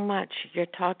so much. Your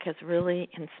talk has really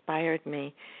inspired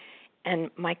me.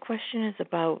 And my question is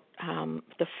about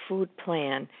the food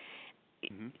plan.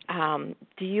 Mm-hmm.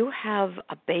 Do you have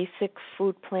a basic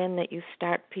food plan that you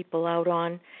start people out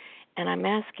on? And I'm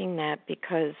asking that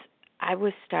because I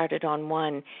was started on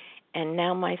one, and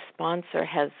now my sponsor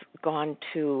has gone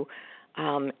to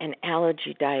an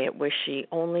allergy diet where she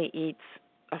only eats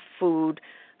a food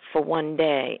for one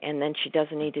day, and then she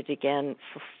doesn't eat it again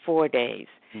for 4 days.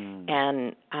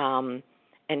 And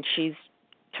she's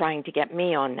trying to get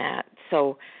me on that.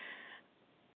 So,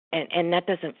 and that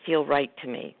doesn't feel right to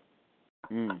me.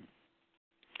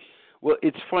 Well,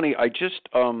 it's funny. I just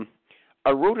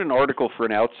I wrote an article for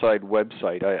an outside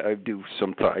website. I do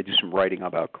some writing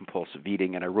about compulsive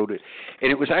eating, and I wrote it,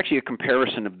 and it was actually a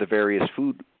comparison of the various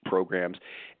food programs.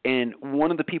 And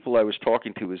one of the people I was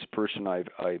talking to is a person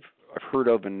I've heard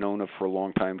of and known of for a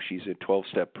long time. She's a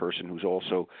 12-step person who's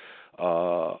also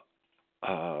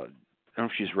I don't know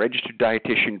if she's a registered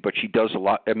dietitian, but she does a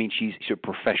lot. I mean, she's a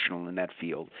professional in that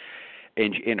field.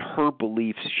 And in her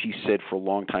beliefs, she said for a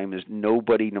long time, is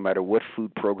nobody, no matter what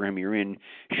food program you're in,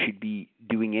 should be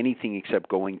doing anything except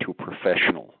going to a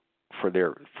professional for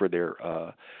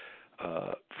that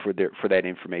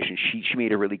information. She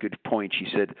made a really good point. She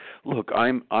said, "Look,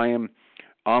 I'm a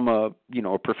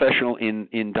professional in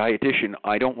dietitian.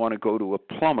 I don't want to go to a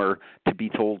plumber to be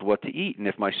told what to eat. And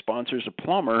if my sponsor's a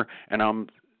plumber and I'm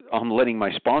letting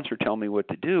my sponsor tell me what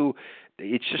to do,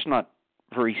 it's just not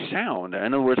very sound."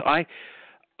 In other words,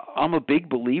 I'm a big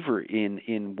believer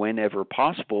in whenever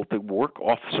possible to work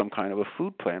off some kind of a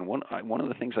food plan. One of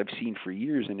the things I've seen for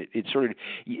years, and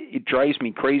it drives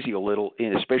me crazy a little,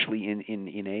 especially in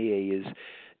AA,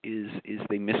 is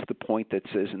they miss the point that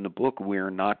says in the book, we're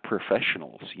not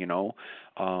professionals.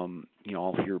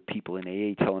 I'll hear people in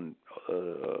AA telling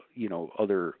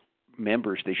other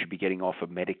members they should be getting off of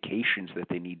medications that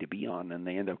they need to be on, and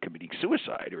they end up committing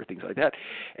suicide or things like that.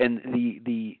 And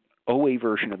the OA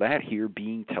version of that here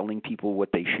being telling people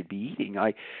what they should be eating.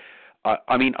 I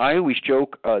always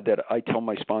joke that I tell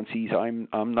my sponsees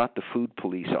I'm not the food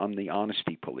police, I'm the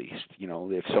honesty police.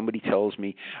 If somebody tells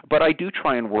me, but I do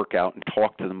try and work out and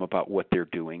talk to them about what they're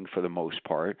doing for the most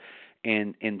part,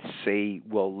 and say,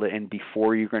 well, and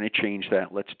before you're going to change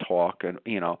that, let's talk, and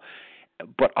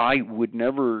but I would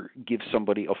never give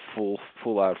somebody a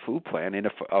full out food plan. And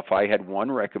if I had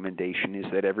one recommendation, is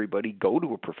that everybody go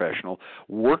to a professional,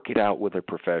 work it out with a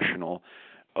professional,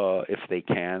 if they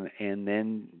can, and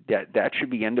then that should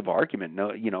be end of argument.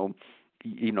 No,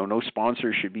 no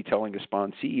sponsor should be telling a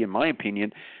sponsee, in my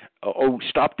opinion,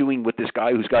 stop doing what this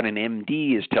guy who's got an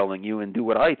MD is telling you and do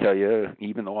what I tell you,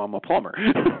 even though I'm a plumber.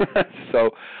 So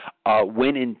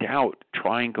when in doubt,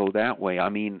 try and go that way. I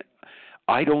mean,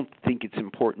 I don't think it's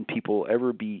important people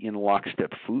ever be in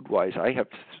lockstep food-wise. I have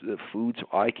foods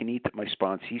I can eat that my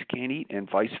sponsees can't eat, and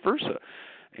vice versa.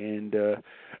 And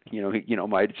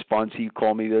my sponsee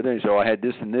called me the other day. So I had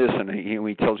this and this, and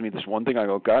he tells me this one thing. I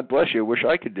go, God bless you. I wish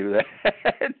I could do that,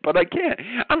 but I can't.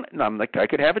 I'm like, I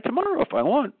could have it tomorrow if I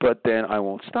want, but then I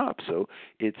won't stop. So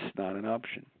it's not an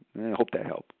option. And I hope that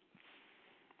helped.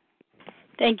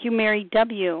 Thank you, Mary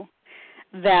W.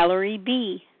 Valerie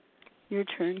B., your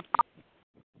turn.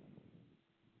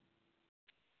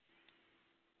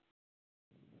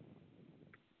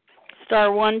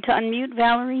 Star 1 to unmute,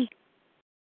 Valerie.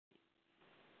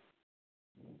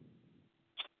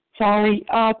 Sorry.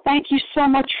 Thank you so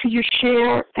much for your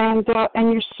share and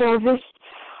your service.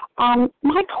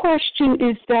 My question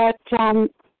is that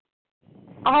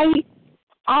I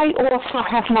also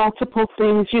have multiple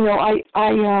things.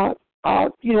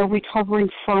 Recovering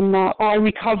from, or I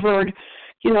recovered,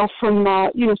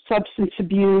 from substance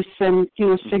abuse and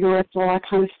cigarettes, all that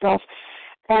kind of stuff.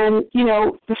 And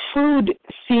the food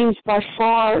seems by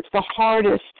far the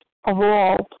hardest of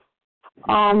all.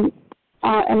 And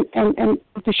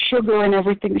the sugar and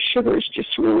everything. The sugar is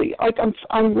just really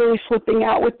I'm really flipping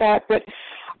out with that. But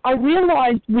I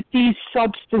realized with these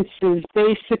substances,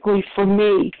 basically for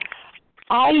me,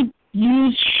 I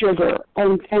use sugar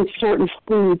and certain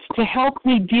foods to help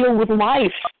me deal with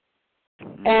life.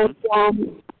 And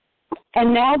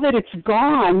now that it's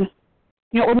gone,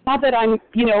 or now that I'm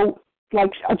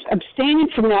abstaining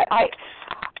from that,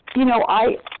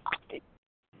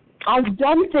 I've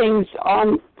done things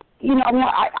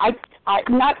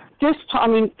not this time. I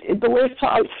mean, the last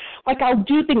time, I'll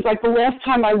do things like the last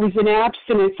time I was in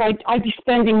abstinence, I'd be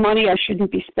spending money I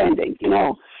shouldn't be spending,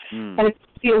 and it'd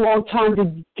be a long time to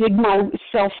dig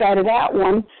myself out of that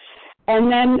one.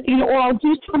 And then, or I'll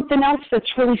do something else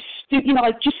that's really stupid,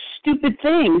 just stupid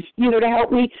things, to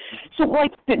help me. So,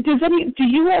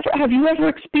 have you ever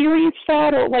experienced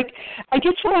that? Or, I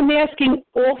guess what I'm asking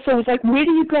also is, where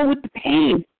do you go with the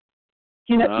pain?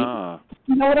 You know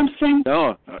what I'm saying?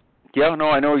 No. Yeah, no,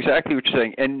 I know exactly what you're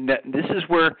saying. And this is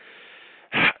where,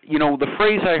 the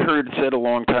phrase I heard said a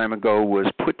long time ago was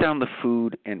put down the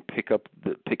food and pick up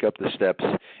the steps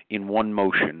in one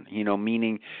motion,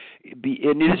 meaning,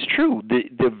 and it is true,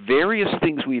 the various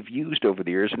things we've used over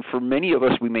the years, and for many of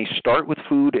us, we may start with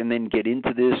food and then get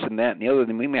into this and that and the other,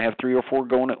 then we may have 3 or 4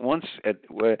 going at once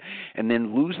and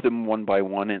then lose them one by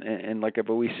one. And like I've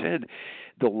always said,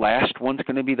 the last one's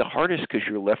going to be the hardest because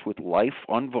you're left with life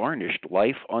unvarnished,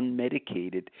 life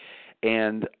unmedicated,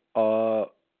 and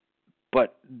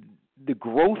but the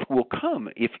growth will come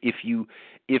if you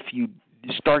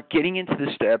start getting into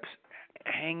the steps,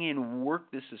 hang in,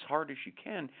 work this as hard as you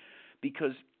can,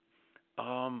 because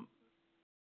I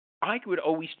would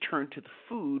always turn to the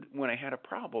food when I had a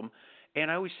problem,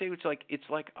 and I always say it's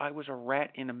like I was a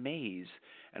rat in a maze,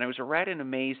 and I was a rat in a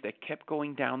maze that kept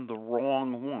going down the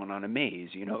wrong one on a maze.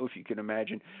 If you can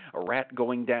imagine a rat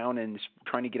going down and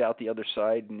trying to get out the other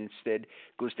side, and instead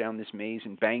goes down this maze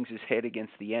and bangs his head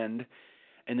against the end,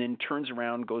 and then turns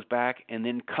around, goes back, and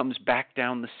then comes back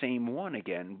down the same one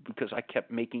again, because I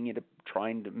kept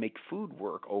trying to make food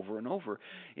work over and over,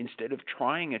 instead of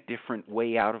trying a different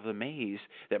way out of the maze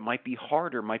that might be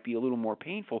harder, might be a little more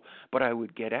painful, but I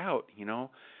would get out.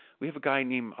 We have a guy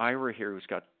named Ira here who's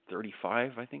got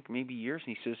 35, I think, maybe years,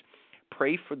 and he says,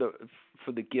 pray for the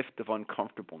gift of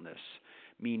uncomfortableness,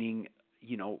 meaning,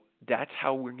 that's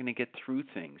how we're going to get through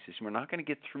things. Is we're not going to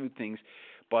get through things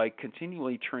by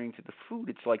continually turning to the food.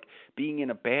 It's like being in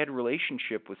a bad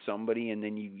relationship with somebody, and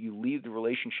then you leave the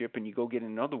relationship and you go get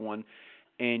another one,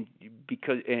 and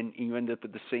you end up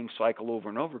with the same cycle over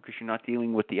and over because you're not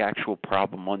dealing with the actual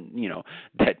problem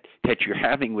that you're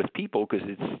having with people, because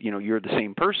it's you're the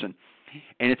same person.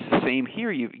 And it's the same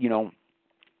here. You've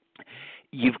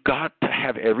got to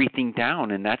have everything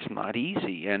down, and that's not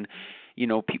easy. And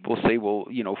people say, well,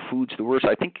 food's the worst.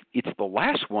 I think it's the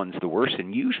last one's the worst,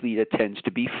 and usually it tends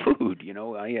to be food.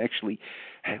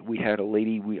 We had a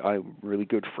lady I'm really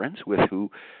good friends with who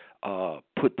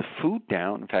put the food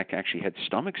down. In fact, actually had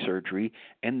stomach surgery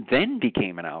and then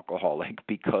became an alcoholic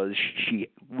because she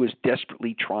was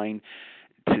desperately trying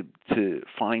to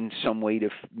find some way to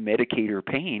medicate her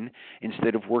pain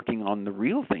instead of working on the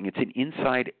real thing. It's an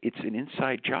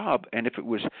inside job, and if it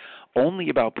was only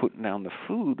about putting down the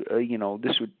food,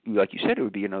 this would, like you said, it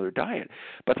would be another diet.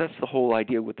 But that's the whole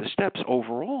idea with the steps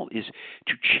overall, is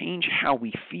to change how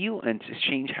we feel and to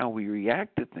change how we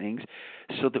react to things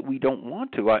so that we don't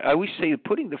want to. I always say that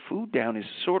putting the food down is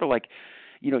sort of like,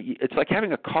 it's like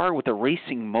having a car with a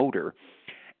racing motor.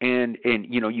 And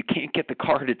you can't get the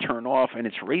car to turn off, and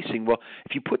it's racing. Well,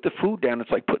 if you put the food down,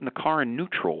 it's like putting the car in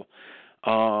neutral.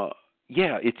 The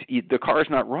car's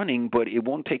not running, but it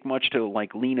won't take much to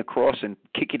like lean across and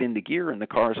kick it into gear, and the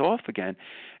car's off again.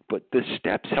 But the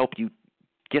steps help you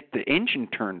get the engine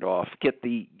turned off, get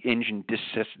the engine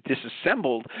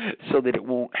disassembled, so that it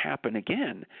won't happen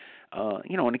again.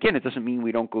 And again, it doesn't mean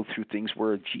we don't go through things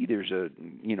where, there's a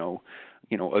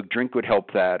drink would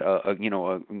help that, a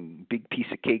big piece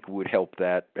of cake would help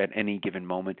that at any given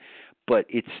moment, but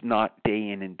it's not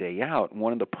day in and day out.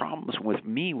 One of the problems with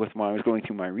me, when I was going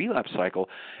through my relapse cycle,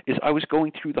 is I was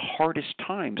going through the hardest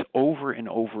times over and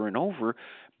over and over,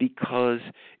 because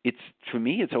for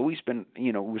me, it's always been,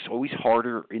 it was always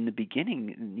harder in the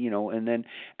beginning, and then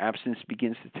abstinence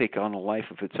begins to take on a life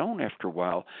of its own after a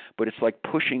while. But it's like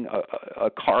pushing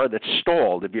a car that's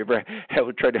stalled. Have you ever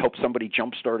tried to help somebody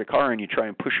jumpstart a car, and you try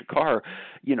and push a car?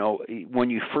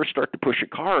 When you first start to push a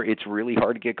car, it's really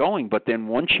hard to get going. But then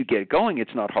once you get going,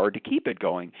 it's not hard to keep it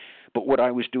going. But what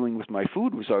I was doing with my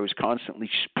food was I was constantly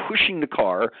pushing the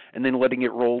car and then letting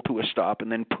it roll to a stop, and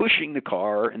then pushing the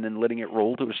car and then letting it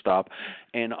roll to a stop.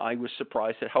 And I was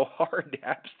surprised at how hard the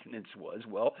abstinence was.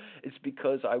 Well, it's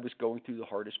because I was going through the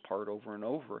hardest part over and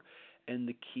over. And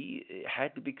the key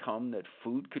had to become that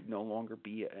food could no longer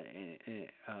be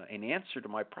an answer to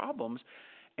my problems.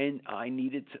 And I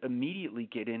needed to immediately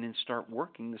get in and start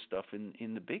working the stuff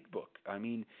in the big book. I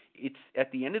mean, it's at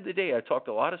the end of the day, I talked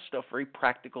a lot of stuff very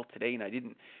practical today, and I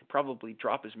didn't probably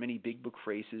drop as many big book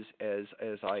phrases as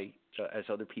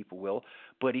other people will.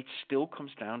 But it still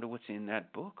comes down to what's in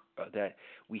that book, that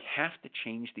we have to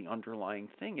change the underlying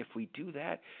thing. If we do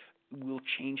that, we'll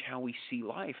change how we see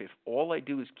life. If all I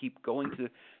do is keep going to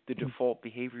the default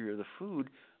behavior of the food,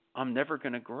 I'm never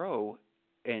going to grow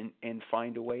and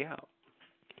find a way out.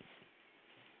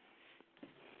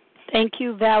 Thank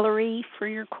you, Valerie, for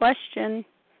your question.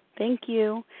 Thank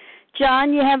you.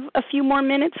 John, you have a few more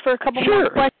minutes for a couple more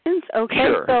questions? Okay,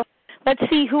 sure. So let's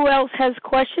see who else has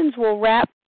questions. We'll wrap.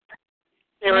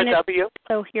 Sarah W.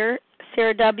 So here,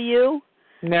 Sarah W.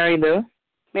 Mary Lou.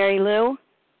 Mary Lou.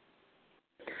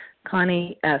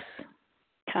 Connie S.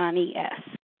 Connie S.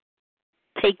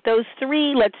 Take those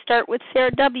three. Let's start with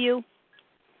Sarah W.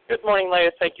 Good morning,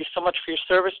 Leah. Thank you so much for your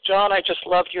service. John, I just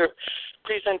loved your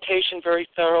presentation, very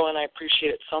thorough, and I appreciate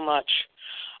it so much.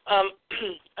 I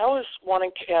was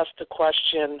wanting to ask the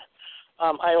question.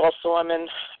 I also am in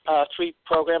 3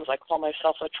 programs. I call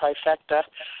myself a trifecta.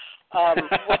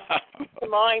 What comes to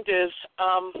mind is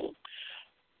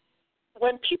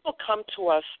when people come to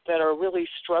us that are really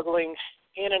struggling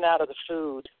in and out of the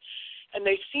food, and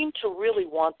they seem to really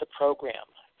want the program,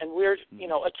 and we're,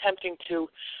 attempting to,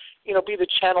 be the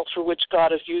channel through which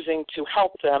God is using to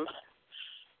help them.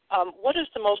 What is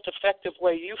the most effective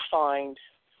way you find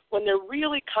when they're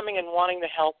really coming and wanting the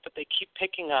help but they keep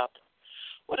picking up?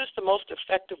 What is the most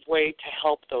effective way to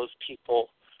help those people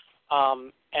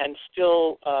and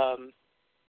still,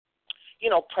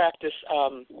 practice,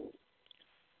 love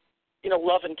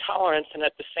and tolerance, and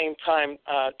at the same time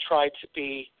try to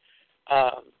be,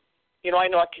 I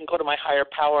know I can go to my higher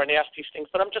power and ask these things,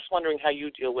 but I'm just wondering how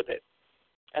you deal with it.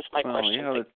 That's my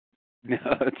question.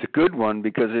 It's a good one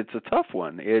because it's a tough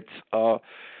one. It's, I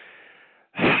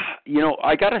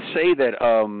got to say that,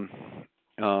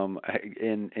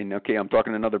 okay, I'm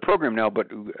talking another program now, but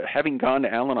having gone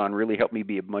to Al-Anon really helped me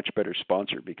be a much better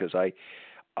sponsor, because I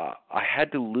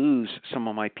had to lose some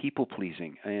of my people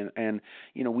pleasing, and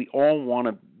we all want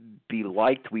to be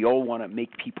liked, we all want to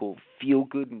make people feel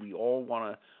good, and we all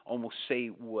want to almost say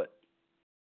what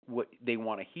they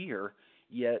want to hear,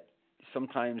 yet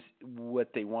sometimes what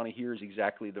they want to hear is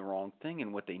exactly the wrong thing,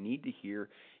 and what they need to hear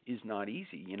is not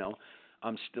easy.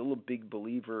 I'm still a big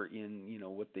believer in,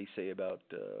 what they say about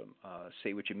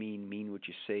say what you mean what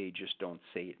you say, just don't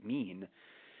say it mean.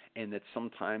 And that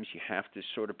sometimes you have to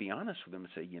sort of be honest with them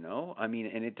and say,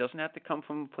 and it doesn't have to come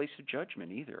from a place of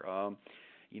judgment either.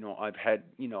 I've had,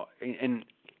 and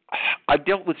I've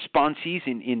dealt with sponsees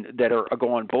in that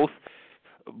go on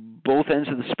both ends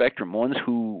of the spectrum, ones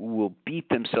who will beat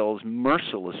themselves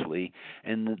mercilessly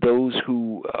and those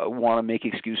who want to make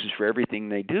excuses for everything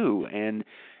they do. And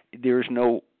there's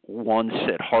no one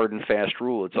set hard and fast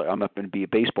rule. It's like, I'm not going to be a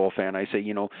baseball fan. I say,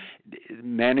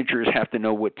 managers have to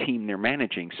know what team they're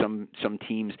managing. Some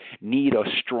teams need a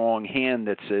strong hand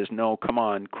that says, no, come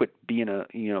on, quit being a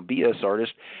BS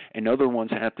artist, and other ones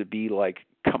have to be like,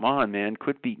 come on, man,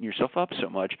 quit beating yourself up so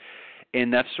much.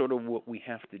 And that's sort of what we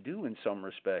have to do in some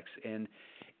respects. And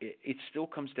it still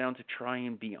comes down to try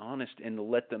and be honest and to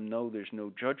let them know there's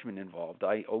no judgment involved.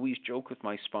 I always joke with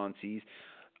my sponsees,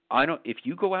 if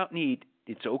you go out and eat,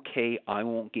 it's okay, I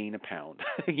won't gain a pound,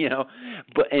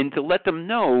 and to let them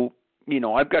know,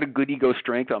 I've got a good ego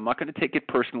strength. I'm not going to take it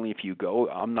personally if you go.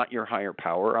 I'm not your higher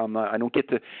power. I don't get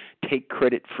to take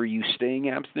credit for you staying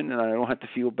abstinent, and I don't have to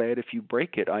feel bad if you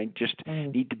break it. I just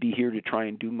need to be here to try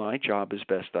and do my job as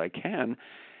best I can,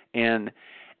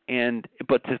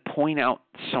 but to point out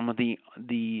some of the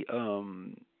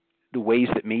ways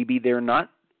that maybe they're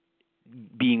not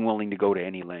being willing to go to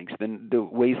any lengths, then the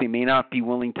ways they may not be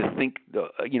willing to think,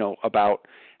 about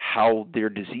how their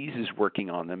disease is working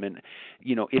on them. And,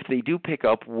 if they do pick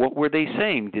up, what were they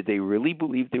saying? Did they really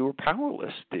believe they were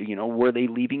powerless? Were they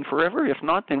leaving forever? If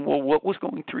not, then, what was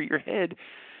going through your head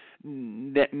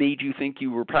that made you think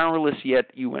you were powerless,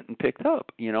 yet you went and picked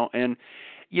up, And,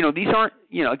 these aren't,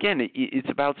 again, it's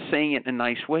about saying it in a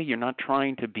nice way. You're not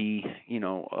trying to be,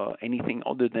 anything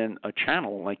other than a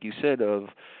channel, like you said, of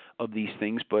these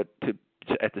things, but to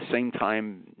at the same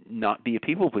time not be a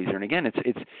people pleaser. And again,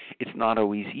 it's not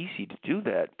always easy to do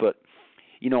that. But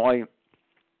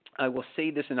I will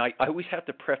say this, and I always have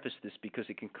to preface this because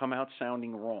it can come out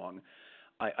sounding wrong.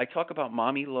 I talk about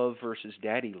mommy love versus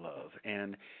daddy love,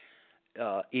 and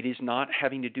it is not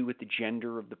having to do with the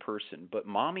gender of the person, but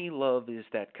mommy love is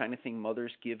that kind of thing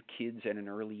mothers give kids at an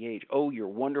early age. Oh, you're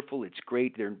wonderful, it's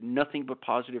great, they're nothing but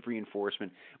positive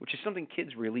reinforcement, which is something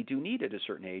kids really do need at a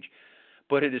certain age.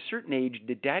 But at a certain age,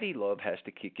 the daddy love has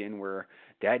to kick in where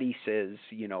daddy says,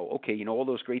 okay, all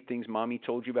those great things mommy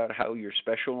told you about how you're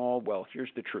special and all, well, here's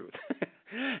the truth.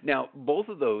 Now, both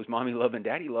of those, mommy love and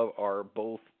daddy love, are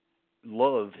both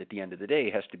love at the end of the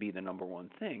day, has to be the number one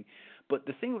thing. But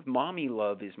the thing with mommy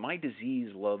love is my disease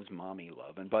loves mommy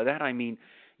love. And by that I mean,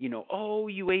 oh,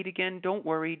 you ate again, don't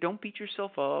worry, don't beat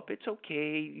yourself up, it's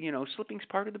okay, slipping's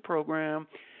part of the program.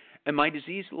 And my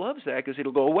disease loves that because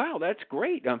it'll go, wow, that's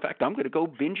great. In fact, I'm going to go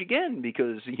binge again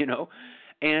because,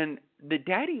 and the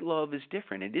daddy love is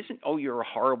different. It isn't, oh, you're a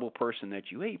horrible person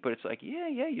that you ate, but it's like, yeah,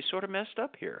 you sort of messed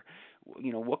up here.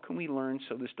 What can we learn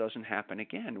so this doesn't happen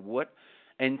again?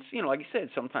 And, like I said,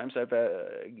 sometimes I've,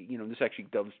 this actually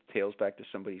dovetails back to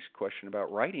somebody's question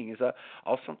about writing, is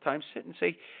I'll sometimes sit and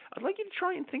say, I'd like you to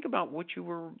try and think about what you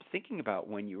were thinking about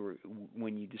when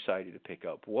you decided to pick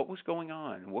up. What was going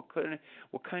on? What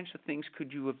kinds of things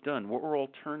could you have done? What were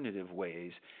alternative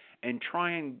ways? And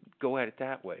try and go at it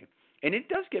that way. And it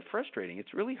does get frustrating.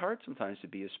 It's really hard sometimes to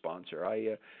be a sponsor.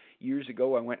 Years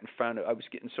ago, I went and found, I was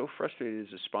getting so frustrated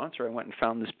as a sponsor, I went and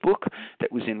found this book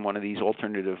that was in one of these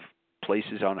alternative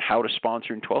places on how to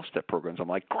sponsor in 12-step programs. I'm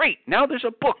like, great, now there's a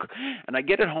book. And I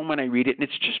get it home and I read it, and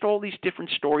it's just all these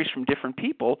different stories from different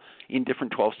people in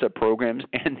different 12-step programs,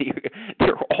 and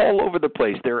they're all over the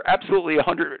place. They're absolutely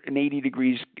 180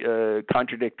 degrees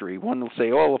contradictory. One will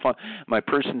say, oh, if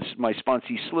my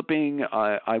sponsee's slipping,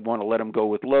 I want to let him go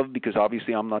with love because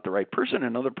obviously I'm not the right person.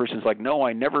 Another person's like, no,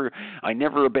 I never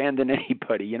abandon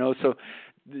anybody, So,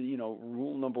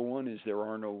 rule number one is there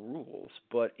are no rules,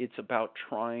 but it's about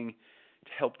trying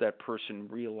to help that person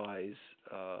realize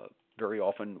very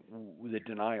often the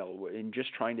denial and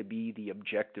just trying to be the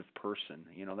objective person.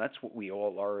 That's what we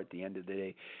all are at the end of the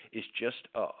day, is just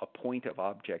a point of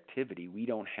objectivity. We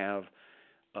don't have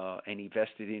any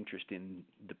vested interest in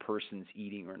the person's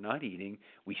eating or not eating.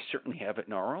 We certainly have it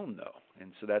in our own, though.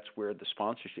 And so that's where the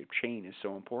sponsorship chain is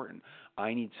so important.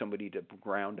 I need somebody to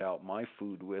ground out my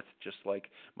food with, just like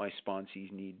my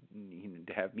sponsees need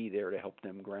to have me there to help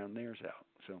them ground theirs out.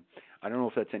 So I don't know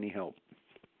if that's any help.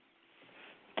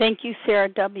 Thank you, Sarah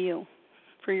W.,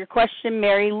 for your question.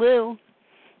 Mary Lou,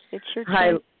 it's your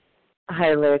turn.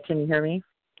 Hi, Lou. Can you hear me?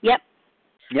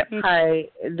 Yep. Hi,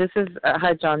 this is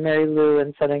John, Mary Lou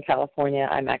in Southern California.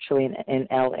 I'm actually in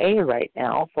LA right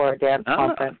now for a dance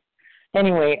conference.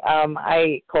 Anyway,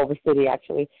 Culver City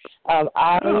actually.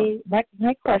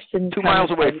 My question 2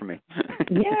 miles away from me.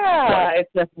 Yeah,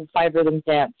 it's just a 5 rhythm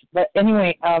dance. But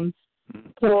anyway,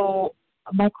 so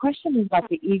my question is about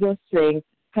the ego strength.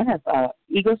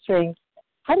 Ego strength.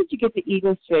 How did you get the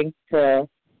ego strength to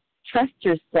trust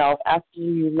yourself after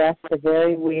you left the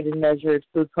very weighed and measured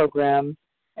food program?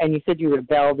 And you said you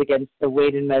rebelled against the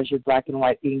weighed and measured black and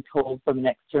white being told from an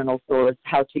external source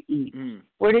how to eat.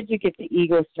 Where did you get the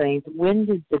ego strength? When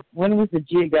was the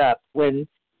jig up when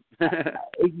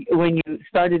when you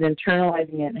started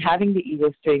internalizing it and having the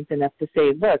ego strength enough to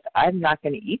say, look, I'm not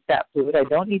going to eat that food. I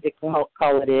don't need to call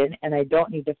it in, and I don't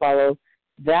need to follow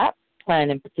that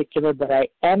plan in particular, but I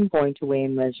am going to weigh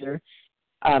and measure.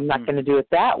 I'm not going to do it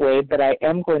that way, but I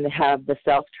am going to have the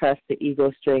self-trust, the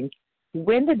ego strength.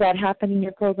 When did that happen in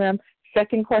your program?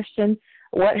 Second question,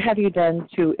 what have you done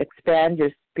to expand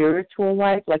your spiritual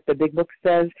life, like the big book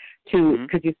says,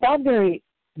 because you sound very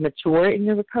mature in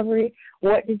your recovery.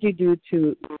 What did you do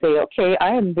to say, okay, I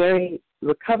am very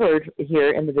recovered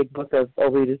here in the big book of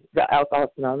Overeaters, the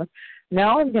Alcoholics Anonymous.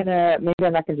 Now maybe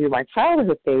I'm not going to do my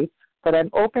childhood faith, but I'm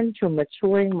open to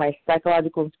maturing my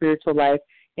psychological and spiritual life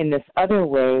in this other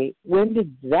way. When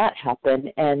did that happen,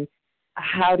 and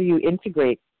how do you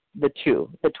integrate the two,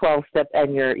 the 12-step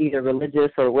and your either religious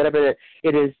or whatever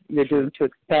it is you're doing to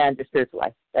expand your spiritual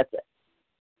life? That's it.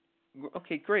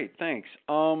 Okay, great, thanks.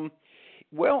 The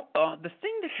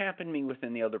thing that happened to me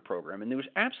within the other program, and there was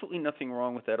absolutely nothing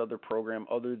wrong with that other program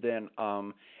other than,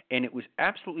 and it was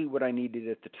absolutely what I needed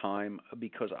at the time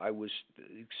because I was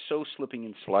so slipping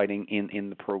and sliding in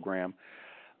the program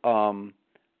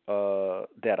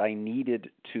that I needed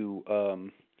to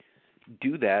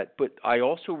do that. But I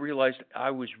also realized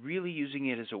I was really using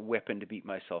it as a weapon to beat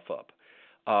myself up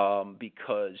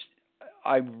because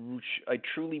I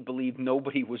truly believe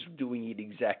nobody was doing it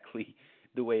exactly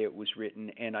the way it was written,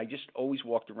 and I just always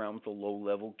walked around with a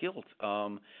low-level guilt.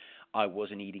 I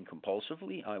wasn't eating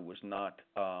compulsively. I was not.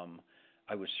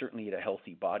 I was certainly at a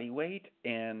healthy body weight,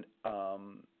 and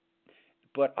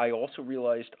but I also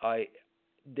realized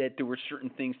that there were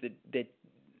certain things that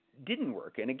didn't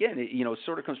work. And again, it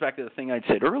sort of comes back to the thing I'd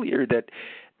said earlier that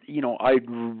I'd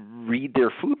read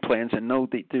their food plans and know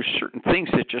that there's certain things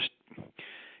that just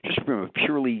from a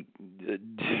purely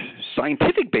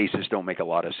scientific basis don't make a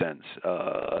lot of sense.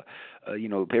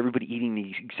 Everybody eating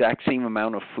the exact same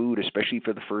amount of food, especially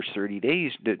for the first 30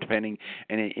 days, depending,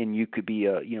 and you could be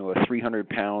a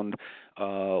 300-pound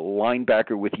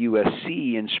linebacker with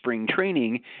USC in spring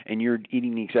training, and you're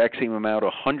eating the exact same amount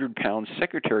a 100-pound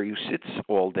secretary who sits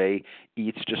all day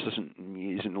eats, just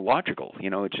isn't logical.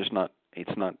 It's just not.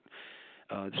 It's not.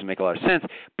 Doesn't make a lot of sense.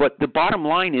 But the bottom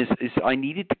line is I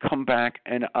needed to come back,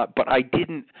 and but I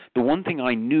didn't. The one thing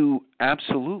I knew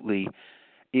absolutely,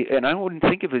 and I wouldn't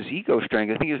think of it as ego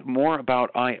strength. I think it's more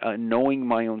about knowing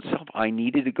my own self. I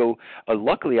needed to go.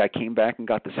 Luckily, I came back and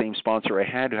got the same sponsor I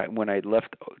had when I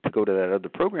left to go to that other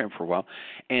program for a while,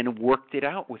 and worked it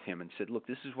out with him and said, "Look,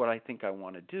 this is what I think I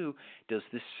want to do. Does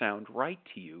this sound right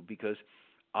to you?" Because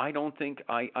I don't think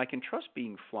I can trust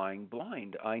being flying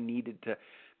blind. I needed to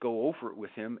go over it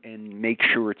with him and make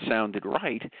sure it sounded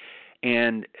right.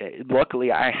 And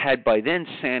luckily, I had by then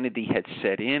sanity had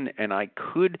set in, and I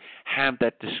could have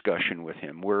that discussion with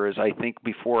him. Whereas I think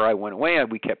before I went away,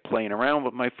 we kept playing around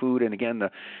with my food, and again, the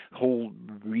whole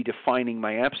redefining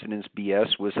my abstinence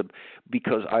BS was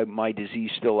because my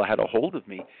disease still had a hold of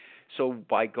me. So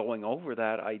by going over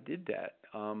that, I did that.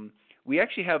 We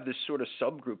actually have this sort of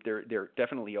subgroup. They're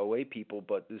definitely OA people,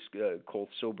 but this called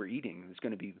sober eating.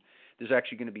 There's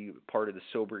actually going to be part of the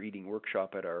sober eating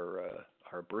workshop at our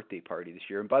birthday party this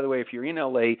year. And by the way, if you're in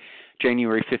LA,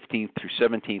 January 15th through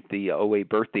 17th, the OA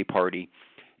birthday party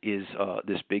is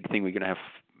this big thing. We're going to have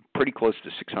pretty close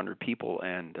to 600 people,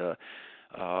 and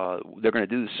they're going to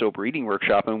do the sober eating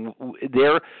workshop. And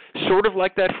they're sort of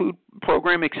like that food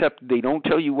program, except they don't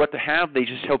tell you what to have. They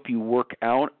just help you work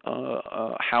out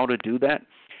how to do that.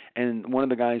 And one of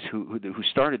the guys who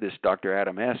started this, Dr.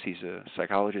 Adam S., he's a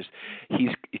psychologist,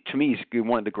 to me, he's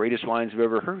one of the greatest lines I've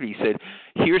ever heard. He said,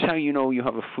 here's how you know you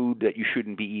have a food that you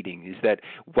shouldn't be eating, is that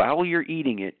while you're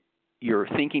eating it, you're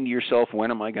thinking to yourself,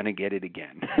 when am I going to get it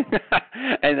again?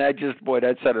 And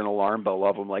that set an alarm bell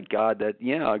off. I'm like, God,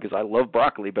 because I love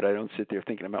broccoli, but I don't sit there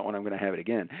thinking about when I'm going to have it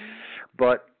again.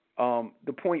 But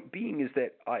the point being is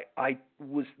that I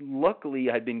was luckily,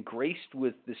 I'd been graced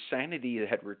with the sanity that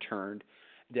had returned,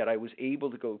 that I was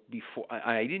able to go before.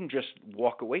 I didn't just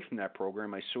walk away from that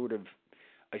program. I sort of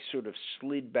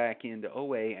slid back into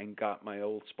OA and got my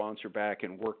old sponsor back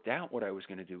and worked out what I was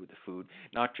going to do with the food.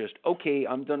 Not just, okay,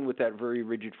 I'm done with that very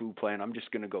rigid food plan. I'm just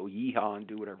going to go yeehaw and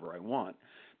do whatever I want,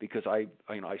 because I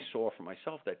saw for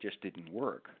myself that just didn't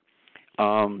work.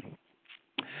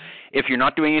 If you're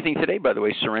not doing anything today, by the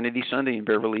way, Serenity Sunday in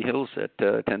Beverly Hills at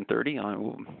 10:30.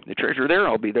 The treasure there.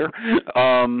 I'll be there.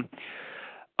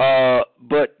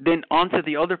 But then on to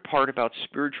the other part about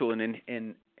spiritual and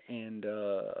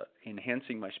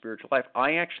enhancing my spiritual life.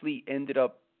 I actually ended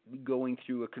up going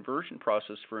through a conversion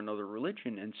process for another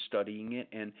religion and studying it,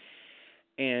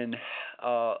 and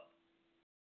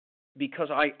because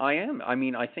I am. I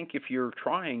mean, I think if you're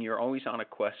trying, you're always on a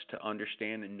quest to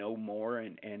understand and know more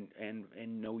and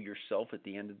know yourself. At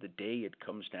the end of the day, it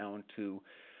comes down to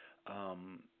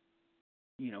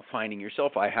finding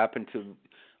yourself. I happen to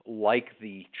like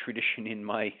the tradition in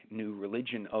my new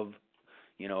religion of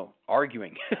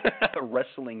arguing,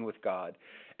 wrestling with God,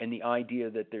 and the idea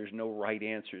that there's no right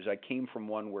answers. I came from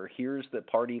one where here's the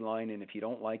party line, and if you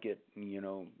don't like it,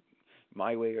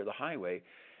 my way or the highway.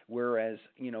 Whereas,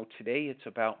 today it's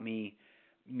about me,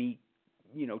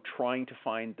 trying to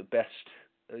find the best,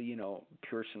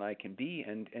 person I can be,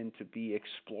 and to be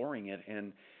exploring it,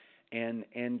 and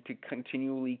to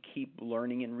continually keep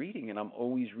learning and reading. And I'm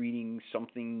always reading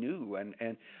something new,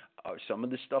 and some of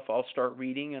the stuff I'll start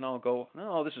reading and I'll go,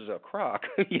 no, this is a crock,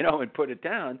 and put it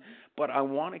down. But I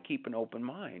want to keep an open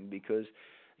mind because,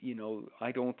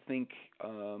 I don't think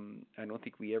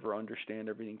we ever understand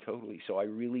everything totally. So I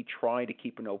really try to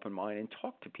keep an open mind and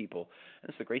talk to people. And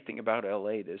that's the great thing about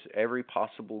LA. There's every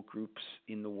possible groups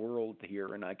in the world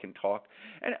here, and I can talk.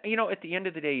 And at the end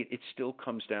of the day, it still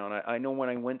comes down. I know when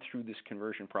I went through this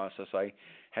conversion process, I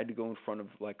had to go in front of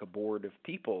like a board of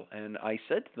people, and I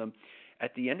said to them,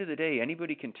 at the end of the day,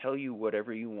 anybody can tell you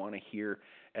whatever you want to hear.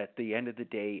 At the end of the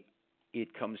day,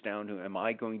 it comes down to, am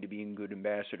I going to be a good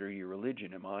ambassador of your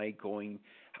religion?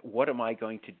 What am I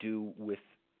going to do with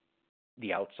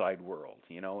the outside world?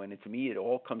 And to me, it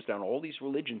all comes down, all these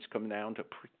religions come down to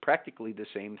practically the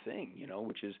same thing,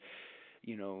 which is,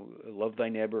 love thy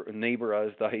neighbor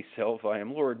as thyself. I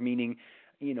am Lord, meaning,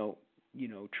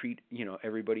 treat,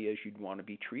 everybody as you'd want to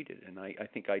be treated. And I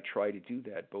think I try to do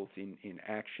that both in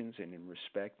actions and in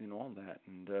respect and all that.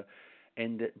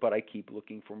 But I keep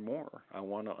looking for more. I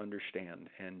want to understand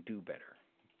and do better.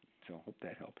 So I hope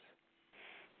that helps.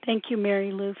 Thank you,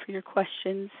 Mary Lou, for your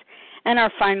questions. And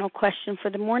our final question for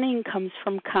the morning comes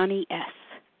from Connie S.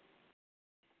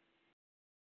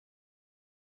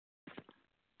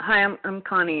 Hi, I'm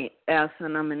Connie S.,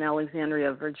 and I'm in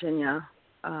Alexandria, Virginia.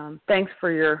 Thanks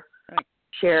for your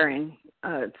sharing.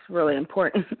 It's really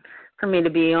important for me to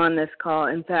be on this call.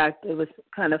 In fact, it was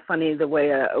kind of funny the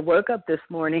way I woke up this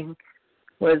morning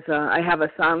was I have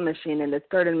a sound machine, and it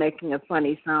started making a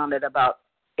funny sound at about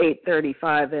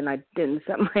 8:35, and I didn't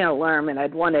set my alarm, and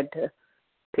I'd wanted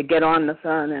to get on the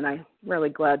phone, and I'm really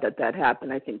glad that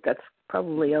happened. I think that's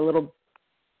probably a little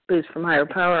boost from higher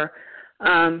power.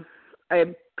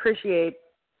 I appreciate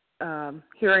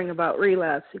hearing about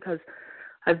relapse because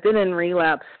I've been in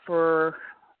relapse for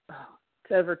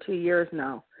it's over 2 years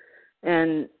now,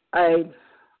 and I'm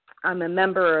a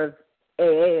member of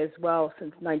AA as well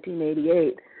since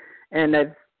 1988, and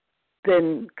I've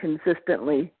been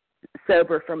consistently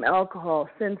sober from alcohol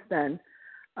since then.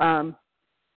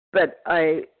 But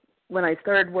when I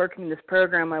started working this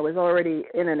program, I was already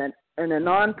in a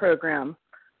non-program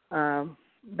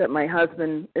that my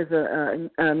husband is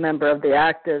a member of the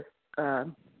active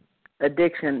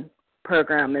addiction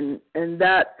program, and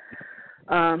that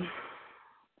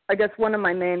I guess one of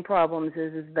my main problems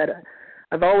is that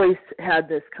I've always had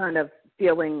this kind of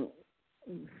feeling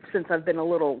since I've been a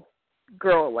little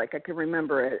girl. Like I can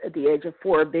remember at the age of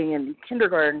 4 being in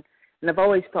kindergarten, and I've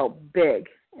always felt big,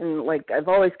 and like I've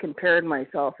always compared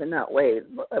myself in that way.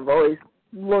 I've always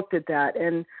looked at that,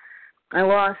 and I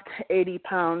lost 80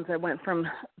 pounds. I went from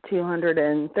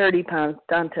 230 pounds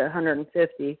down to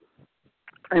 150,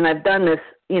 and I've done this,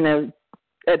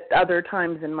 at other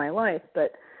times in my life.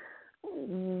 But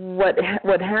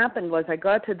what happened was I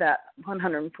got to that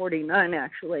 149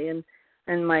 actually, and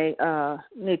my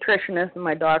nutritionist and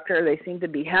my doctor, they seemed to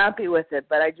be happy with it,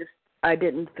 but I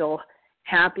didn't feel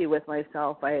happy with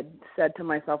myself. I had said to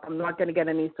myself, I'm not going to get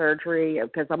any surgery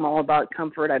because I'm all about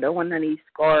comfort. I don't want any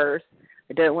scars.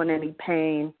 I don't want any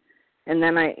pain. And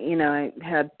then I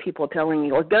had people telling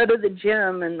me, well, go to the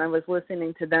gym, and I was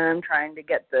listening to them trying to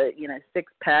get the,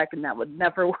 6-pack, and that would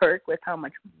never work with how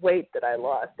much weight that I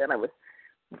lost. And I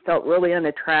felt really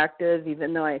unattractive,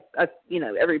 even though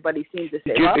everybody seemed to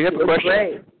say, well, it was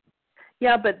great.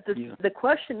 Yeah, but the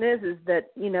question is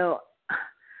that,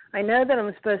 I know that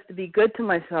I'm supposed to be good to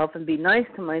myself and be nice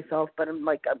to myself, but I'm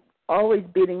always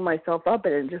beating myself up,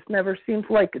 and it just never seems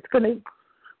like it's going to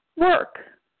work,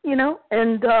 and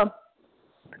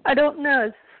I don't know.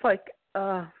 It's like,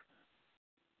 I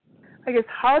guess,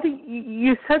 how do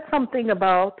you said something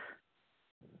about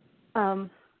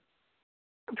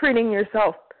treating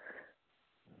yourself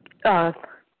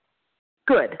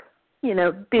good,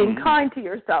 being kind to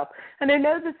yourself. And I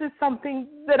know this is something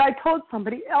that I told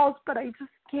somebody else, but I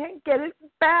just can't get it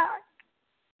back.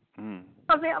 I'm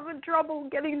having trouble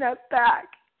getting that back.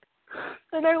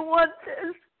 And I want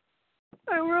this.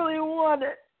 I really want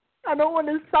it. I don't want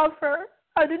to suffer.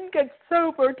 I didn't get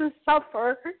sober to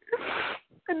suffer.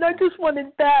 And I just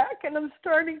wanted back, and I'm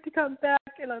starting to come back,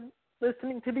 and I'm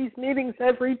listening to these meetings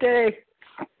every day.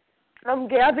 I'm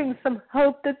gathering some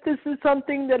hope that this is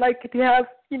something that I could have,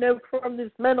 from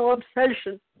this mental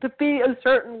obsession, to be a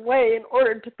certain way in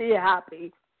order to be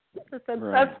happy.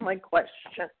 That's my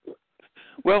question.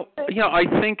 Well, I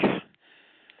think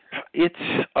it's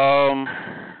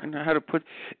I don't know how to put.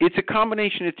 It's a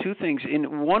combination of two things,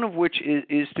 and one of which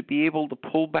is to be able to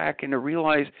pull back and to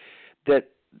realize that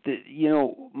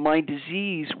my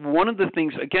disease. One of the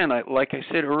things, again, like I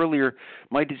said earlier,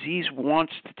 my disease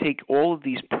wants to take all of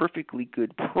these perfectly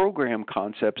good program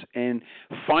concepts and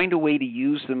find a way to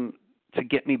use them to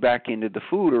get me back into the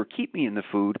food or keep me in the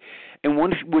food. And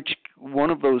one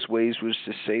of those ways was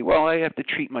to say, well, I have to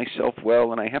treat myself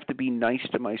well and I have to be nice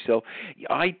to myself.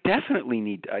 I definitely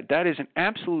need that. Is an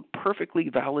absolute perfectly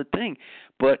valid thing.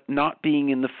 But not being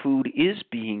in the food is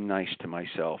being nice to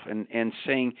myself and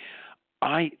saying,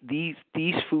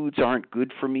 these foods aren't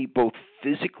good for me, both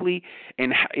physically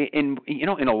and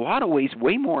in a lot of ways.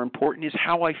 Way more important is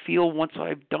how I feel once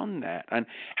I've done that, and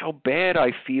how bad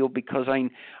I feel because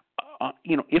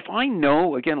if I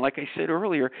know, again, like I said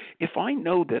earlier, if I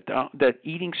know that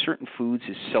eating certain foods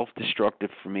is self-destructive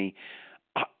for me,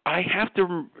 I have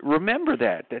to remember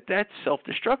that's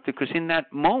self-destructive, because in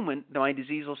that moment my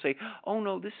disease will say, "Oh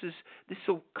no, this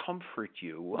will comfort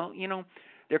you." Well,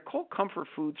 they're called comfort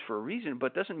foods for a reason, but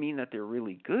it doesn't mean that they're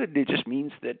really good. It just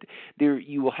means that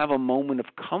you will have a moment of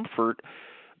comfort,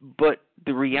 but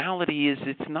the reality is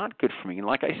it's not good for me. And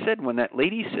like I said, when that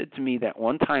lady said to me that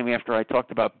one time after I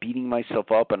talked about beating myself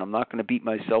up, and I'm not going to beat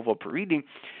myself up for eating,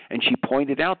 and she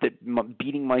pointed out that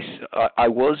I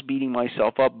was beating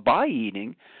myself up by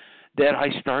eating, that I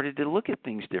started to look at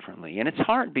things differently. And it's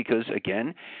hard because,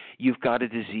 again, you've got a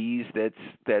disease that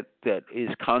is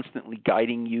constantly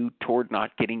guiding you toward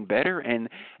not getting better, and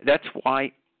that's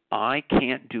why I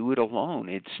can't do it alone.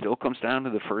 It still comes down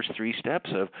to the first three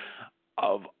steps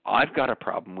of I've got a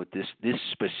problem with this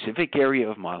specific area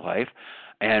of my life,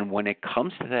 and when it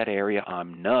comes to that area,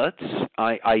 I'm nuts.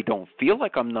 I don't feel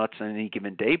like I'm nuts on any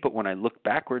given day, but when I look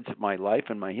backwards at my life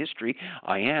and my history,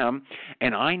 I am,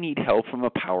 and I need help from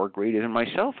a power greater than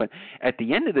myself. And at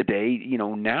the end of the day,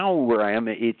 now where I am,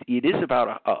 it is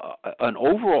about an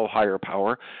overall higher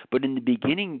power, but in the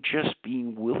beginning, just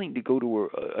being willing to go to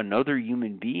another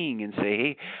human being and say,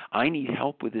 hey, I need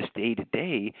help with this day to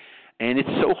day. And it's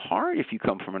so hard if you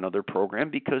come from another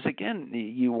program because, again,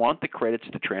 you want the credits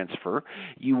to transfer.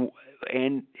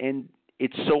 And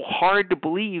it's so hard to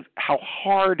believe how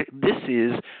hard this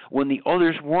is when the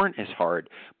others weren't as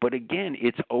hard. But, again,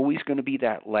 it's always going to be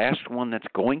that last one that's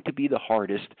going to be the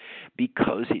hardest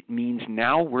because it means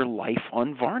now we're life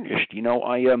unvarnished.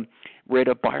 I read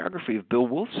a biography of Bill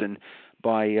Wilson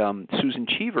by Susan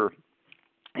Cheever.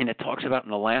 And it talks about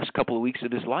in the last couple of weeks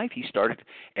of his life, he started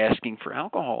asking for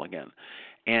alcohol again.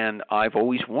 And I've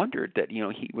always wondered that,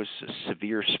 he was a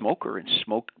severe smoker and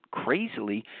smoked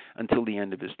crazily until the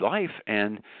end of his life.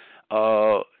 And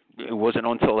it wasn't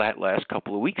until that last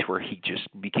couple of weeks where he just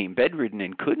became bedridden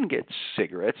and couldn't get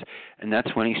cigarettes. And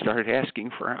that's when he started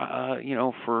asking for,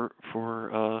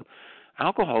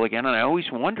 alcohol again. And I always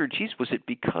wondered, geez, was it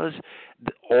because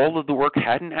all of the work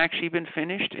hadn't actually been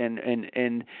finished,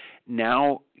 and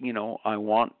now I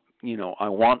want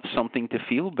something to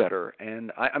feel better.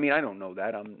 And I mean I don't know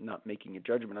that. I'm not making a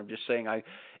judgment. I'm just saying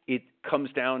it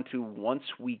comes down to once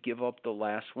we give up the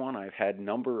last one. I've had a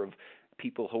number of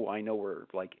people who I know are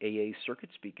like AA circuit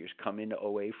speakers come into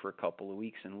OA for a couple of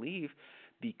weeks and leave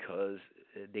because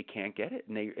they can't get it,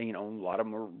 and they a lot of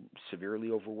them are severely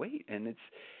overweight, and it's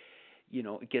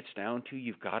it gets down to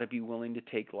you've got to be willing to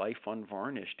take life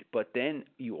unvarnished. But then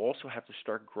you also have to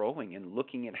start growing and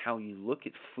looking at how you look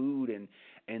at food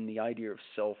and the idea of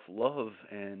self-love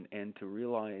and to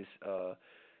realize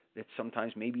that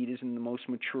sometimes maybe it isn't the most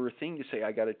mature thing to say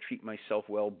I got to treat myself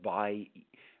well by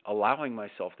allowing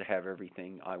myself to have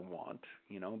everything I want,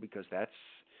 because that's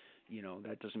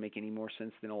that doesn't make any more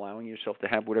sense than allowing yourself to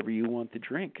have whatever you want to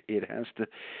drink. It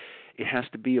has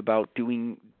to be about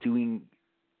doing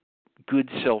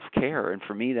good self-care, and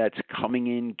for me that's coming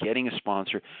in, getting a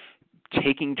sponsor,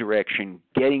 taking direction,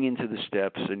 getting into the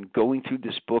steps, and going through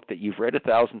this book that you've read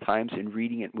 1,000 times and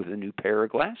reading it with a new pair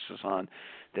of glasses on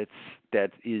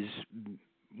that is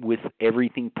with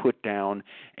everything put down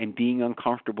and being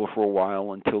uncomfortable for a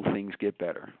while until things get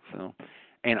better.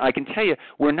 And I can tell you,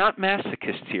 we're not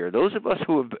masochists here. Those of us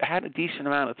who have had a decent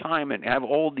amount of time and have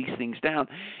all these things down,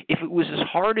 if it was as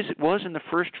hard as it was in the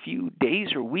first few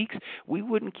days or weeks, we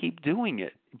wouldn't keep doing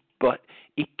it. but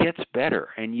it gets better,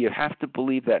 and you have to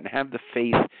believe that and have the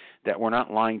faith that we're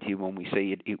not lying to you when we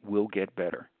say it will get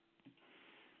better.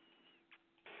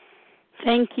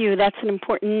 Thank you. That's an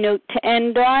important note to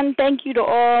end on. Thank you to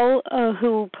all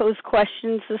who posed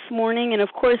questions this morning. And, of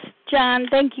course, John,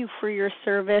 thank you for your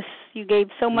service. You gave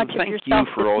so much of yourself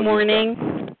this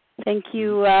morning. Thank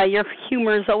you. Your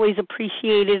humor is always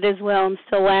appreciated as well. I'm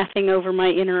still laughing over my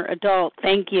inner adult.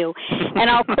 Thank you. And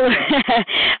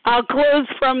I'll close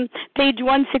from page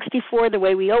 164 the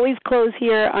way we always close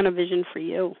here on A Vision for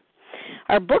You.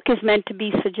 Our book is meant to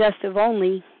be suggestive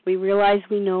only. We realize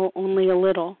we know only a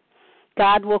little.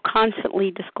 God will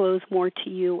constantly disclose more to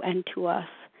you and to us.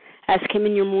 Ask him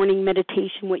in your morning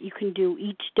meditation what you can do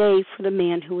each day for the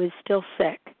man who is still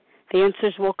sick. The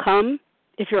answers will come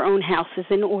if your own house is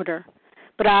in order.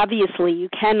 But obviously you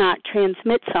cannot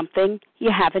transmit something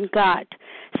you haven't got.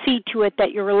 See to it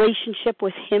that your relationship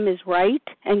with him is right,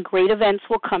 and great events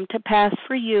will come to pass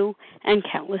for you and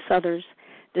countless others.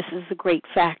 This is the great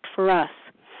fact for us.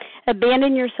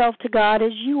 Abandon yourself to God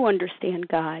as you understand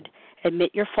God.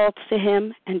 Admit your faults to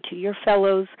him and to your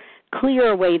fellows. Clear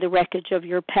away the wreckage of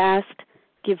your past.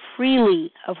 Give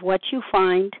freely of what you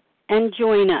find, and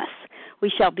join us.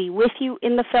 We shall be with you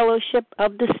in the fellowship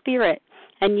of the Spirit,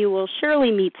 and you will surely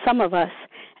meet some of us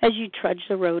as you trudge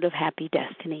the road of happy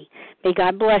destiny. May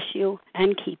God bless you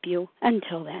and keep you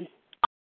until then.